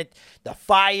rapping and then the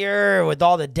fire with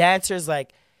all the dancers,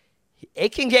 like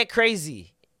it can get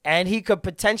crazy and he could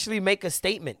potentially make a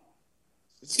statement.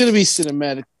 It's going to be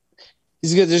cinematic.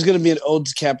 There's going to be an ode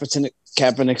to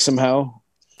Kaepernick somehow.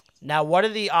 Now, what are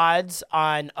the odds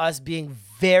on us being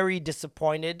very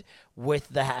disappointed with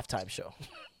the halftime show?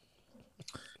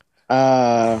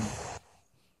 Damn.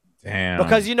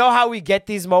 Because you know how we get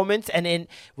these moments, and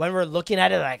when we're looking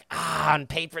at it, like, on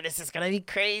paper, this is gonna be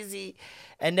crazy,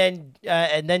 and then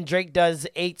Drake does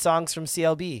 8 songs from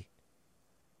CLB.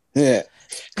 Yeah,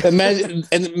 imagine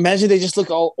they just look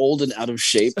all old and out of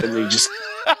shape, and they just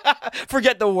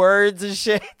forget the words and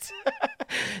shit.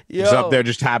 Just up there,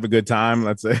 just have a good time.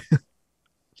 That's it.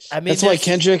 I mean, that's why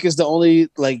Kendrick is the only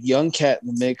like young cat in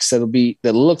the mix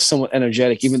that looks somewhat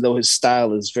energetic, even though his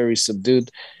style is very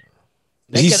subdued.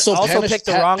 He's so also pick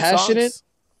the wrong passionate. Songs.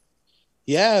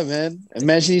 Yeah, man.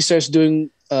 Imagine he starts doing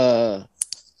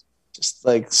just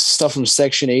like stuff from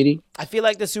Section 80. I feel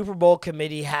like the Super Bowl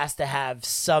committee has to have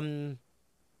some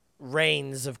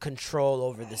reins of control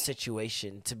over the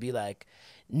situation to be like,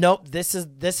 nope, this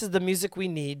is the music we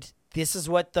need. This is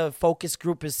what the focus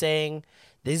group is saying.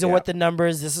 These are what the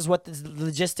numbers. This is what the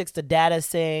logistics, the data is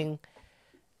saying,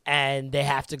 and they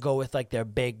have to go with like their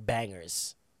big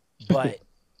bangers. But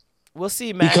we'll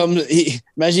see, man. Imagine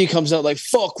he comes out like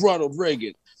 "fuck Ronald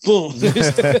Reagan." Boom.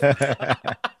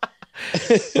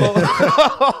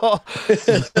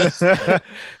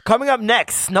 Coming up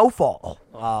next, Snowfall.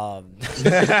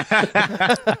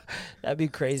 That'd be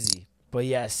crazy. But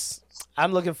yes,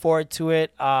 I'm looking forward to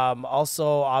it.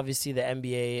 Also, obviously, the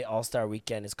NBA All-Star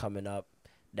Weekend is coming up.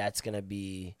 That's going to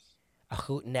be a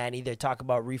hootenanny. They're talking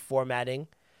about reformatting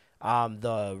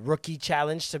the Rookie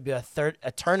Challenge to be a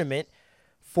tournament.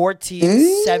 4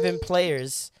 teams, 7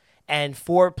 players, and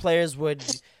 4 players from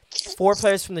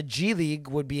the G League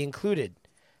would be included.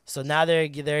 So now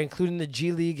they're including the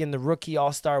G League in the Rookie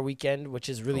All-Star Weekend, which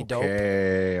is really dope.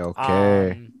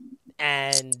 Okay.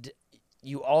 And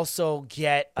you also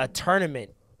get a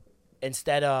tournament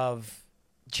instead of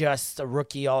just a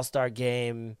Rookie All-Star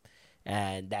game,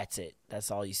 and that's it. That's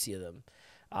all you see of them.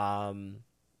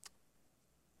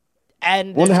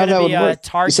 And Wonder there's how going to that be would a work.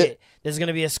 target. There's going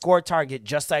to be a score target,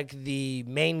 just like the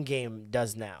main game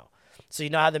does now. So you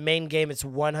know how the main game it's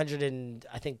 100 and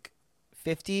I think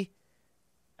 50.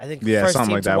 I think Yeah, first something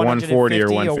team like to that. 140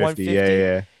 or 150.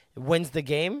 Yeah. Wins the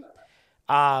game.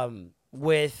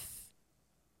 With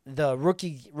the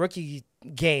rookie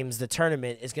games, the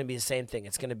tournament is going to be the same thing.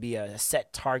 It's going to be a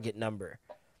set target number,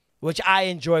 which I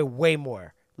enjoy way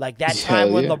more. Like that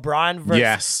time when LeBron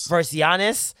versus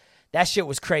Giannis, that shit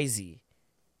was crazy.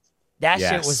 That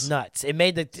shit was nuts. It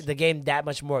made the game that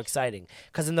much more exciting.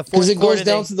 Because in the fourth quarter, goes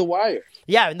down to the wire.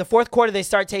 Yeah, in the fourth quarter, they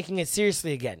start taking it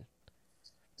seriously again.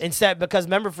 Because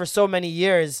remember, for so many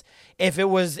years, if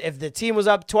the team was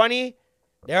up 20,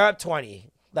 they're up 20.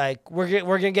 Like we're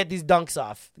gonna get these dunks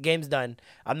off. The game's done.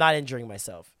 I'm not injuring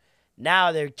myself.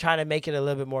 Now they're trying to make it a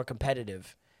little bit more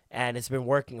competitive, and it's been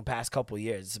working the past couple of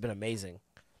years. It's been amazing.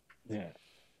 Yeah.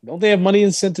 Don't they have money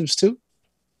incentives too?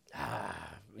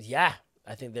 Yeah,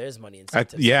 I think there is money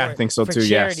incentives. I think so too.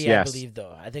 Charity, Yes. I believe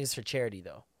though. I think it's for charity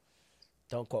though.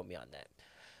 Don't quote me on that.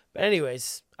 But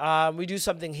anyways, we do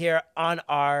something here on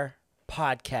our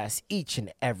podcast each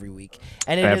and every week,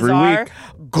 and it is our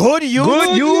Good Youth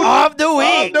of the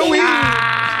Week.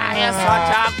 Yes,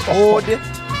 such a good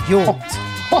youth.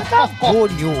 What a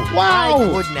good youth. Wow. My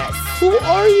goodness. Who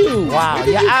are you? Wow. Where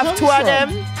did You have come two of from?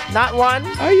 them, not one.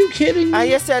 Are you kidding me? And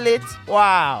you sell it.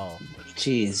 Wow.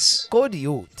 Jeez. Good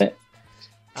youth.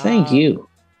 Thank you.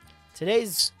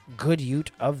 Today's Good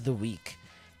Youth of the Week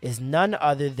is none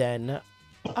other than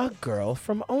a girl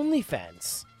from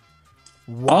OnlyFans.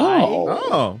 Why?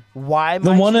 Oh. Why? The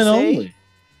might one you and say? only.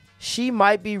 She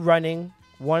might be running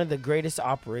one of the greatest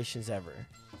operations ever.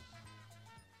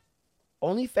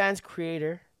 OnlyFans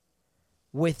creator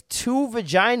with 2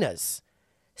 vaginas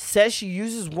says she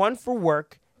uses one for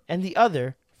work and the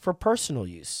other for personal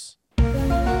use.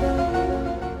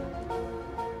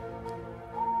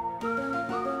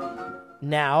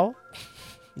 Now,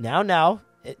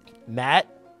 Matt,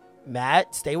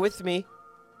 stay with me.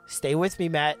 Stay with me,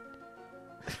 Matt.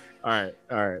 All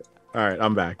right.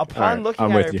 I'm back. Upon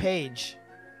looking at her page,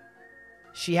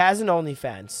 she has an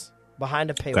OnlyFans behind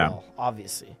a paywall,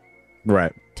 obviously.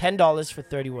 Right. $10 for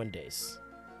 31 days.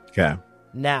 Okay.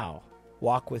 Now,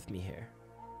 walk with me here.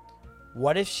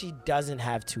 What if she doesn't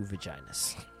have 2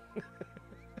 vaginas?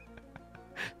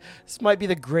 This might be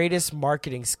the greatest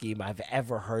marketing scheme I've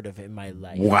ever heard of in my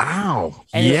life. Wow.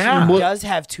 And if yeah. she does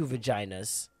have 2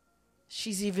 vaginas,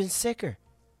 she's even sicker.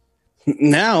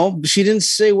 Now, she didn't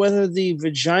say whether the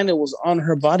vagina was on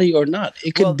her body or not.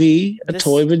 It could be a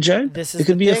toy vagina. It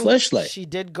could be a fleshlight. She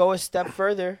did go a step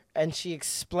further, and she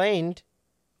explained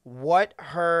what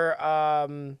her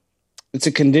it's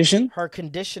a condition. Her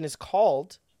condition is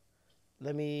called.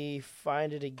 Let me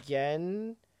find it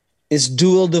again. It's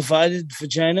dual divided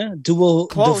vagina. Dual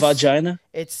vagina.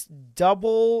 It's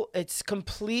double. It's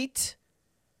complete.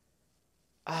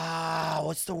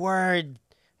 What's the word?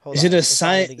 Hold Is on, it a let's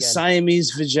find it again.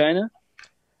 Siamese vagina?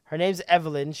 Her name's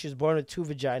Evelyn. She was born with 2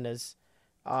 vaginas.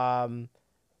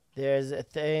 There's a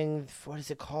thing. What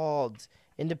is it called?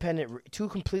 2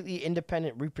 completely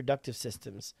independent reproductive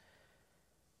systems.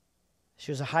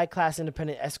 She was a high-class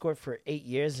independent escort for 8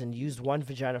 years and used one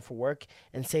vagina for work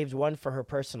and saved one for her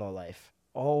personal life.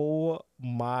 Oh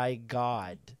my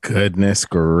God! Goodness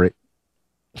great.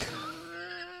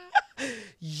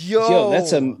 Yo,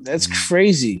 that's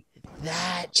crazy.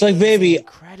 It's like, baby,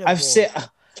 incredible.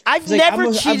 I've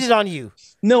never cheated on you.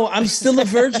 No, I'm still a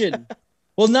virgin.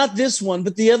 Well, not this one,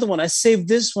 but the other one. I saved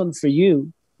this one for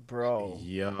you, bro.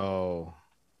 Yo,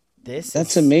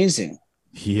 that's amazing.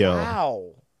 Yo,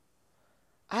 wow.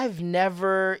 I've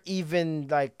never even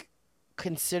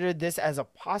considered this as a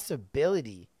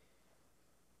possibility.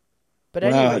 But wow,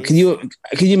 anyways, can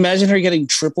you imagine her getting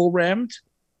triple rammed?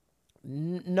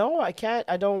 No, I can't.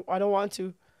 I don't want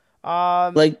to.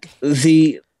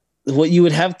 What you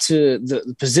would have to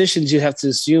the positions you'd have to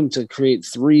assume to create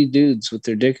 3 dudes with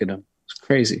their dick in them. It's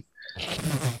crazy.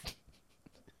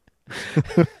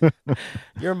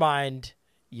 Your mind.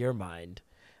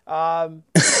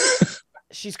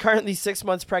 She's currently 6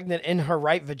 months pregnant in her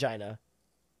right vagina.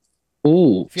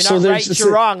 Ooh. If you're not right,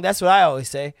 you're wrong. That's what I always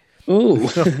say. Ooh.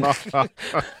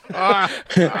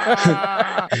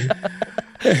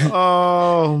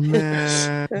 Oh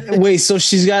man. Wait, so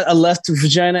she's got a left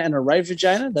vagina and a right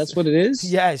vagina? That's what it is?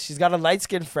 Yeah, she's got a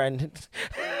light-skinned friend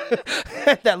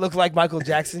that looks like Michael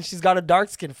Jackson. She's got a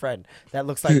dark-skinned friend that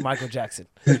looks like Michael Jackson.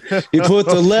 You put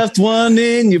the left one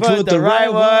in, you put the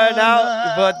right one out.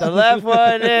 You put the left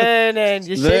one in, and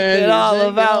you shake it all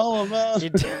about.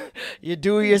 You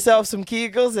do yourself some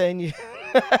Kegels, and you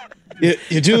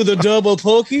you do the double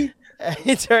pokey.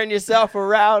 You turn yourself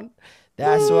around.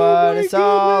 That's what it's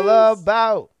all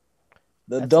about.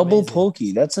 The double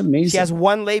pokey. That's amazing. She has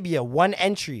one labia, one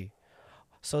entry.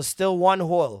 So still one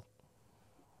hole.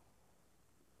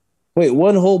 Wait,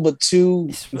 one hole but two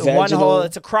vaginal? One hole.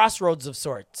 It's a crossroads of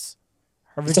sorts.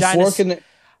 Her It's a vagina. fork in the-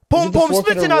 Boom, is it the boom, fork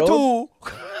in split in a a road?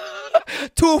 two.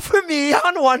 Two for me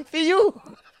and one for you.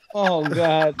 Oh,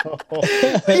 God.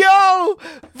 Yo,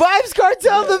 Vibes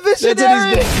Cartel, the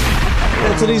visionary.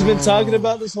 That's what he's been talking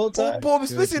about this whole time? Boom,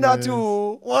 split in a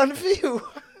two. One for you.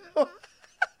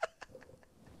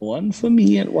 One for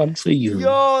me and one for you.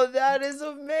 Yo, that is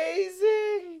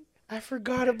amazing. I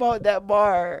forgot about that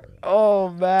bar. Oh,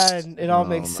 man. It all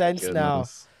makes sense now.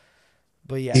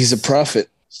 But yeah. He's a prophet.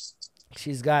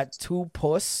 She's got two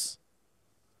pokes.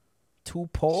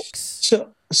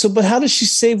 But how does she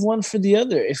save one for the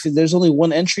other if there's only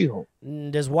one entry hole?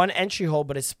 There's one entry hole,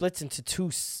 but it splits into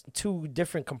two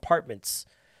different compartments.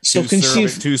 So can she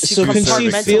feel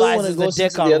when it goes the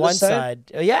dick into on the other one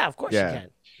side? Yeah, of course you can.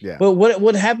 Yeah. But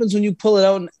what happens when you pull it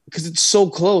out because it's so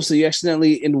close that you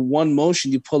accidentally in one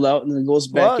motion you pull out and then it goes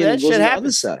back in and goes to the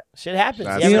other side? Shit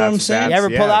happens. You know what I'm saying? You ever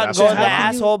pull out and go in the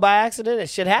asshole by accident? It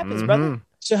shit happens, brother.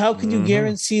 So how can you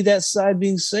guarantee that side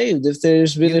being saved if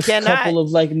there's been a couple of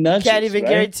like nudges? You can't even right?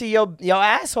 guarantee your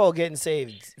asshole getting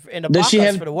saved in the Does she podcast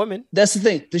have for the woman. That's the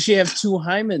thing. Does she have two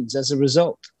hymens as a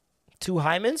result? Two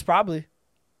hymens, probably.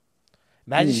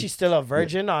 Imagine she's still a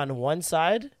virgin on one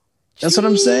side. That's what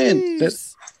I'm saying.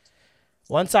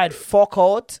 One side fuck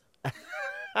out,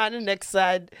 on the next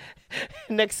side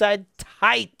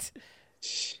tight.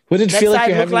 Would it next feel like side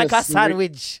you're look having like a three-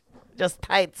 sandwich, just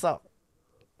tight so.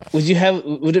 Would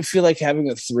it feel like having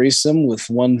a threesome with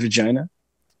one vagina?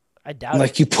 I doubt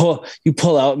Like it. you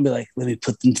pull out and be like, let me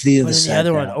put them to the other Put in side. the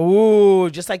other now. one. Ooh,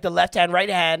 just like the left hand, right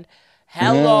hand.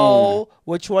 Hello,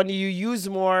 which one do you use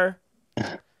more?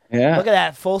 Yeah. Look at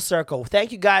that full circle.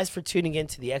 Thank you guys for tuning in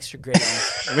to the Extra Gravy.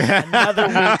 Another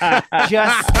week,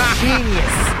 just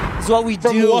genius. Is what we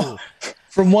do.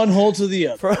 From one hole to the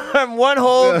other. From one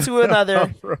hole to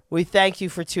another. We thank you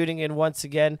for tuning in once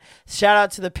again. Shout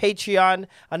out to the Patreon.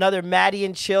 Another Maddie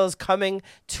and Chill is coming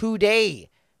today.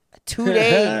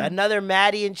 Another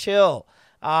Maddie and Chill.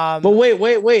 But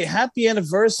wait. Happy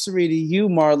anniversary to you,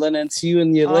 Marlon, and to you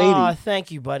and your lady. Oh,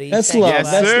 thank you, buddy. That's Thank love. you,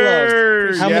 That's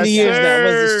love. How many years now?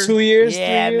 Was this 2 years?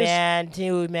 Yeah, 3 years? man.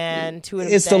 Two, man. Two of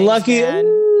them It's the things, lucky. man.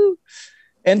 Ooh,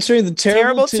 entering the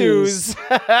terrible twos.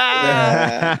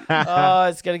 Oh,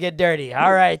 it's gonna get dirty.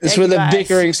 All right. It's thank where you the guys.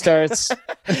 bickering starts.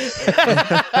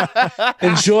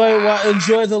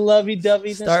 enjoy the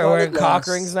lovey-dovey. Start wearing cock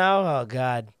rings now? Oh,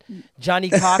 God. Johnny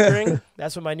Cockring.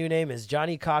 That's what my new name is.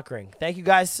 Johnny Cockring. Thank you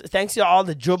guys. Thanks to all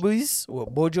the jubbies or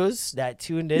bojos that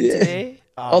tuned in today.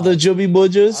 All the jubby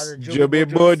bojos. Jubby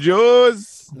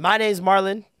bojos. My name's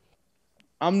Marlon.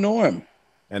 I'm Norm.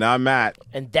 And I'm Matt.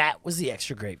 And that was the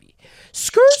Extra Gravy.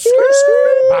 Skirt, skirt,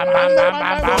 skirt. Bam, bam,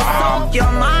 bam, bam, bam. Suck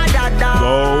your mother,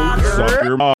 dog. Go suck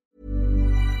your mom.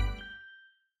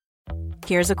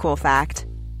 Here's a cool fact.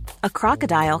 A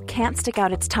crocodile can't stick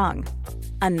out its tongue.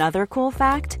 Another cool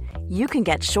fact, you can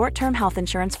get short-term health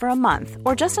insurance for a month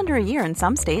or just under a year in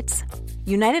some states.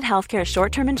 United Healthcare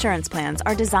short-term insurance plans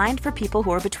are designed for people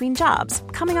who are between jobs,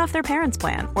 coming off their parents'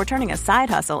 plan, or turning a side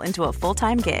hustle into a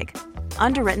full-time gig.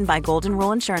 Underwritten by Golden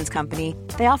Rule Insurance Company,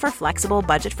 they offer flexible,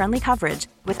 budget-friendly coverage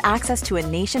with access to a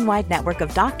nationwide network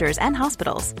of doctors and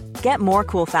hospitals. Get more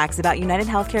cool facts about United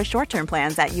Healthcare short-term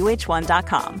plans at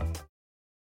uh1.com.